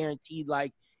fully guaranteed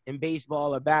like in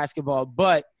baseball or basketball,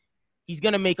 but he's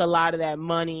going to make a lot of that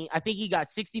money. I think he got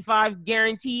 65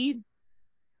 guaranteed.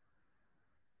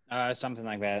 Something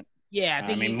like that. Yeah,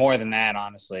 I mean, more than that,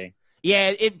 honestly.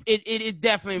 Yeah, it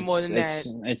definitely more than that.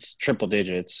 It's triple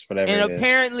digits, whatever. And it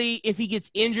apparently, if he gets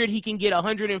injured, he can get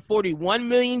 141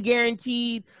 million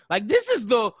guaranteed. Like, this is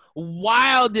the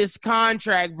wildest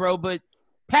contract, bro. But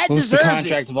Pat deserves the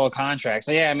contract it. of all contracts.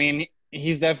 So yeah, I mean,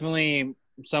 he's definitely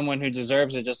someone who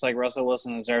deserves it, just like Russell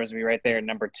Wilson deserves to be right there at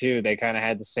number 2. They kind of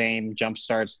had the same jump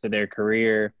starts to their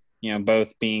career,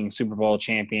 both being Super Bowl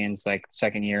champions like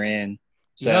second year in.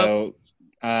 So,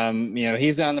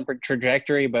 he's on the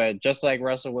trajectory, but just like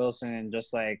Russell Wilson and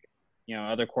just like,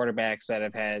 other quarterbacks that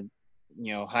have had,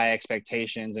 high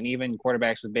expectations, and even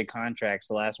quarterbacks with big contracts.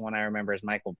 The last one I remember is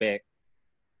Michael Vick.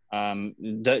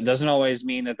 Doesn't always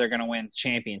mean that they're going to win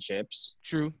championships.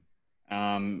 True.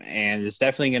 And it's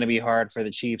definitely going to be hard for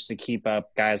the Chiefs to keep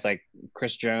up guys like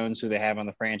Chris Jones, who they have on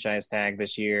the franchise tag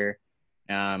this year.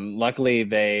 Luckily,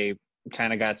 they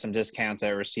kind of got some discounts at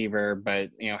receiver,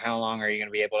 but, how long are you going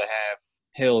to be able to have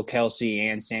Hill, Kelsey,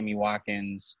 and Sammy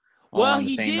Watkins all on the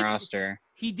same roster?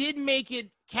 He did make it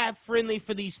cap friendly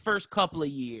for these first couple of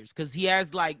years, because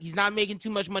he's not making too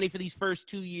much money for these first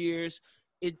 2 years.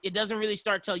 It doesn't really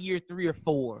start till year 3 or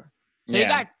 4. So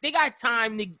they got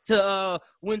time to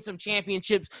win some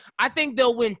championships. I think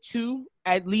they'll win 2,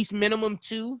 at least minimum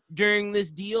 2 during this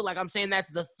deal. Like I'm saying,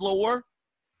 that's the floor.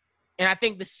 And I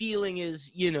think the ceiling is,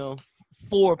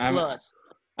 4 plus.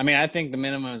 I think the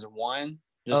minimum is 1,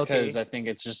 just because I think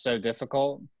it's just so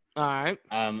difficult. All right.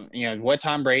 What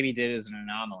Tom Brady did is an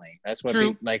anomaly. That's what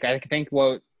I think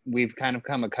what we've kind of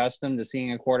come accustomed to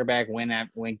seeing a quarterback win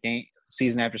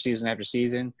season after season after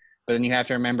season. But then you have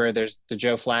to remember there's the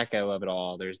Joe Flacco of it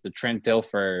all. There's the Trent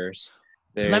Dilfers.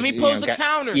 Let me pose a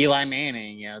counter. Eli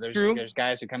Manning. There's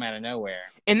guys who come out of nowhere.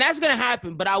 And that's going to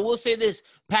happen. But I will say this.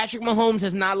 Patrick Mahomes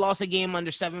has not lost a game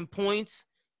under 7 points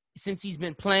since he's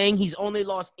been playing. He's only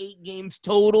lost 8 games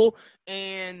total.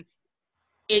 And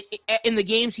in the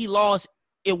games he lost,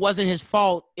 it wasn't his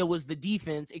fault. It was the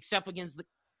defense, except against the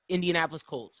Indianapolis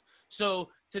Colts. So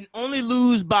to only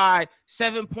lose by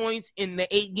 7 points in the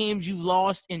 8 games you've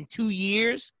lost in 2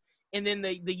 years, and then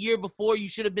the year before you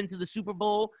should have been to the Super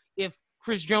Bowl if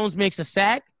Chris Jones makes a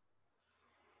sack.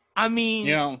 I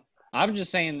mean, I'm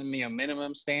just saying the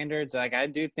minimum standards. Like, I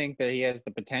do think that he has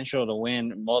the potential to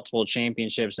win multiple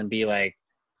championships and be like,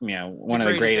 one of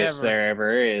the greatest there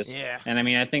ever is. Yeah. And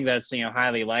I think that's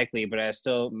highly likely, but I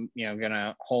still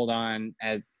gonna hold on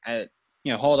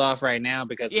hold off right now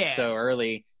because it's so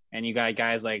early. And you got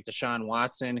guys like Deshaun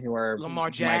Watson who Lamar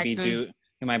Jackson.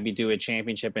 He might be due a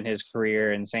championship in his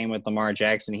career, and same with Lamar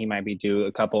Jackson. He might be due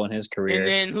a couple in his career. And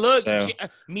then look,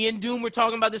 me and Doom were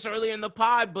talking about this earlier in the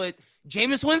pod, but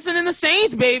Jameis Winston and the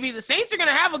Saints, baby. The Saints are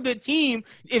gonna have a good team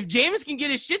if Jameis can get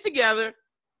his shit together.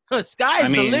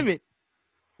 Sky's the limit.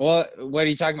 Well, what are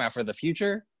you talking about for the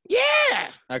future?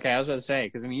 Yeah. Okay, I was about to say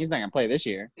because he's not gonna play this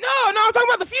year. No, I'm talking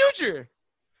about the future.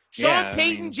 Sean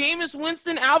Payton, Jameis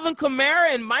Winston, Alvin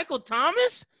Kamara, and Michael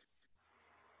Thomas.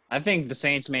 I think the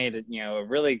Saints made a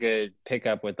really good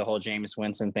pickup with the whole Jameis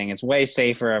Winston thing. It's way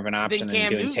safer of an option than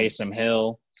doing Taysom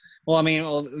Hill. Well,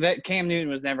 that Cam Newton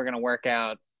was never going to work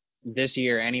out this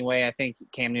year anyway. I think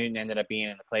Cam Newton ended up being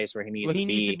in the place where he needs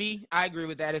to be. I agree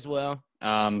with that as well.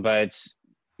 But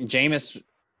Jameis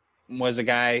was a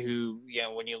guy who,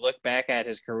 when you look back at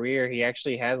his career, he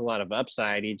actually has a lot of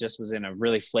upside. He just was in a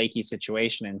really flaky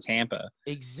situation in Tampa.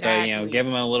 Exactly. So, give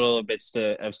him a little bit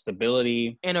of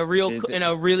stability. And a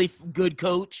really good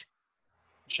coach.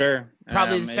 Sure.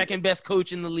 Probably the second best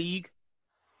coach in the league.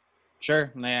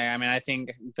 Sure. I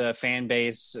think the fan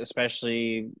base,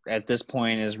 especially at this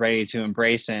point, is ready to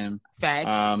embrace him.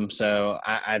 Facts. So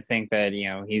I think that,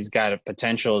 he's got a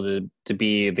potential to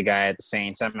be the guy at the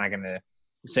Saints. I'm not going to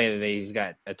say that he's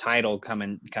got a title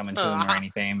coming to him or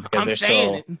anything because there's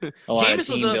still a lot of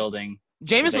team building.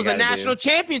 Jameis was a national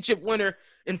championship winner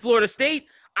in Florida State.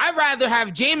 I'd rather have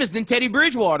Jameis than Teddy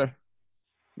Bridgewater.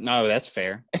 No, that's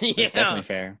fair. That's definitely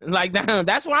fair. Like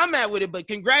that's where I'm at with it. But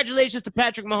congratulations to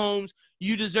Patrick Mahomes.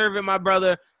 You deserve it, my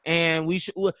brother. And we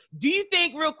should. Do you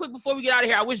think, real quick before we get out of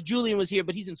here? I wish Julian was here,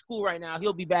 but he's in school right now.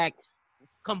 He'll be back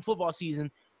come football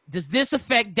season. Does this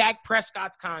affect Dak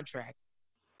Prescott's contract?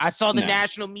 I saw the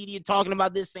national media talking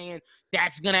about this, saying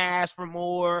Dak's gonna ask for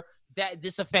more. That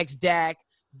this affects Dak.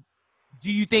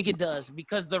 Do you think it does?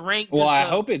 Because the rank. Well, I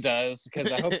hope it does,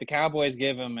 because I hope the Cowboys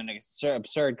give him an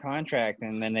absurd contract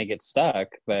and then they get stuck.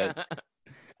 But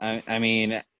I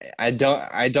mean, I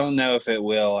don't know if it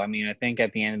will. I mean, I think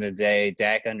at the end of the day,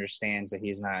 Dak understands that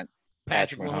he's not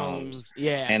Patrick Mahomes.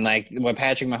 Yeah. And like what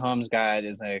Patrick Mahomes got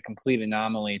is a complete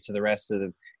anomaly to the rest of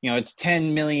the, it's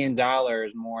 $10 million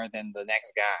more than the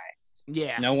next guy.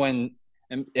 Yeah. No one,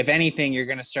 if anything, you're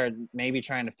going to start maybe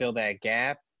trying to fill that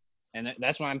gap. And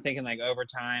that's why I'm thinking, like, over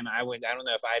time, I don't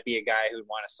know if I'd be a guy who'd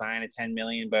want to sign a $10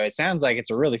 million, but it sounds like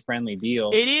it's a really friendly deal.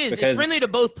 It is. It's friendly to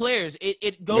both players.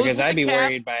 It goes because I'd be cap.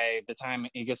 worried by the time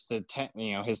he gets to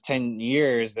his 10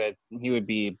 years that he would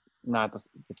be not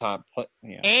the top,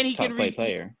 and he top can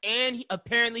player. And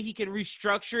apparently he can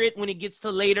restructure it when it gets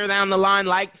to later down the line,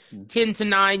 like 10 to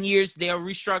 9 years, they'll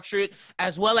restructure it.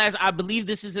 As well as, I believe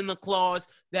this is in the clause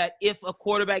that if a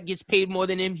quarterback gets paid more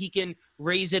than him, he can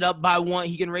raise it up by one.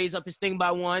 He can raise up his thing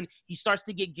by one. He starts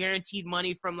to get guaranteed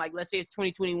money from, like, let's say it's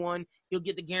 2021. He'll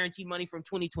get the guaranteed money from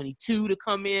 2022 to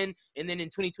come in. And then in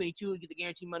 2022, he'll get the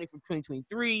guaranteed money from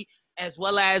 2023, as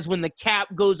well as when the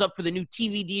cap goes up for the new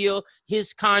TV deal,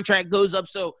 his contract goes up.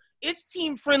 So it's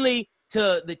team friendly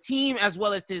to the team as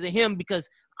well as to him, because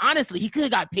honestly, he could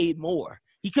have got paid more.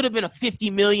 He could have been a $50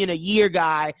 million a year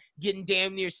guy getting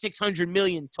damn near $600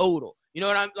 million total. You know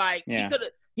what I'm like? Yeah.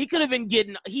 He could have been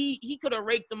getting he could have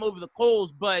raked them over the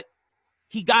coals, but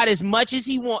he got as much as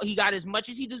he he got as much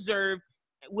as he deserved,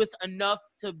 with enough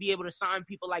to be able to sign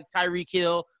people like Tyreek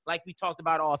Hill, like we talked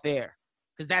about off air,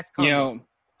 because that's coming.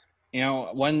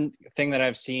 One thing that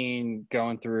I've seen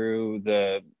going through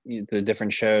the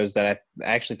different shows that I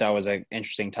actually thought was an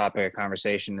interesting topic of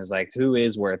conversation is, like, who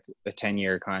is worth a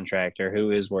 10-year contract, or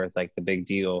who is worth, like, the big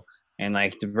deal. And,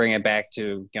 like, to bring it back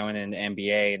to going into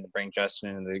NBA and to bring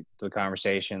Justin into the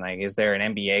conversation, like, is there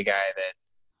an NBA guy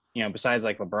that, besides,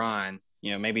 like, LeBron,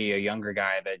 maybe a younger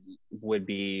guy that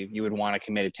you would want to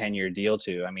commit a 10-year deal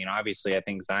to? I mean, obviously, I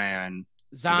think Zion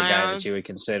is a guy that you would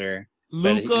consider.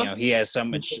 Luka, but, he has so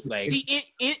much, like, he's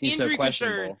injury so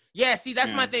questionable. concern. Yeah, see,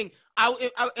 that's my thing. I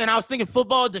was thinking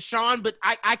football, Deshaun, but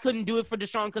I couldn't do it for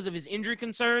Deshaun because of his injury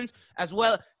concerns as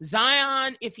well.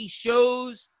 Zion, if he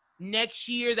shows next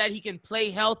year that he can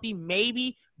play healthy,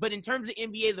 maybe. But in terms of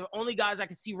NBA, the only guys I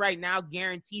can see right now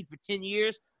guaranteed for 10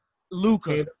 years,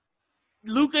 Luka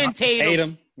and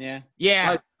Tatum. Yeah.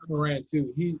 Like Morant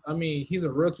too. He's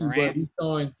a rookie, Morant.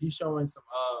 But he's showing some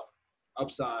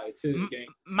upside to the game.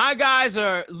 My guys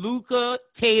are Luka,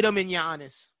 Tatum, and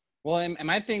Giannis. Well, and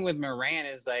my thing with Morant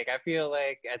is, like, I feel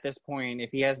like at this point,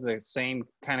 if he has the same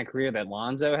kind of career that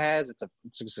Lonzo has, it's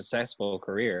a successful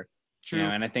career. True.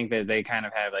 And I think that they kind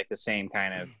of have, like, the same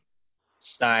kind of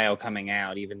style coming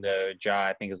out, even though Ja,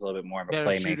 I think, is a little bit more of a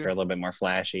playmaker, a little bit more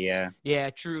flashy. Yeah.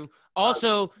 Yeah, true.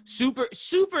 Also, super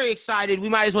excited. We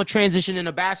might as well transition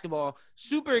into basketball.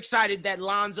 Super excited that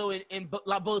Lonzo and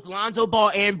both Lonzo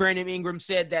Ball and Brandon Ingram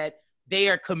said that they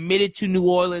are committed to New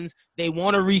Orleans. They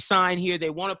want to re-sign here. They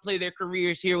want to play their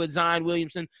careers here with Zion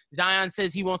Williamson. Zion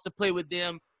says he wants to play with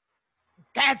them.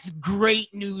 That's great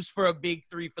news for a big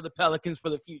three for the Pelicans for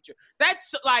the future.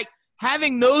 That's like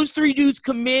having those three dudes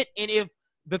commit, and if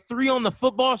the three on the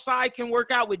football side can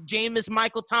work out with Jameis,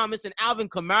 Michael Thomas, and Alvin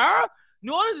Kamara,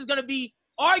 New Orleans is going to be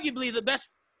arguably the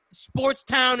best sports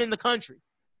town in the country.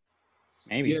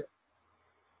 Maybe. Yeah.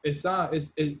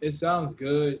 It sounds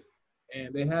good,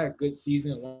 and they had a good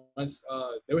season once.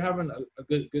 They were having a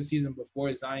good season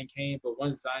before Zion came, but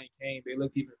once Zion came, they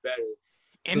looked even better.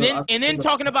 And then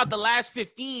talking about the last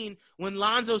 15, when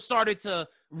Lonzo started to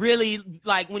really,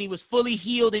 like, when he was fully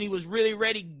healed and he was really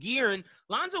ready gearing,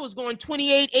 Lonzo was going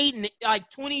 28-8 and like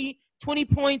 20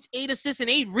 points, 8 assists, and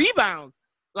 8 rebounds.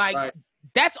 Like, right.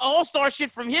 That's all-star shit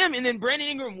from him. And then Brandon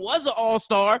Ingram was an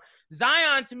all-star.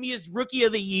 Zion, to me, is rookie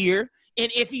of the year.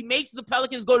 And if he makes the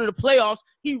Pelicans go to the playoffs,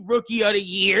 he rookie of the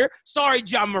year. Sorry,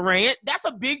 John Morant. That's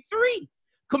a big three.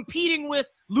 Competing with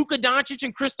Luka Doncic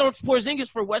and Kristaps Porzingis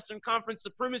for Western Conference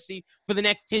supremacy for the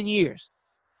next 10 years.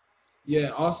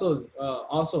 Yeah, also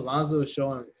Lonzo is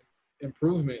showing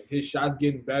improvement. His shot's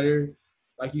getting better.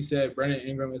 Like you said, Brandon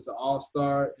Ingram is an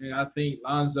all-star. And I think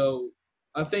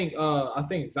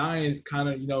Zion is kind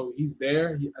of, he's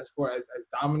there as far as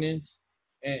dominance.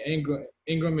 And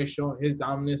Ingram is showing his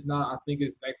dominance now. I think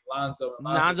it's next Lonzo.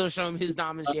 Lonzo's showing his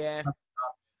dominance, yeah.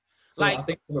 So I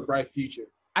think they have a bright future.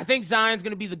 I think Zion's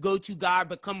going to be the go-to guy,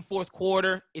 but come fourth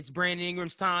quarter, it's Brandon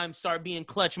Ingram's time. Start being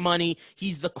clutch money.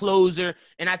 He's the closer.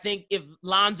 And I think if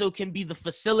Lonzo can be the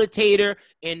facilitator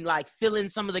and, like, fill in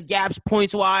some of the gaps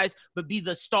points-wise, but be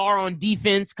the star on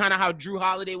defense, kind of how Drew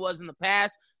Holiday was in the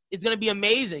past, it's going to be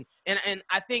amazing. And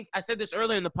I think I said this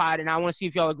earlier in the pod, and I want to see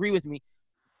if y'all agree with me.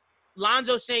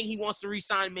 Lonzo saying he wants to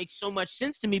resign makes so much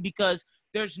sense to me because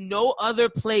there's no other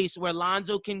place where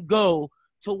Lonzo can go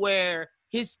to where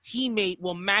his teammate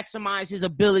will maximize his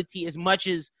ability as much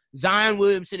as Zion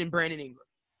Williamson and Brandon Ingram.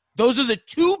 Those are the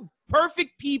two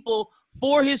perfect people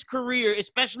for his career,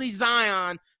 especially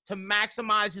Zion, to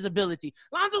maximize his ability.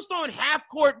 Lonzo's throwing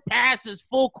half-court passes,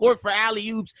 full court for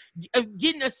alley-oops,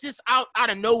 getting assists out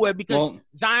of nowhere because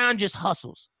Zion just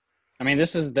hustles. I mean,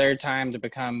 this is their time to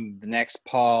become the next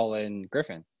Paul and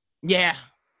Griffin. Yeah,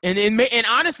 and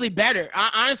honestly better.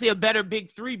 Honestly, a better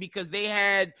big three because they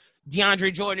had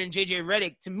DeAndre Jordan and JJ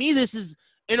Redick. To me, this is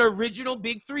an original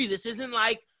big three. This isn't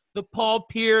like the Paul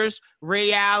Pierce,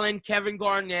 Ray Allen, Kevin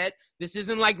Garnett. This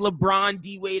isn't like LeBron,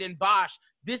 D-Wade, and Bosh.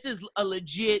 This is a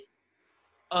legit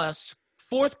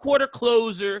fourth quarter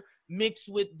closer mixed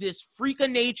with this freak of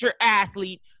nature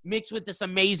athlete mixed with this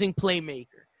amazing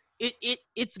playmaker.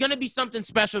 It's going to be something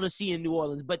special to see in New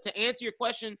Orleans. But to answer your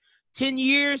question, 10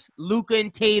 years, Luka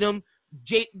and Tatum.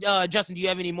 Justin, do you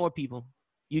have any more people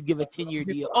you'd give a 10-year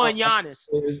deal? Oh, and Giannis.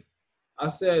 I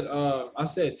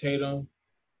said Tatum.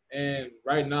 And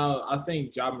right now, I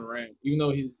think Ja Morant, even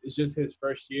though it's just his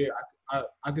first year,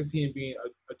 I can see him being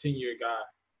a 10-year guy.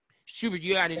 Schubert,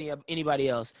 you got anybody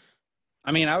else?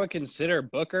 I mean, I would consider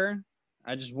Booker.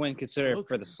 I just wouldn't consider it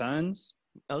for the Suns.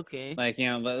 Okay. Like,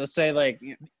 let's say,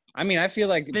 I mean, I feel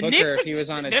like the Booker, Knicks, if he was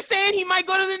on they're saying he might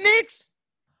go to the Knicks.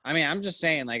 I mean, I'm just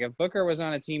saying, if Booker was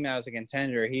on a team that was a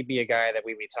contender, he'd be a guy that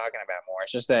we'd be talking about more.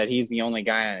 It's just that he's the only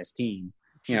guy on his team.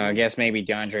 I guess maybe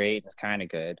DeAndre Ayton is kind of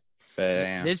good.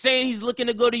 But they're saying he's looking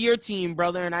to go to your team,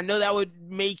 brother, and I know that would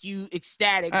make you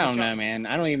ecstatic. I don't know, man.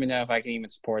 I don't even know if I can even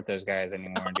support those guys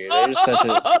anymore, dude. They're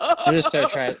just so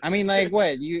trash. I mean,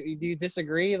 what? Do you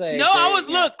disagree? No,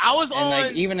 I was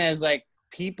on. Even as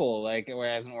people, or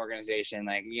as an organization,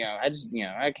 I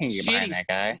can't get behind that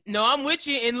guy. No, I'm with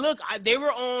you. And look, they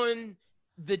were on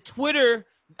the Twitter.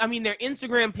 I mean, their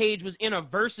Instagram page was in a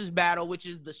versus battle, which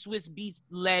is the Swiss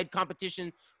Beats-led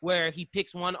competition where he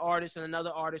picks one artist and another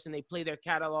artist, and they play their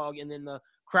catalog, and then the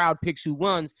crowd picks who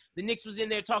wins. The Knicks was in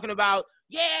there talking about,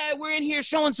 yeah, we're in here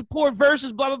showing support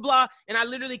versus blah, blah, blah. And I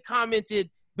literally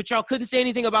commented, but y'all couldn't say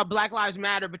anything about Black Lives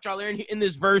Matter, but y'all are in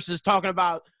this versus talking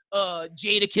about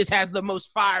Jadakiss has the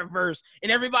most fire verse.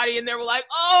 And everybody in there were like,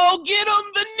 oh, get them,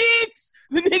 the Knicks!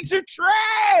 The Knicks are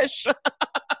trash!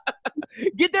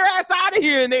 Get their ass out of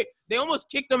here. And they almost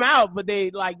kicked them out, but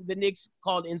the Knicks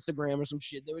called Instagram or some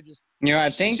shit. They were just I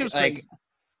think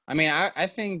I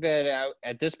think that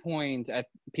at this point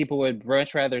people would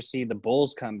much rather see the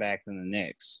Bulls come back than the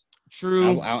Knicks.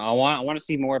 True. I want to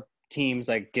see more teams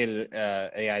get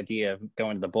a idea of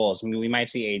going to the Bulls. I mean, we might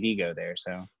see AD go there.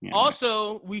 So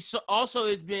also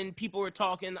has been people were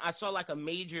talking. I saw a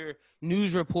major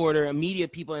news reporter, a media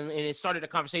people, and it started a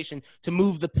conversation to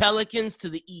move the Pelicans to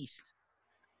the East.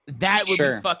 That would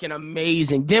be fucking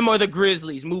amazing. Them or the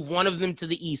Grizzlies, move one of them to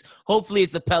the East. Hopefully,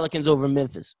 it's the Pelicans over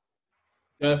Memphis.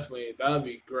 Definitely, that would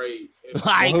be great.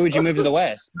 Who would you move to the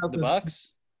West? The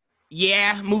Bucks?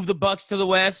 Yeah, move the Bucks to the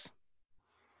West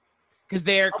because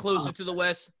they're closer to the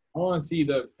West. I want to see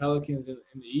the Pelicans in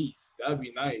the East. That'd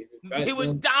be nice. They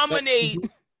would dominate.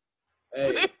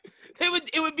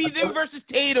 It would be them versus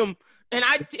Tatum, and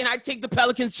I take the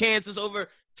Pelicans' chances over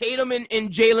Tatum and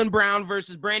Jaylen Brown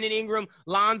versus Brandon Ingram,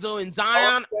 Lonzo, and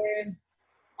Zion.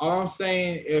 All I'm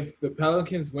saying, if the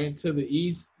Pelicans went to the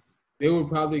East, they would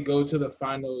probably go to the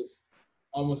finals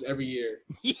almost every year.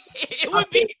 Yeah, it would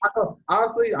be.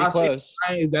 Honestly, I close.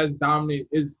 think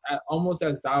is almost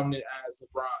as dominant as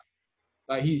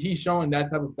LeBron. He's showing that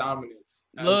type of dominance.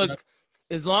 Look,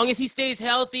 as long as he stays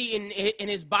healthy and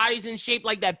his body's in shape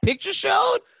like that picture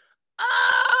showed,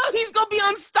 he's going to be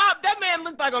unstopped. That man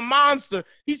looked like a monster.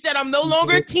 He said, I'm no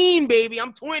longer a teen, baby.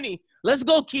 I'm 20. Let's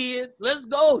go, kid. Let's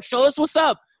go. Show us what's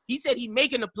up. He said he's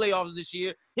making the playoffs this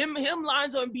year. Him,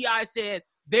 Lonzo, and B.I. said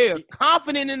they're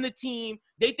confident in the team.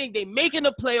 They think they're making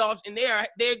the playoffs, and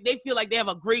they feel like they have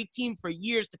a great team for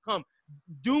years to come.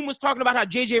 Doom was talking about how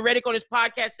J.J. Redick on his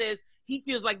podcast says he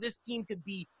feels like this team could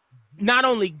be not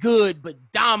only good, but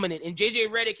dominant. And J.J.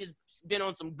 Redick has been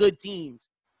on some good teams.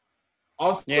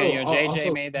 Also,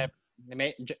 JJ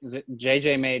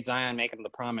made Zion make him the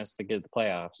promise to get to the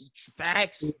playoffs.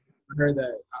 Facts. I heard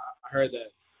that.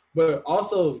 But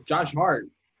also Josh Hart.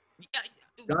 He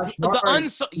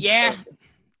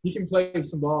can play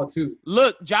some ball too.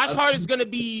 Look, Josh Hart's gonna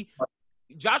be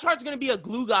a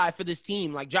glue guy for this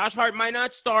team. Josh Hart might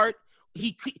not start.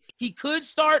 He could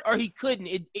start or he couldn't.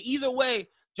 Either way,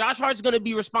 Josh Hart's gonna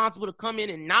be responsible to come in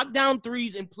and knock down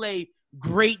threes and play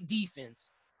great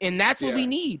defense. And that's what we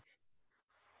need.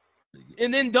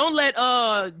 And then don't let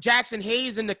Jackson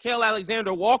Hayes and Nickeil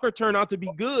Alexander-Walker turn out to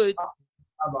be good.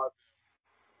 How about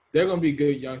they're gonna be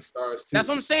good young stars too. That's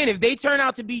what I'm saying. If they turn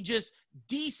out to be just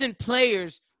decent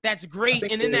players, that's great.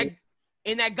 And then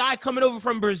that guy coming over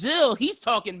from Brazil, he's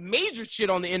talking major shit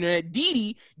on the internet.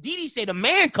 Didi say the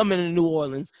man coming to New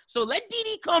Orleans. So let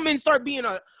Didi come and start being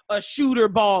a shooter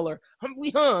baller.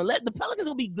 Let the Pelicans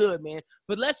will be good, man.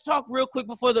 But let's talk real quick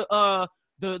before the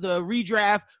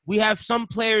redraft. We have some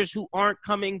players who aren't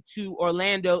coming to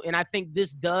Orlando, and I think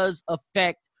this does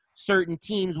affect certain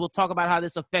teams. We'll talk about how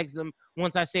this affects them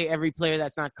once I say every player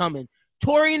that's not coming.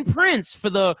 Taurean Prince for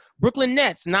the Brooklyn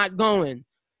Nets, not going.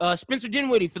 Spencer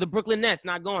Dinwiddie for the Brooklyn Nets,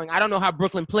 not going. I don't know how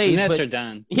Brooklyn plays. The Nets are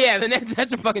done. Yeah, the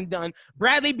Nets are fucking done.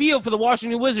 Bradley Beal for the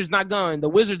Washington Wizards, not going. The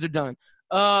Wizards are done.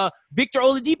 Victor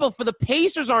Oladipo for the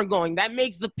Pacers aren't going. That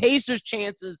makes the Pacers'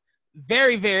 chances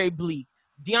very, very bleak.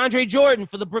 DeAndre Jordan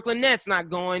for the Brooklyn Nets, not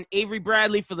going. Avery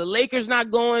Bradley for the Lakers,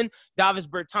 not going. Davis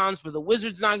Bertans for the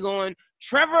Wizards, not going.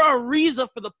 Trevor Ariza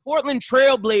for the Portland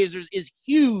Trail Blazers is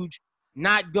huge,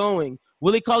 not going.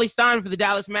 Willie Cauley-Stein for the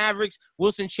Dallas Mavericks.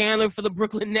 Wilson Chandler for the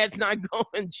Brooklyn Nets, not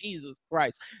going. Jesus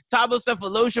Christ. Thabo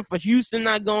Sefolosha for Houston,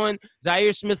 not going.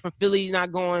 Zaire Smith for Philly,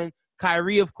 not going.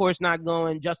 Kyrie, of course, not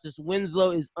going. Justice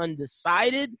Winslow is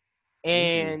undecided,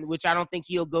 and which I don't think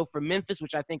he'll go for Memphis,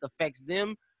 which I think affects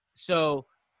them. So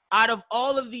out of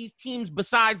all of these teams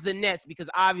besides the Nets, because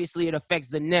obviously it affects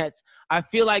the Nets, I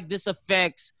feel like this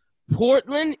affects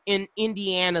Portland and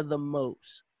Indiana the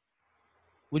most.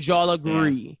 Would y'all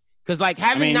agree? Because not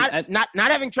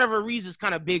having Trevor Ariza is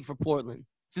kind of big for Portland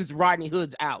since Rodney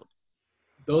Hood's out.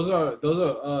 Those are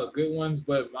good ones,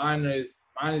 but mine is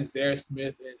Zaire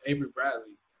Smith and Avery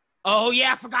Bradley. Oh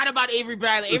yeah, I forgot about Avery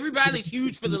Bradley. Avery Bradley's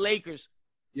huge for the Lakers.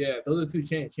 Yeah, those are two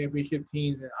championship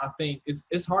teams, and I think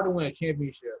it's hard to win a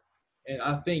championship. And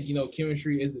I think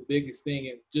chemistry is the biggest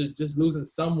thing, and just losing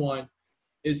someone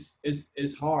is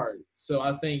hard. So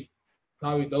I think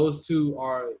probably those two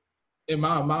are, in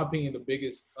my opinion, the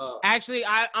biggest. Actually,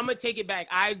 I'm gonna take it back.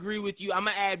 I agree with you. I'm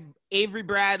gonna add Avery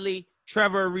Bradley,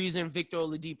 Trevor Ariza, and Victor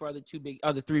Oladipo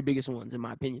are the three biggest ones in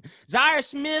my opinion. Zaire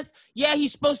Smith, yeah,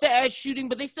 he's supposed to add shooting,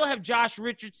 but they still have Josh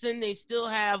Richardson. They still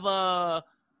have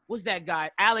what's that guy?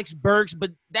 Alex Burks,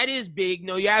 but that is big.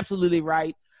 No, you're absolutely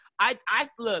right. I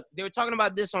look, they were talking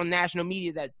about this on national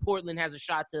media that Portland has a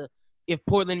shot to, if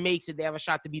Portland makes it, they have a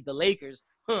shot to beat the Lakers.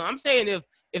 I'm saying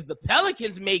if the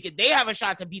Pelicans make it, they have a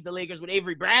shot to beat the Lakers with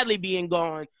Avery Bradley being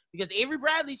gone, because Avery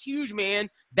Bradley's huge, man.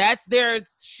 That's their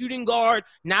shooting guard.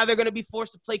 Now they're going to be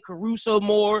forced to play Caruso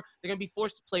more. They're going to be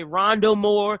forced to play Rondo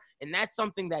more, and that's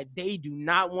something that they do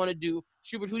not want to do.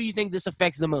 Schubert, who do you think this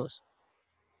affects the most?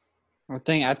 I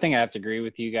think I have to agree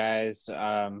with you guys.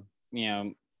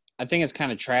 I think it's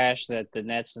kind of trash that the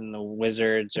Nets and the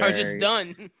Wizards are just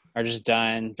done.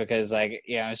 Because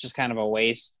it's just kind of a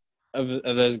waste of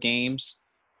those games.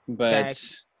 But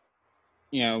Facts.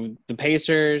 The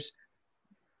Pacers,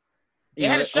 they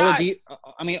had a shot.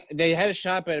 They had a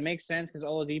shot, but it makes sense because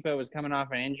Oladipo was coming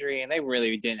off an injury, and they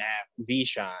really didn't have the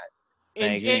shot.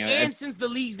 And since the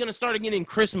league's gonna start again in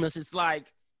Christmas, it's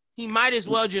like he might as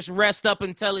well just rest up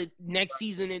until next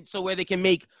season, so where they can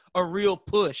make a real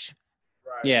push.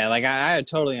 Right. Yeah, I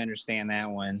totally understand that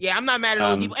one. Yeah, I'm not mad at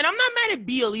Oladipo, and I'm not mad at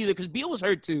Beal either because Beal was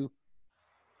hurt too.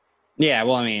 Yeah,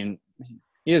 well, he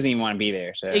doesn't even want to be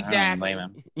there, so exactly. I don't blame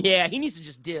him. Yeah, he needs to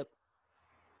just dip.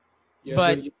 Yeah,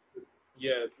 but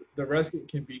the rest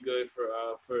can be good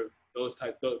for those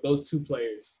two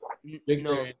players,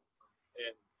 Victor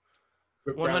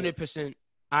and 100%.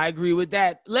 I agree with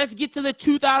that. Let's get to the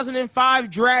 2005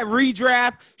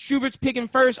 redraft. Schubert's picking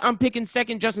first. I'm picking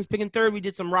second. Justin's picking third. We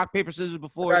did some rock, paper, scissors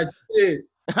before. He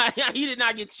did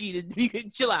not get cheated. You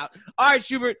can chill out. All right,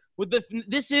 Schubert.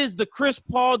 This is the Chris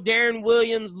Paul, Darren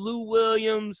Williams, Lou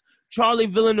Williams, Charlie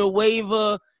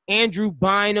Villanueva, Andrew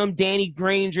Bynum, Danny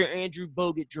Granger, Andrew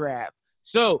Bogut draft.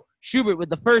 So, Schubert, with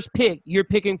the first pick, you're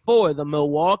picking for the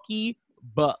Milwaukee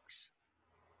Bucks.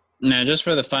 No, just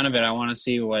for the fun of it, I want to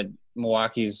see what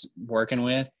Milwaukee's working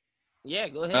with. Yeah,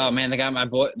 go ahead. Oh man, they got my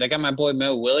boy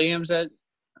Mo Williams at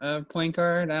point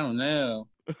guard. I don't know.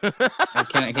 I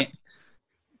can't.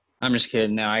 I'm just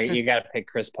kidding. No, you got to pick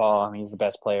Chris Paul. He's the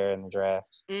best player in the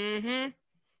draft. Mm-hmm.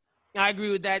 I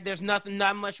agree with that. There's not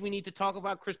much we need to talk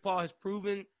about. Chris Paul has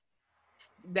proven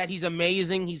that he's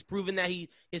amazing. He's proven that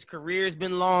his career has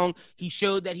been long. He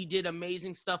showed that he did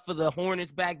amazing stuff for the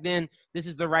Hornets back then. This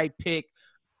is the right pick.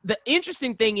 The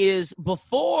interesting thing is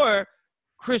before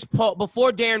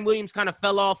Darren Williams kind of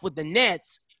fell off with the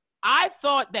Nets, I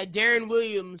thought that Darren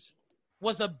Williams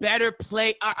was a better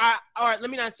play. All right,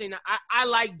 let me not say that. I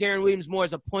like Darren Williams more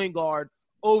as a point guard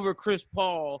over Chris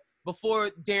Paul before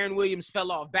Darren Williams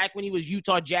fell off, back when he was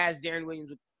Utah Jazz Darren Williams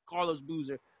with Carlos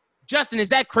Boozer. Justin, is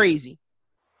that crazy?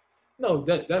 No,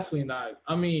 definitely not.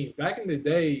 I mean, back in the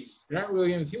day, Darren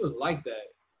Williams, he was like that.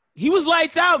 He was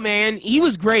lights out, man. He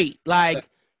was great. Like,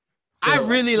 So, I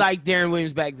really liked Darren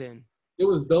Williams back then. it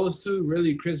was those two,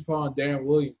 really, Chris Paul and Darren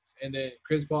Williams. And then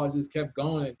Chris Paul just kept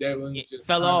going, and Darren Williams It just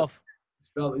fell kinda off.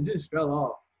 It just fell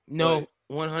off. No,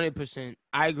 But 100%.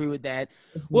 I agree with that.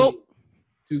 definitely Well,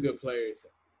 two good players.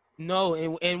 no,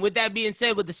 and with that being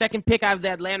said, with the second pick out of the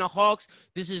Atlanta Hawks,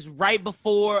 this is right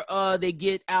before they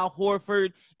get Al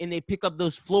Horford and they pick up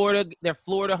their Florida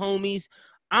homies.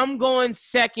 I'm going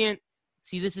second.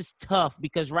 See, this is tough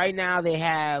because right now they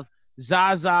have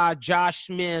Zaza, Josh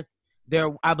Smith.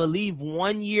 They're, I believe,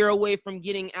 1 year away from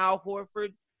getting Al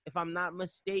Horford, if I'm not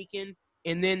mistaken.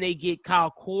 And then they get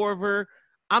Kyle Korver.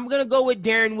 I'm going to go with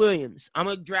Darren Williams. I'm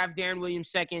going to draft Darren Williams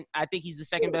second. I think he's the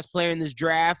second best player in this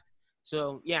draft.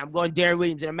 So, yeah, I'm going Darren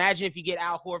Williams. And imagine if you get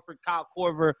Al Horford, Kyle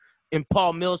Korver, and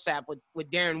Paul Millsap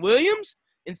with Darren Williams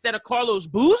instead of Carlos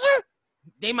Boozer,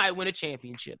 they might win a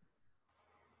championship.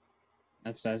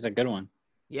 That's a good one.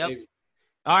 Yep. Maybe.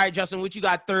 All right, Justin, what you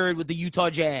got third with the Utah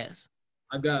Jazz?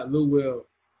 I got Lou Will.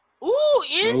 Ooh,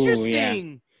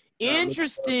 interesting. Yeah.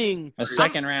 Interesting. A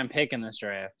second round pick in this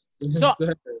draft. So-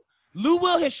 Lou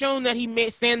Will has shown that he may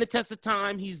stand the test of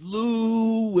time. He's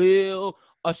Lou Will,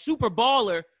 a super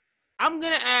baller. I'm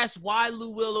going to ask why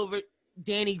Lou Will over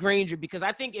Danny Granger, because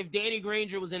I think if Danny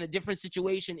Granger was in a different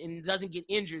situation and doesn't get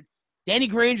injured, Danny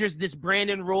Granger is this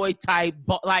Brandon Roy type.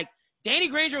 Like, Danny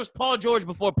Granger was Paul George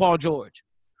before Paul George.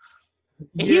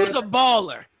 And he was a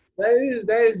baller. That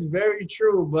is very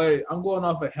true, but I'm going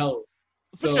off of health.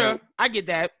 For sure. I get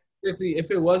that.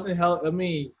 If it wasn't health, I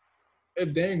mean,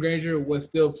 if Danny Granger was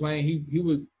still playing, he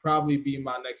would probably be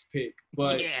my next pick.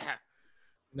 But yeah.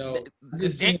 no, I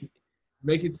just seen him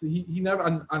make it to he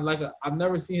never. I've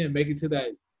never seen him make it to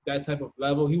that type of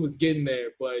level. He was getting there,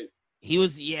 but He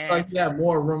was, like he had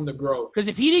more room to grow. Because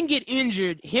if he didn't get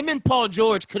injured, him and Paul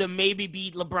George could have maybe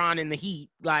beat LeBron in the Heat.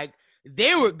 Like,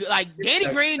 they were – like, Danny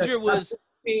Granger was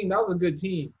 – that was a good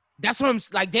team. That's what I'm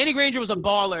 – like, Danny Granger was a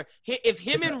baller. If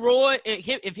him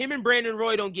and Brandon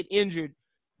Roy don't get injured,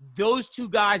 those two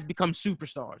guys become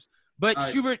superstars. But, All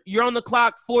right. Schubert, you're on the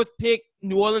clock. Fourth pick,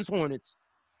 New Orleans Hornets.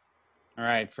 All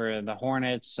right, for the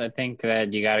Hornets, I think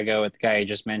that you got to go with the guy you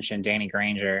just mentioned, Danny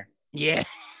Granger. Yeah.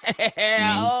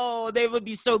 Oh, they would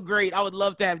be so great. I would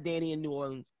love to have Danny in New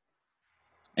Orleans.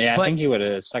 Yeah, But- I think he would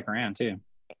have stuck around too.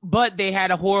 But they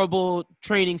had a horrible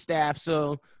training staff,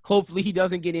 so hopefully he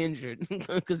doesn't get injured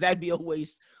because that'd be a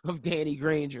waste of Danny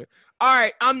Granger. All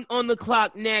right, I'm on the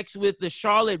clock next with the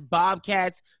Charlotte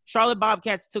Bobcats. Charlotte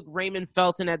Bobcats took Raymond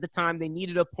Felton at the time. They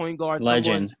needed a point guard,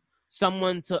 Legend.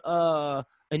 someone to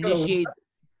initiate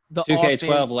the 2K12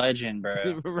 offense. legend,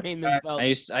 bro. Raymond Felton.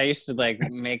 I used to like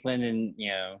make Lyndon,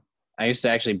 I used to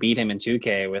actually beat him in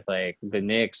 2K with like the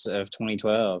Knicks of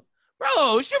 2012.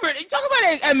 Bro, Schubert, you talking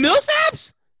about at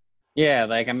Millsaps? Yeah,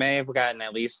 like I may have gotten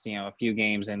at least, a few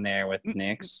games in there with the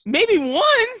Knicks. Maybe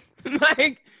one.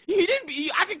 Like, you didn't.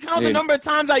 I can count the Dude, number of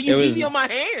times that you it beat was- me on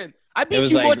my hand. I beat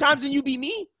was you more like- times than you beat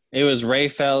me. It was Ray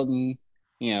Felton,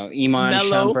 Iman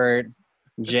Melo. Shumpert,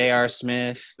 J.R.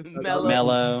 Smith,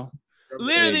 Mello.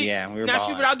 Literally. Dude, yeah, we were Now,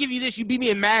 balling. Schubert, I'll give you this. You beat me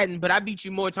in Madden, but I beat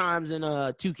you more times in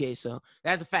 2K, so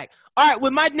that's a fact. All right,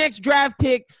 with my next draft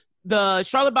pick, the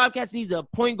Charlotte Bobcats need a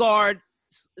point guard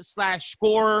 /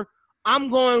 scorer. I'm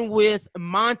going with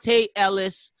Monte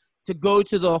Ellis to go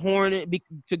to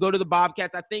the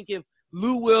Bobcats. I think if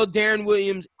Lou Will, Darren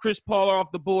Williams, Chris Paul are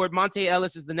off the board, Monte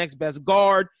Ellis is the next best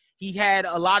guard. He had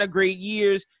a lot of great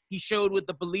years. He showed with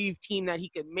the Believe team that he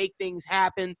could make things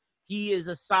happen. He is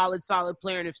a solid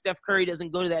player. And if Steph Curry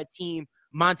doesn't go to that team,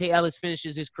 Monte Ellis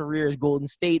finishes his career as Golden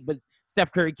State, but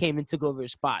Steph Curry came and took over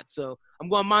his spot. So I'm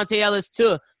going Monte Ellis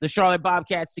to the Charlotte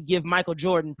Bobcats to give Michael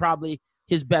Jordan probably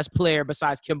his best player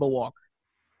besides Kemba Walker.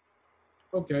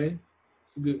 Okay,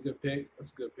 it's a good pick.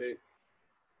 That's a good pick.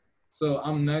 So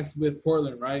I'm next with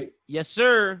Portland, right? Yes,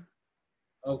 sir.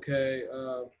 Okay.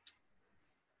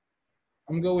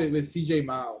 I'm gonna go with CJ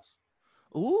Miles.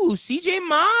 Ooh, CJ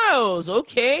Miles.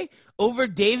 Okay. Over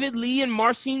David Lee and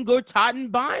Marcin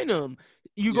Gortat Bynum.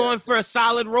 You Yeah. going for a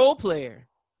solid role player.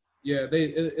 Yeah,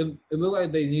 it looked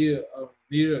like they needed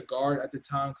a guard at the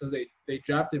time because they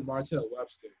drafted Martell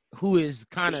Webster. Who is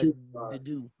kind of I the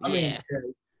dude. mean,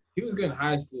 he was good in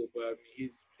high school, but I mean,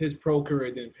 his pro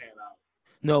career didn't pan out.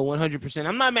 No, 100%.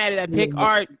 I'm not mad at that pick. All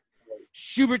right.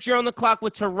 Schubert, you're on the clock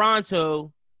with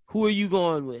Toronto. Who are you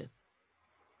going with?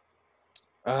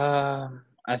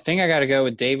 I think I got to go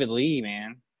with David Lee,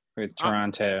 man, for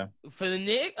Toronto. For the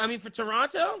Knicks? I mean, for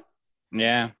Toronto?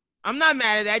 Yeah. I'm not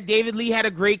mad at that. David Lee had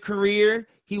a great career.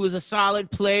 He was a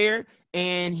solid player,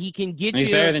 and he can get He's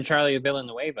you. better than Charlie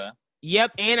Villanueva.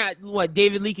 Yep, and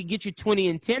David Lee could get you 20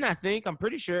 and 10, I think. I'm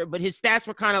pretty sure. But his stats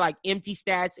were kind of like empty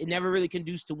stats. It never really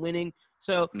conduced to winning.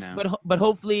 So, No. but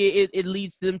hopefully it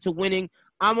leads them to winning.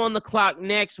 I'm on the clock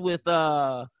next with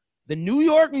the New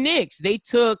York Knicks. They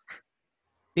took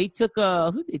who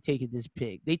did they take at this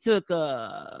pick? They took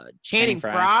Channing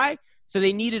Frye. So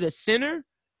they needed a center.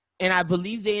 And I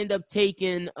believe they end up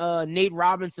taking Nate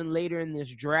Robinson later in this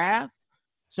draft.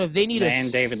 So if they need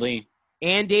David Lee.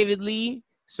 And David Lee.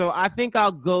 So I think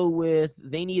I'll go with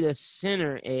they need a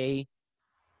center, because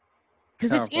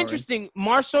it's interesting.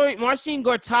 Marcin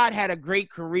Gortat had a great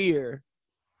career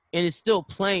and is still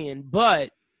playing, but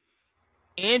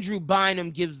Andrew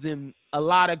Bynum gives them a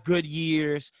lot of good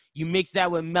years. You mix that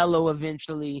with Melo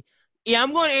eventually. Yeah,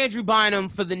 I'm going Andrew Bynum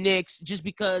for the Knicks just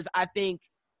because I think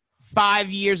 5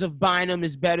 years of Bynum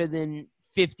is better than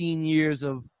 15 years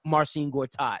of Marcin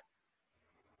Gortat.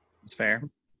 It's fair.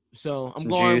 So I'm Some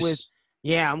going juice.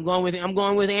 I'm going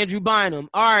with Andrew Bynum.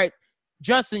 All right,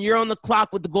 Justin, you're on the clock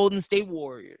with the Golden State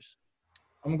Warriors.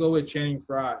 I'm gonna go with Channing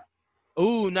Frye.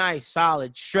 Ooh, nice,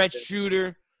 solid stretch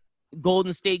shooter.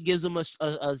 Golden State gives him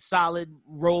a solid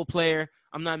role player.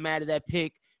 I'm not mad at that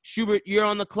pick. Schubert, you're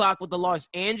on the clock with the Los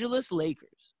Angeles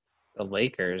Lakers. The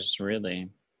Lakers, really.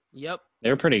 Yep, They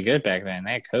were pretty good back then.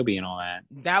 They had Kobe and all that.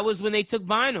 that was when they took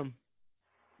Bynum.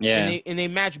 Yeah. And they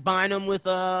matched Bynum with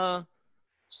Paul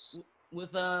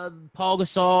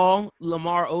Gasol,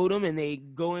 Lamar Odom, and they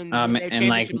go in their and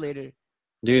championship later.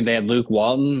 Dude, they had Luke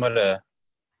Walton. What a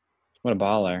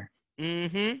baller.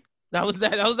 Mm-hmm. That was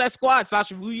that squad.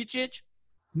 Sasha Vujacic.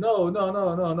 No.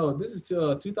 This is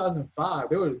 2005.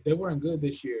 They weren't good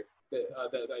this year.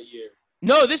 That year.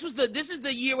 No, this is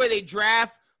the year where they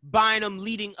draft Bynum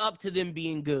leading up to them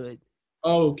being good.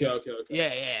 Oh, okay.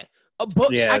 Yeah.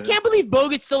 Yeah. I can't believe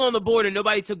Bogut's still on the board and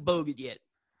nobody took Bogut yet.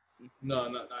 No,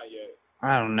 not yet.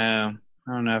 I don't know.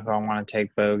 I don't know if I want to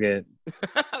take Bogut.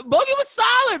 Bogut was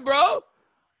solid, bro.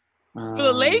 For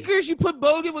the Lakers, you put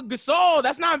Bogut with Gasol.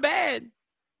 That's not bad.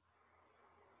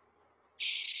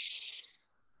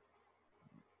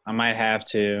 I might have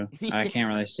to. I can't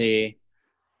really see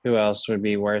who else would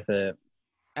be worth it.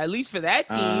 At least for that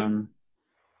team.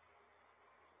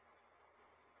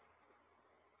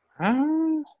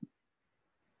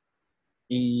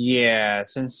 Yeah,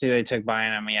 since they took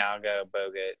Bynum, I'll go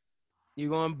Bogut. You're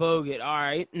going Bogut. All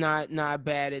right. Not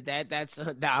bad at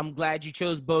that. I'm glad you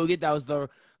chose Bogut. That was the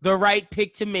right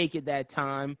pick to make at that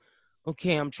time.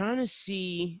 Okay, I'm trying to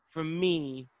see for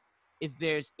me if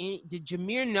there's any. Did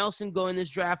Jameer Nelson go in this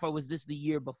draft or was this the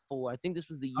year before? I think this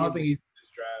was the year. I don't think he's in this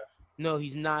draft. No,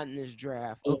 he's not in this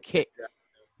draft. Okay.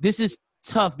 This is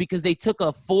tough because they took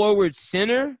a forward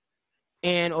center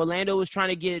and Orlando was trying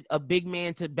to get a big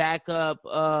man to back up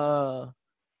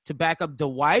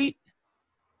Dwight.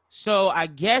 So I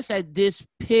guess at this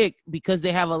pick, because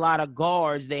they have a lot of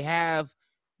guards, they have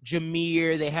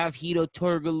Jameer, they have Hito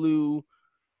Turkoglu.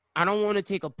 I don't want to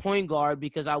take a point guard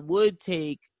because I would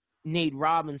take Nate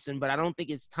Robinson, but I don't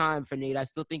think it's time for Nate. I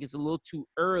still think it's a little too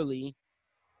early.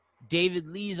 David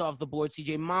Lee's off the board.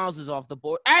 CJ Miles is off the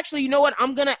board. Actually, you know what?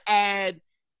 I'm going to add,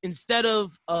 instead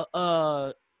of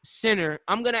a center,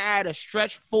 I'm going to add a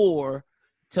stretch 4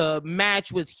 to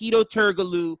match with Hito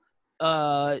Turkoglu,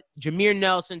 Jameer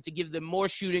Nelson, to give them more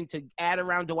shooting, to add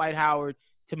around Dwight Howard,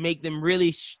 to make them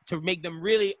really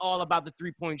all about the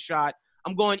three-point shot.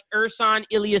 I'm going Ersan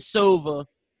Ilyasova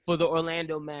for the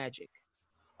Orlando Magic.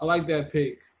 I like that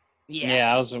pick.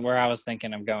 Yeah, that was where I was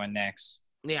thinking of going next.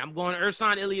 Yeah, I'm going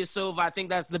Ersan Ilyasova. I think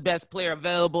that's the best player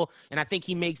available, and I think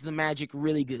he makes the Magic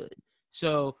really good.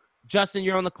 So, Justin,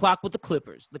 you're on the clock with the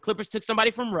Clippers. The Clippers took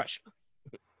somebody from Russia.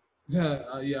 Yeah,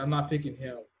 I'm not picking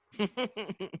him.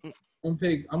 I'm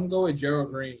going to go with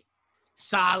Gerald Green.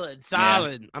 Solid.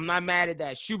 Yeah. I'm not mad at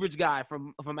that. Schubert's guy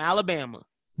from Alabama.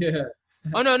 Yeah.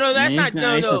 Oh, no, that's not.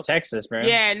 No, he's from Texas, bro.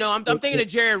 Yeah, no, I'm thinking of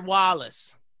Jared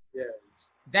Wallace. Yeah.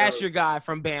 That's your guy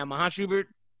from Bama, huh, Schubert?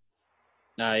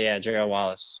 Yeah, Gerald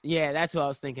Wallace. Yeah, that's what I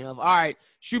was thinking of. All right,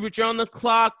 Schubert, you're on the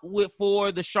clock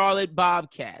for the Charlotte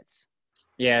Bobcats.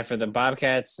 Yeah, for the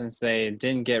Bobcats, since they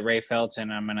didn't get Ray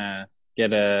Felton, I'm gonna get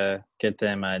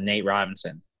them Nate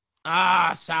Robinson.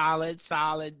 Solid.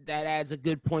 That adds a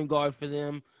good point guard for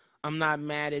them. I'm not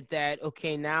mad at that.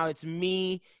 Okay, now it's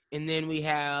me, and then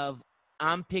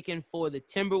I'm picking for the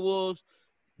Timberwolves.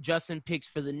 Justin picks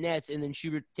for the Nets, and then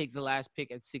Schubert takes the last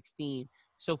pick at 16.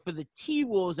 So for the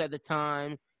T-Wolves at the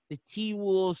time, the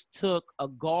T-Wolves took a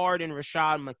guard in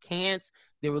Rashad McCants.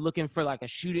 They were looking for like a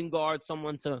shooting guard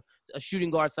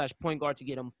 /point guard to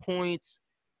get them points.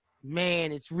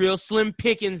 Man, it's real slim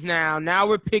pickings now. Now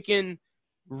we're picking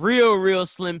real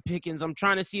slim pickings. I'm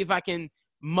trying to see if I can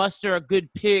muster a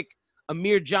good pick.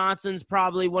 Amir Johnson's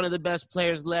probably one of the best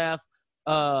players left.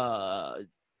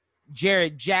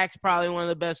 Jared Jack's probably one of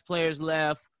the best players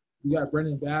left. You got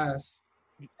Brendan Bass.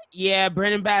 Yeah,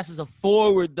 Brendan Bass is a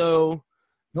forward though.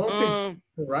 No one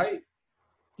picked, right?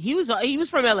 He was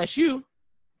from LSU.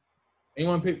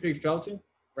 Anyone pick Felton?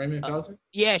 Raymond Felton?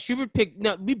 Yeah, Schubert picked.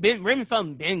 No, Raymond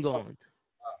Felton been gone.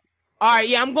 All right,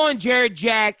 yeah, I'm going Jared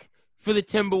Jack for the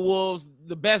Timberwolves,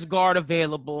 the best guard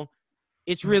available.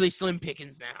 It's really slim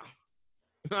pickings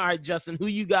now. All right, Justin, who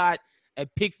you got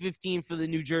at pick 15 for the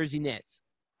New Jersey Nets?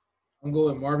 I'm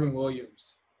going with Marvin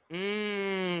Williams.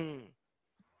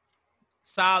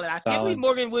 Solid. I can't believe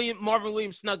Marvin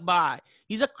Williams snuck by.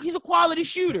 He's a quality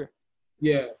shooter.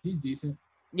 Yeah, he's decent.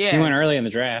 Yeah. He went early in the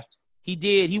draft. He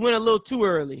did. He went a little too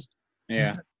early.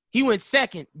 Yeah. He went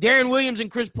second. Darren Williams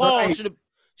and Chris Paul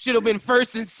should have been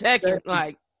first and second.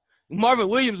 Like Marvin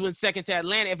Williams went second to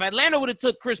Atlanta. If Atlanta would have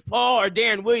took Chris Paul or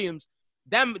Darren Williams,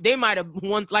 they might have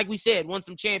won, like we said, won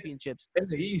some championships. In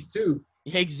the East too.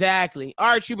 Exactly. All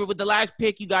right, Schubert, with the last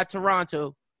pick, you got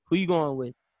Toronto. Who you going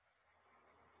with?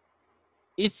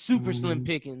 It's super slim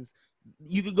pickings.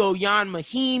 You could go Jan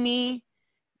Mahimi.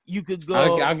 You could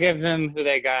go. I'll give them who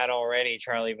they got already,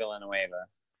 Charlie Villanueva,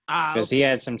 because he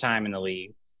had some time in the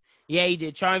league. Yeah, he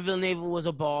did. Charlie Villanueva was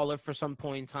a baller for some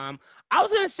point in time. I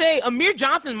was gonna say Amir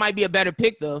Johnson might be a better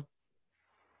pick though.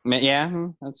 Yeah,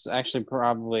 that's actually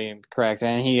probably correct,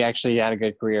 and he actually had a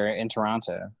good career in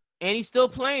Toronto. And he's still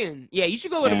playing. Yeah, you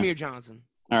should go with Amir Johnson.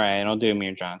 All right, I'll do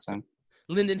Amir Johnson.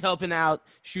 Linden helping out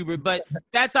Schubert. But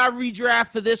that's our redraft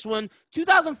for this one.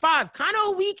 2005, kind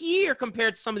of a weak year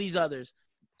compared to some of these others.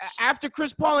 After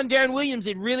Chris Paul and Darren Williams,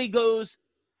 it really goes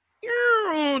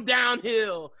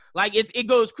downhill. Like it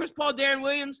goes Chris Paul, Darren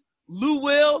Williams, Lou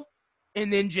Will,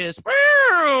 and then just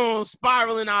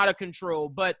spiraling out of control.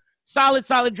 But solid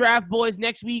draft, boys.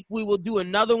 Next week, we will do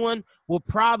another one.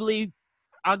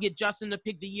 I'll get Justin to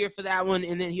pick the year for that one,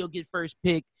 and then he'll get first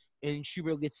pick, and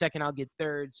Schubert will get second. I'll get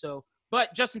third. So,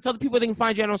 but Justin, tell the people they can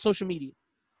find you on social media.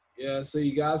 Yeah, so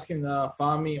you guys can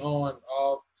find me on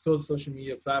all social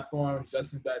media platforms,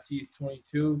 Justin Baptiste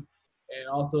 22, and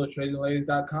also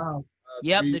TrajanLadies.com.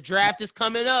 The draft is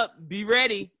coming up. Be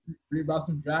ready. Read about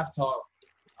some draft talk.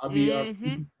 I'll be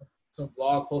some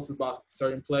blog posts about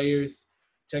certain players.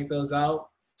 Check those out.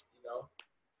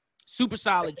 Super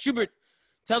solid. Schubert,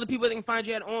 tell the people they can find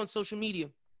you on social media.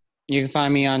 You can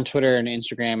find me on Twitter and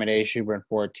Instagram at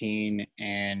aschubert14,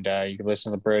 and you can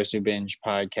listen to the Bros Who Binge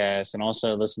podcast and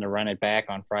also listen to Run It Back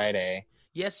on Friday.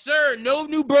 Yes, sir. No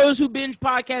new Bros Who Binge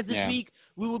podcast this week.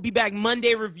 We will be back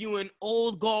Monday reviewing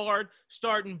Old Guard,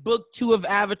 starting book 2 of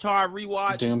Avatar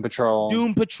rewatch. Doom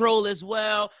Patrol as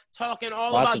well. Talking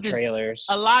all Lots about of this. Trailers.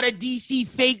 A lot of DC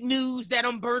fake news that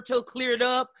Umberto cleared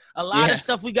up. A lot of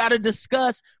stuff we got to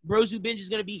discuss. Bros Who Binge is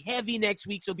going to be heavy next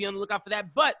week, so be on the lookout for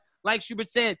that. But like Schubert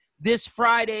said, this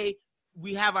Friday,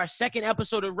 we have our second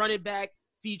episode of Run It Back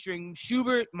featuring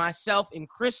Schubert, myself, and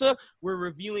Krissa. We're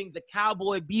reviewing the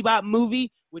Cowboy Bebop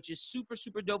movie, which is super,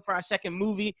 super dope for our second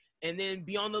movie. And then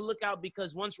be on the lookout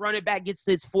because once Run It Back gets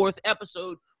to its 4th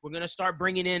episode, we're going to start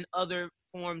bringing in other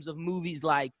forms of movies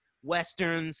like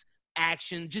Westerns,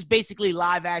 action, just basically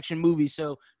live action movies.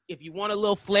 So if you want a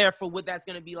little flair for what that's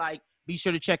going to be like, be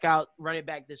sure to check out Run It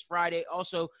Back this Friday.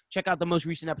 Also, check out the most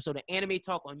recent episode of Anime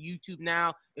Talk on YouTube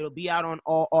now. It'll be out on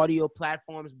all audio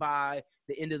platforms by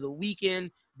the end of the weekend.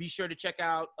 Be sure to check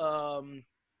out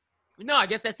I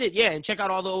guess that's it. Yeah, and check out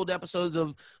all the old episodes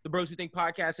of the Bros Who Think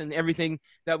podcast and everything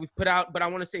that we've put out. But I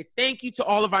want to say thank you to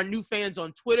all of our new fans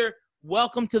on Twitter.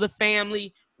 Welcome to the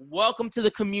family. Welcome to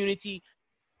the community.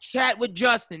 Chat with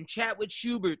Justin, chat with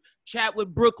Schubert, chat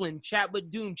with Brooklyn, chat with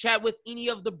Doom, chat with any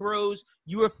of the bros.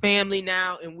 You are family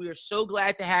now, and we are so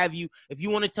glad to have you. If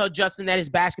you want to tell Justin that his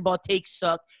basketball takes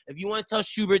suck, if you want to tell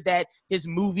Schubert that his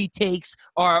movie takes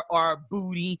are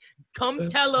booty, come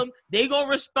tell them. They going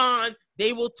to respond.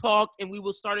 They will talk, and we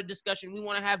will start a discussion. We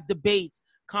want to have debates,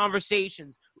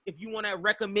 conversations. If you want to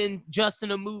recommend Justin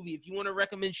a movie, if you want to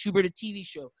recommend Schubert a TV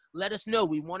show, let us know.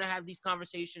 We want to have these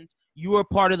conversations. You are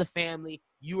part of the family.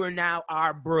 You are now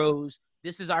our bros.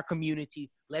 This is our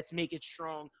community. Let's make it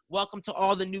strong. Welcome to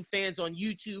all the new fans on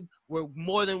YouTube. We're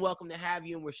more than welcome to have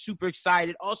you, and we're super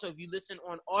excited. Also, if you listen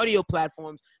on audio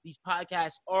platforms, these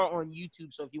podcasts are on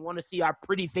YouTube. So if you want to see our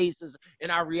pretty faces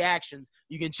and our reactions,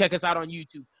 you can check us out on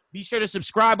YouTube. Be sure to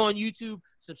subscribe on YouTube,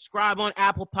 subscribe on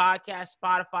Apple Podcasts,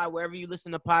 Spotify, wherever you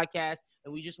listen to podcasts.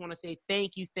 And we just want to say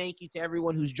thank you to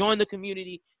everyone who's joined the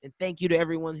community, and thank you to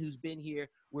everyone who's been here.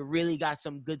 We really got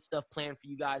some good stuff planned for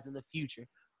you guys in the future.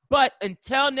 But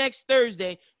until next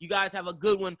Thursday, you guys have a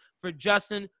good one. For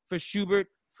Justin, for Schubert,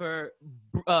 for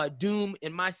Doom,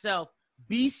 and myself,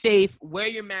 be safe. Wear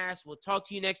your mask. We'll talk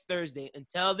to you next Thursday.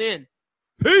 Until then,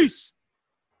 peace.